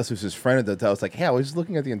somebody else who's his friend at the hotel was like, hey, I was just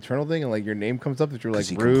looking at the internal thing and like your name comes up that you're like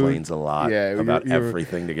he rude. complains a lot about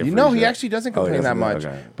everything to get You free know, he shit. actually doesn't Oh, he complain that doesn't? much,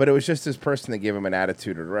 Okay. but it was just this person that gave him an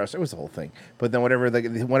attitude or the rest. It was the whole thing. But then whatever, like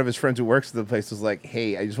one of his friends who works at the place was like,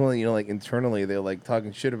 hey, I just want to let you know, like internally they're like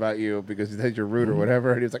talking shit about you because he said you're rude or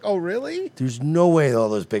whatever, and he was like, oh really? There's no way all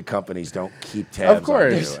those big companies don't keep tabs Of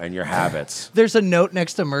course. on you and your habits. There's a note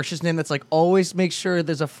next to Mersh's name that's like, always make sure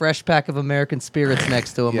there's a fresh pack of American spirits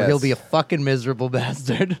next to him, or he'll Yes. be a fucking miserable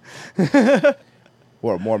bastard.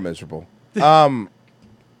 Or more miserable. And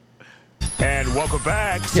welcome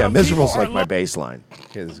back. Yeah, Some miserable's people like are my baseline.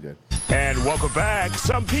 Yeah, this is good. And welcome back.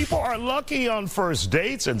 Some people are lucky on first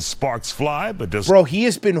dates and sparks fly, but does Bro, he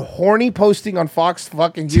has been horny posting on Fox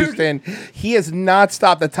fucking Houston. He has not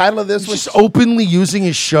stopped. The title of this was just openly using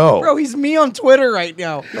his show. Bro, he's me on Twitter right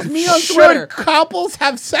now. He's me on Should Twitter. couples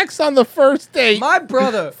have sex on the first date? My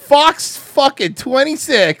brother. Fox fucking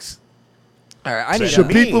 26. All right, I need Should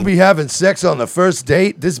people be having sex on the first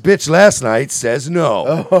date? This bitch last night says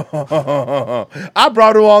no. I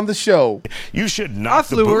brought her on the show. You should I knock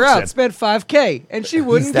the flew her boots out, at spent $5K, and she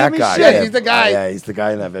wouldn't He's that give me guy. shit. Yeah, he's the guy. Yeah, he's the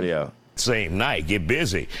guy in that video. same night. Get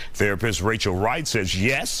busy. Therapist Rachel Wright says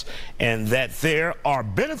yes, and that there are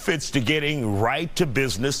benefits to getting right to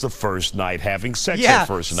business the first night, having sex Yeah, the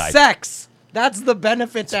first night. sex. That's the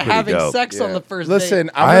benefit to pretty having dope. sex on the first Listen,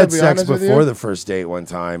 date. I had sex honest with before you. the first date one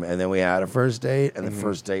time, and then we had a first date, and the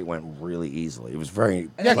first date went really easily. It was very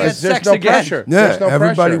And then you had there's sex no again. pressure. yeah. There's no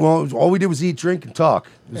Everybody pressure. all we did was eat, drink, and talk.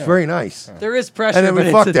 It was very nice. There is pressure, And then we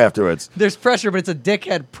but fucked it's a, afterwards. There's pressure, but it's a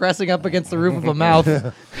dickhead pressing up against the roof of a mouth.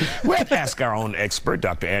 We'll ask our own expert,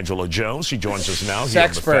 Dr. Angela Jones. She joins us now here on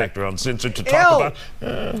the Sexpert. Factor Uncensored to talk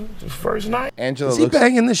about the first night. Angela Is he looks.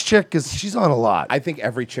 banging this chick? Because she's on a lot. I think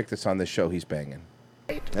every chick that's on this show, he's banging.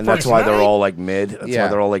 And that's First why they're night? all like mid. That's Yeah. why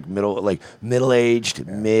they're all like middle-aged,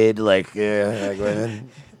 mid, like women.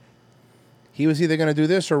 He was either going to do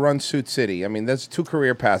this or run Suit City. I mean, that's two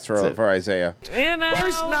career paths for Isaiah.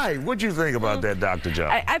 First night. What'd you think about that, Dr.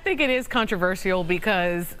 Jones? I think it is controversial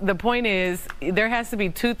because the point is there has to be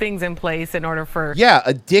two things in place in order for Yeah,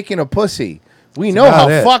 a dick and a pussy. We know how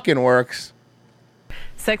about it. fucking works.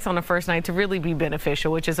 sex on the first night to really be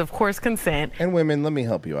beneficial, which is, of course, consent. And women, let me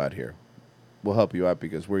help you out here. We'll help you out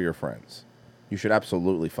because we're your friends. You should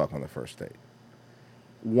absolutely fuck on the first date.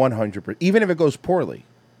 100%. Even if it goes poorly.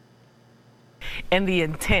 And the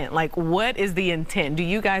intent, like, what is the intent? Do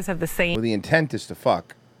you guys have the same Well, the intent is to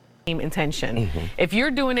fuck. intention? If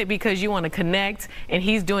you're doing it because you want to connect and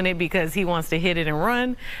he's doing it because he wants to hit it and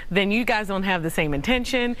run, then you guys don't have the same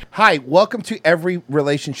intention. Hi, welcome to every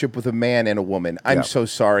relationship with a man and a woman. I'm Yeah. so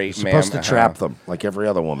sorry, You're ma'am. supposed to trap them like every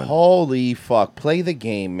other woman. Holy fuck. Play the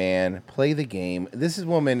game, man. Play the game. This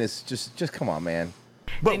woman is just come on, man.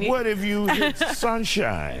 But what if you hit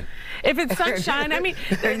sunshine? If it's sunshine, I mean,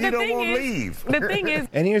 And you the don't thing wanna is, leave. the thing is,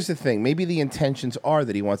 And here's the thing. Maybe the intentions are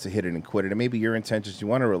that he wants to hit it and quit it. And maybe your intentions, you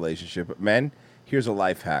want a relationship. But men, here's a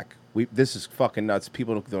life hack. This is fucking nuts.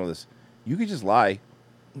 People don't know this. You could just lie.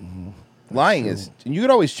 Lying is, and you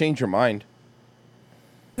could always change your mind.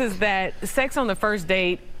 is that sex on the first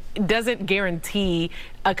date doesn't guarantee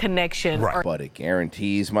a connection. Or But it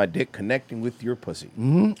guarantees my dick connecting with your pussy.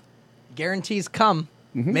 Guarantees come.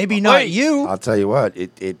 Maybe not you. I'll tell you what.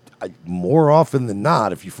 More often than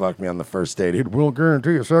not, if you fuck me on the first date, it will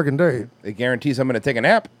guarantee a second date. It guarantees I'm going to take a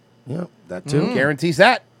nap. Yep, that too. Guarantees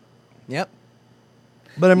that. Yep.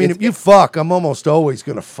 But I mean, if you fuck, I'm almost always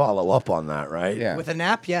going to follow up on that, right? Yeah. With a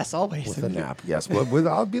nap, yes, always. With a nap, yes. But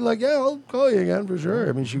I'll be like, yeah, I'll call you again for sure.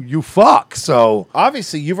 I mean, you fuck, so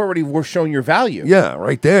Obviously, you've already shown your value. yeah,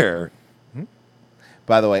 right there.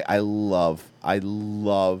 By the way, I love,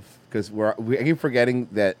 because I keep forgetting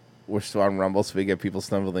that we're still on Rumble, so we get people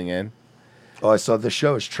stumbling in. Oh, I saw this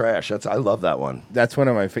show is trash. I love that one. That's one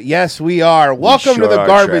of my favorite. Yes, we are. Welcome to sure the are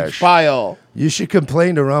garbage trash. pile. You should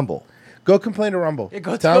complain to Rumble. Go complain to Rumble.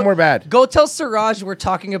 Go Tell them we're bad. Go tell Siraj we're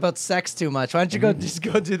talking about sex too much. Why don't you go just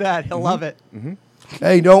go do that? He'll love it.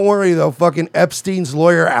 Hey, don't worry though. Fucking Epstein's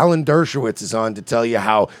lawyer Alan Dershowitz is on to tell you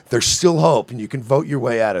how there's still hope and you can vote your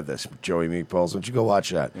way out of this. Joey Meatballs, why don't you go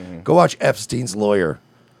watch that? Go watch Epstein's lawyer.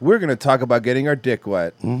 We're going to talk about getting our dick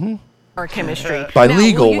wet. Or chemistry. By Now,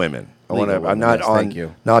 legal will you- women. Legal women, I'm not yes, on. thank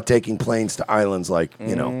you. Not taking planes to islands like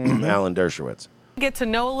Alan Dershowitz. Get to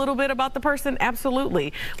know a little bit about the person,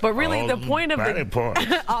 absolutely. But really, the point of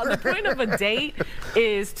the point of a date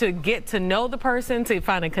is to get to know the person, to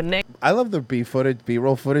find a connection. I love the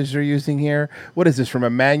B-roll footage they're using here. What is this, from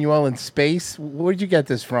Emmanuel in space? Where'd you get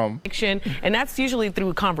this from? And that's usually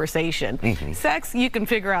through conversation. Sex, you can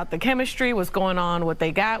figure out the chemistry, what's going on, what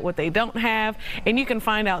they got, what they don't have, and you can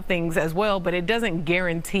find out things as well, but it doesn't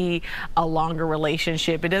guarantee a longer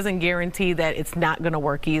relationship. It doesn't guarantee that it's not going to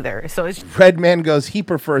work either. So it's Red Man goes, he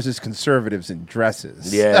prefers his conservatives in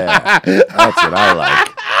dresses. Yeah, that's what I like.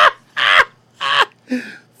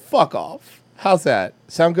 Fuck off. How's that?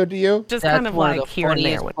 Sound good to you? just That's kind of one like of the here and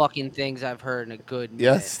there. funniest fucking things I've heard in a good minute.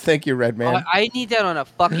 Yes, thank you, Red Man. I need that on a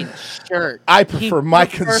fucking shirt. I prefer my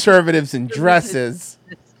conservatives in dresses.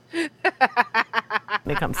 When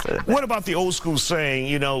it comes to What about the old school saying,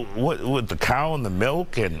 you know, what with the cow and the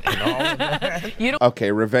milk and all of that? Okay,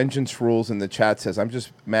 Revengeance Rules in the chat says, I'm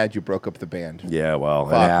just mad you broke up the band. Yeah, well,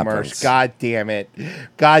 it Fuck happens. Merce. God damn it.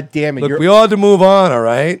 God damn it. Look, we all had to move on, all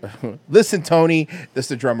right? Listen, Tony. This is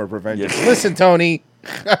the drummer of Revengeance. Listen, Tony.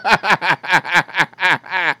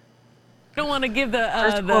 don't want to give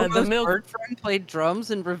the milk. Bird friend played drums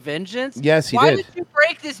in Revengeance. Yes, he Why did. did you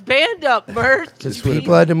break this band up, Mert? Because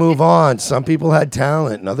people had to move on. Some people had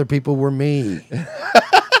talent, and other people were me.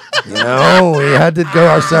 We had to go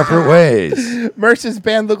our separate ways. Merce's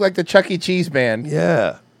band looked like the Chuck E. Cheese band.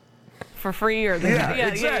 Yeah. For free or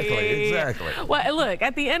Exactly. Well, look,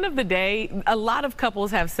 at the end of the day, a lot of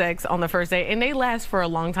couples have sex on the first date and they last for a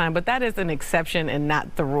long time, but that is an exception and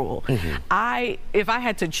not the rule. If I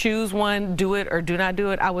had to choose one, do it or do not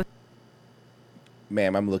do it, I would.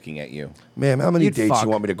 Ma'am, I'm looking at you. Ma'am, how many You'd dates fuck. you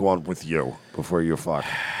want me to go on with you before you fuck?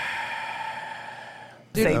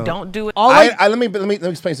 say don't do it. Let me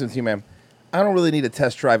explain something to you, ma'am. I don't really need to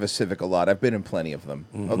test drive a Civic a lot. I've been in plenty of them.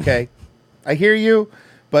 Okay, I hear you,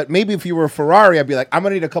 but maybe if you were a Ferrari, I'd be like, I'm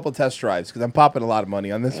gonna need a couple test drives because I'm popping a lot of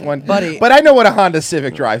money on this one, buddy. But I know what a Honda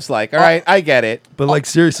Civic drives like. All right, I get it. But like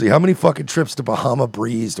seriously, how many fucking trips to Bahama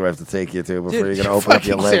Breeze do I have to take you to before you're gonna open up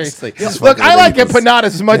your legs? Seriously, look, I like empanadas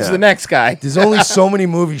as much as the next guy. There's only so many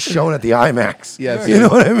movies shown at the IMAX. Yes, you know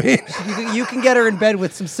what I mean. You can get her in bed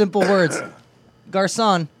with some simple words.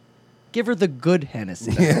 Garçon, give her the good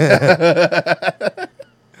Hennessy.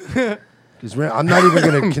 Because I'm not even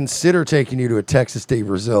going to consider taking you to a Texas de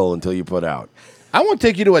Brazil until you put out. I won't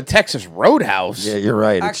take you to a Texas Roadhouse. Yeah, you're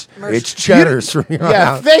right. Mersh, It's Cheddar's from your Yeah,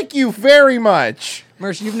 house. thank you very much.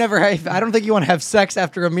 Mersh, you've never had, I don't think you want to have sex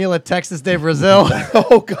after a meal at Texas de Brazil.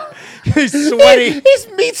 Oh, God. He's sweaty. He's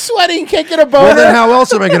meat sweating, can't get a boner. Well, then how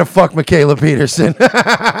else am I going to fuck Michaela Peterson?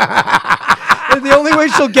 The only way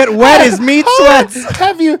she'll get wet is meat sweats.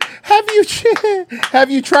 Have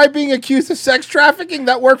you tried being accused of sex trafficking?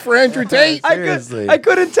 That worked for Andrew Tate. I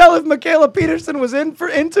couldn't tell if Michaela Peterson was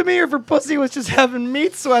into me or if her pussy was just having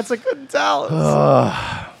meat sweats. I couldn't tell.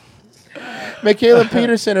 Michaela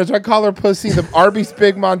Peterson, as I call her pussy, the Arby's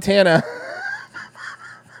Big Montana.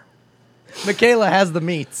 Michaela has the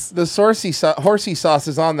meats. The horsey sauce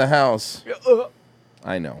is on the house.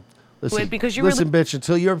 I know. Listen, because you listen, bitch,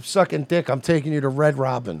 until you're sucking dick, I'm taking you to Red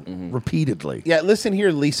Robin repeatedly. Yeah, listen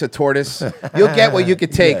here, Lisa Tortoise. You'll get what you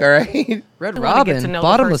could take, Yeah. all right? Red You wanna get to Robin, know the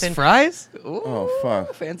bottomless person. fries? Oh,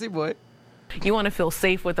 fuck. Fancy boy. You want to feel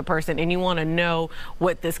safe with the person, and you want to know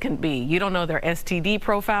what this can be. You don't know their STD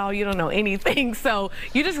profile. You don't know anything. So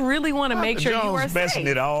you just really want to make sure you are messing safe.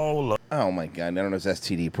 it all up. Oh, my God. I don't know his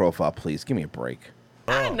STD profile. Please, give me a break.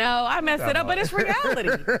 I know. I messed it up, but it's reality.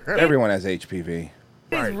 Everyone has HPV.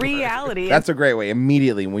 It's reality. That's a great way.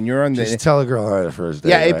 Immediately, when you're on the... Just tell a girl on the first date.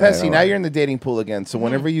 Yeah, hey, right? Pessy, now you're in the dating pool again. So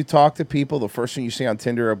whenever you talk to people, the first thing you say on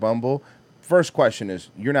Tinder or Bumble, first question is,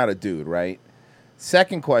 you're not a dude, right?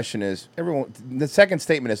 Second question is, the second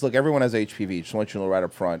statement is, look, everyone has HPV. Just want you to know right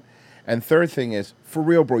up front. And third thing is, for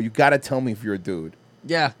real, bro, you got to tell me if you're a dude.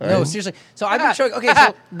 Yeah, All no, right? seriously. So I've been showing. Okay,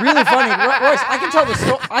 so really funny, Royce.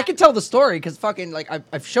 I can tell the story because fucking like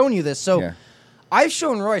I've shown you this. So I've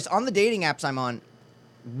shown Royce on the dating apps I'm on.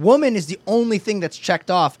 Woman is the only thing that's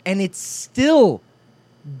checked off, and it still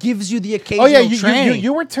gives you the occasional. Oh, yeah, tranny.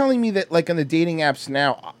 you were telling me that, like, on the dating apps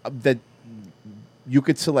now, that you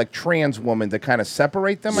could select trans woman to kind of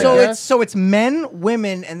separate them, I guess? So it's men,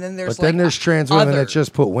 women, and then there's But then there's trans women other. that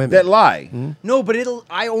just put women. That lie. No, but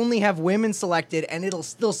I only have women selected, and it'll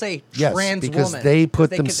still say Yes, trans because woman. they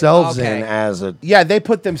put themselves okay. in as a... Yeah, they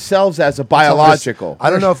put themselves as a biological. I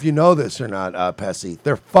don't know if you know this or not, Pessy.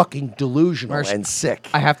 They're fucking delusional Marsh, and sick.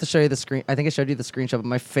 I have to show you the screen. I think I showed you the screenshot. But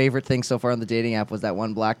my favorite thing so far on the dating app was that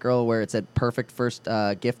one black girl where it said perfect first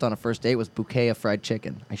gift on a first date was bouquet of fried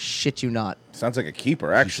chicken. I shit you not. Sounds like a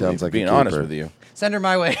keeper, actually. sounds like a being honest keeper. with you. Send her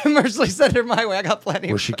my way. Mercilessly send her my way. I got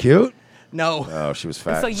plenty. Was she cute? No. Oh, she was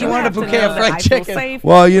fat. So you wanted a have to bouquet know of that fried I feel chicken. safe,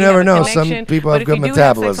 Well, you we have never a know. Some connection, people but have if good you do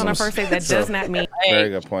have sex on a metabolisms. first date, that does not mean. Very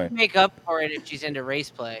good point. Make up for it if she's into race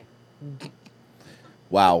play.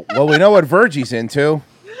 Wow. Well, we know what Virgie's into.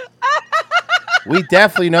 We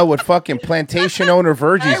definitely know what fucking plantation owner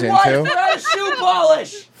Virgie's into. shoe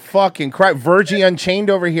polish. Fucking crap. Virgie Unchained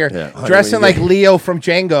over here. honey, dressing when you like Leo from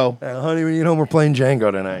Django. Honey, when you know we're playing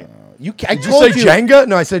Django tonight. I Did you told say you. Jenga?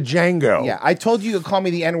 No, I said Django. Yeah, I told you to call me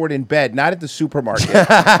the N-word in bed, not at the supermarket.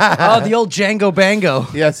 Oh, the old Django Bango.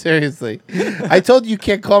 Yeah, seriously. I told you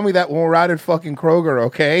can't call me that when we're out at fucking Kroger,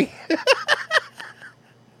 okay?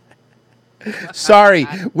 Sorry,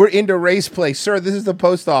 we're into race play. Sir, this is the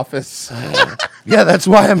post office. Yeah, that's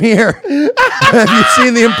why I'm here. Have you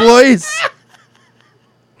seen the employees?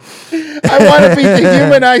 I want to be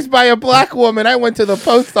dehumanized by a black woman. I went to the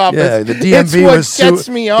post office. Yeah, the It's DMV what was gets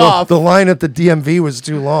me off. The line at the DMV was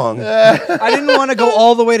too long. I didn't want to go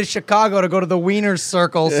all the way to Chicago to go to the Wiener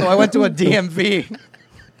Circle, so I went to a DMV.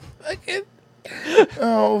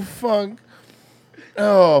 Oh, fuck.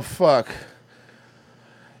 Oh, fuck.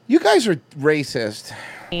 You guys are racist.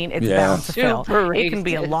 It's Yeah. bound to fail. Super It can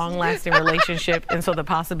be a racist. long-lasting relationship, and so the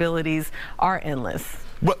possibilities are endless.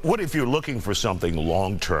 What if you're looking for something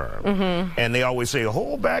long term? Mm-hmm. And they always say,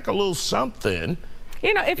 hold back a little something.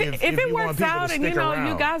 You know, if If it you want works people to out and, you stick know, you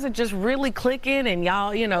around. guys are just really clicking and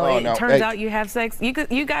y'all, you know, Oh, it no. turns Hey. out you have sex,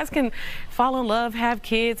 you guys can fall in love, have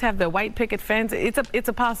kids, have the white picket fence. It's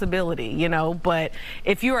a possibility, you know, but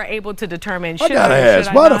if you are able to determine, I should gotta I or should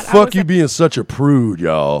ask, I why the not, I would fuck say- you being such a prude,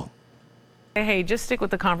 y'all? Hey, just stick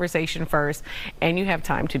with the conversation first, and you have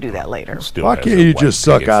time to do that later. Why can't you just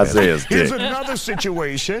suck Isaiah's dick? Here's another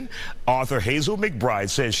situation. Author Hazel McBride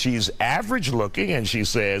says she's average looking, and she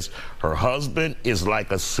says her husband is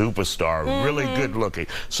like a superstar, really good looking.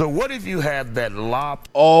 So what if you have that lop?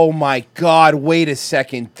 Oh my God! Wait a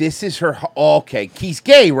second. This is her. Okay, he's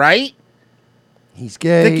gay, right? He's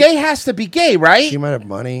gay. The gay has to be gay, right? She might have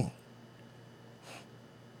money.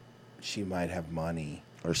 She might have money.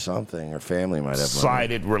 Or something. Her family might have money.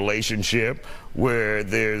 Sided relationship where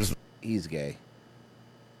there's he's gay,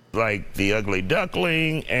 like the ugly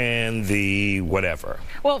duckling and the whatever.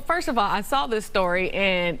 Well, first of all, I saw this story,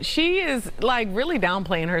 and she is like really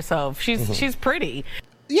downplaying herself. She's pretty.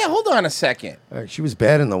 Yeah, hold on a second. She was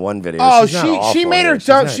bad in the one video. Oh, She's not she awful made here. her She's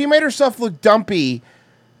dump. not- She made herself look dumpy.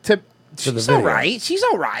 To the She's all video. right. She's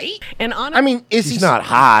all right. And I mean, She's not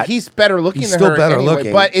hot. He's better looking He's than still her better anyway,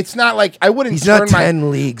 looking. but it's not like I wouldn't. He's turn not my,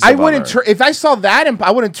 10 leagues I above wouldn't. her. If I saw that, and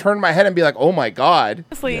I wouldn't turn my head and be like, "Oh my God."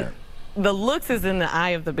 Honestly, the looks is in the eye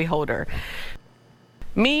of the beholder.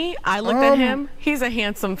 Me, I looked at him. He's a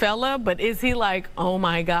handsome fella, but is he like, oh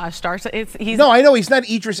my gosh, he's No, I know he's not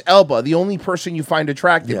Idris Elba, the only person you find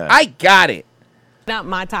attractive. Yeah. I got it. not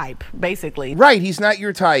my type, basically. Right, he's not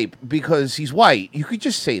your type because he's white. You could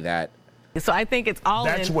just say that. So I think it's all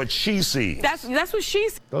That's in. what she sees. That's what she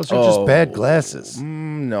sees. Those are just bad glasses.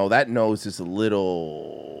 No, that nose is a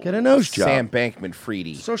little. Get a nose job. Sam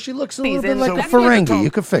Bankman-Friedy. So she looks a little Season. bit like a So- Ferengi.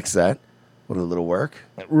 You could fix that with a little work.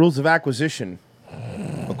 Rules of acquisition.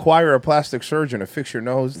 Acquire a plastic surgeon to fix your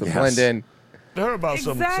nose to Yes. blend in. Her about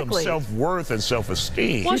some Exactly. self-worth and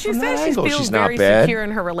self-esteem. Well, she from says that she angle, feels she's not very bad. secure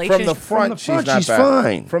in her relationship. From the front, she's not she's bad.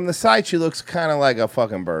 fine. From the side, she looks kind of like a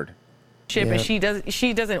fucking bird. And she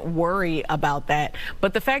doesn't worry about that.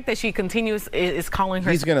 But the fact that she continues is calling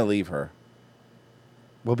her. He's gonna leave her.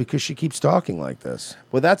 Well, because she keeps talking like this.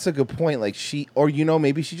 Well, that's a good point. Like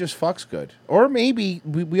maybe she just fucks good, or maybe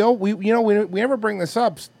we never bring this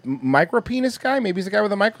up. Micro penis guy, maybe he's a guy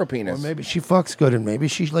with a micro penis. Or maybe she fucks good, and maybe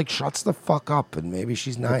she like shuts the fuck up, and maybe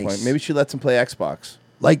she's Good point. nice. Maybe she lets him play Xbox.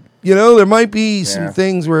 Like, there might be some Yeah.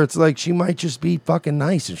 things where it's like she might just be fucking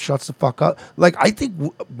nice and shuts the fuck up. Like, I think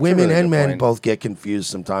women really and good men point. both get confused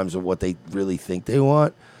sometimes of what they really think they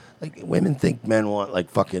want. Like, women think men want, like,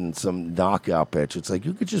 fucking some knockout bitch. It's like,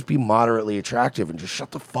 you could just be moderately attractive and just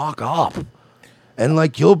shut the fuck up. And,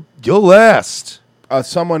 like, you'll last.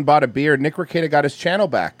 Someone bought a beer. Nick Rekieta got his channel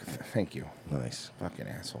back. Thank you. Nice. Fucking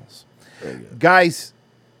assholes. Guys,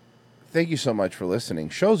 thank you so much for listening.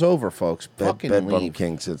 Show's over, folks. Fucking Bedbug leave.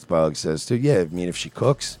 King sits Bug says, too. Yeah, I mean, if she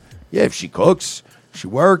cooks, she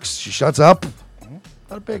works, she shuts up.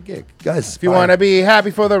 Not a bad gig. Guys, If you want to be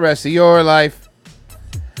happy for the rest of your life.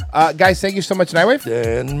 Guys, thank you so much, Nightwave.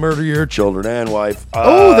 And murder your children and wife.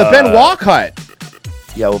 Oh, the Ben Walk Hut.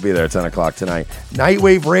 Yeah, we'll be there at 10 o'clock tonight.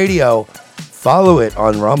 Nightwave Radio. Follow it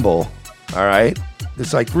on Rumble. All right?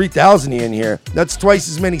 There's like 3,000 in here. That's twice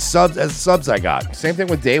as many subs I got. Same thing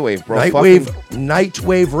with Daywave, bro.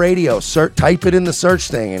 Nightwave Radio. Type it in the search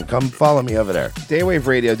thing and come follow me over there. Daywave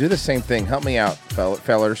Radio. Do the same thing. Help me out,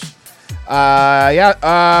 fellers.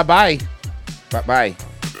 Bye. Bye.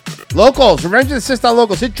 Locals. Revenge of the Sith on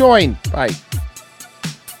Locals. Hit join. Bye.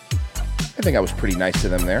 I think I was pretty nice to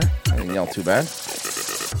them there. I didn't yell too bad.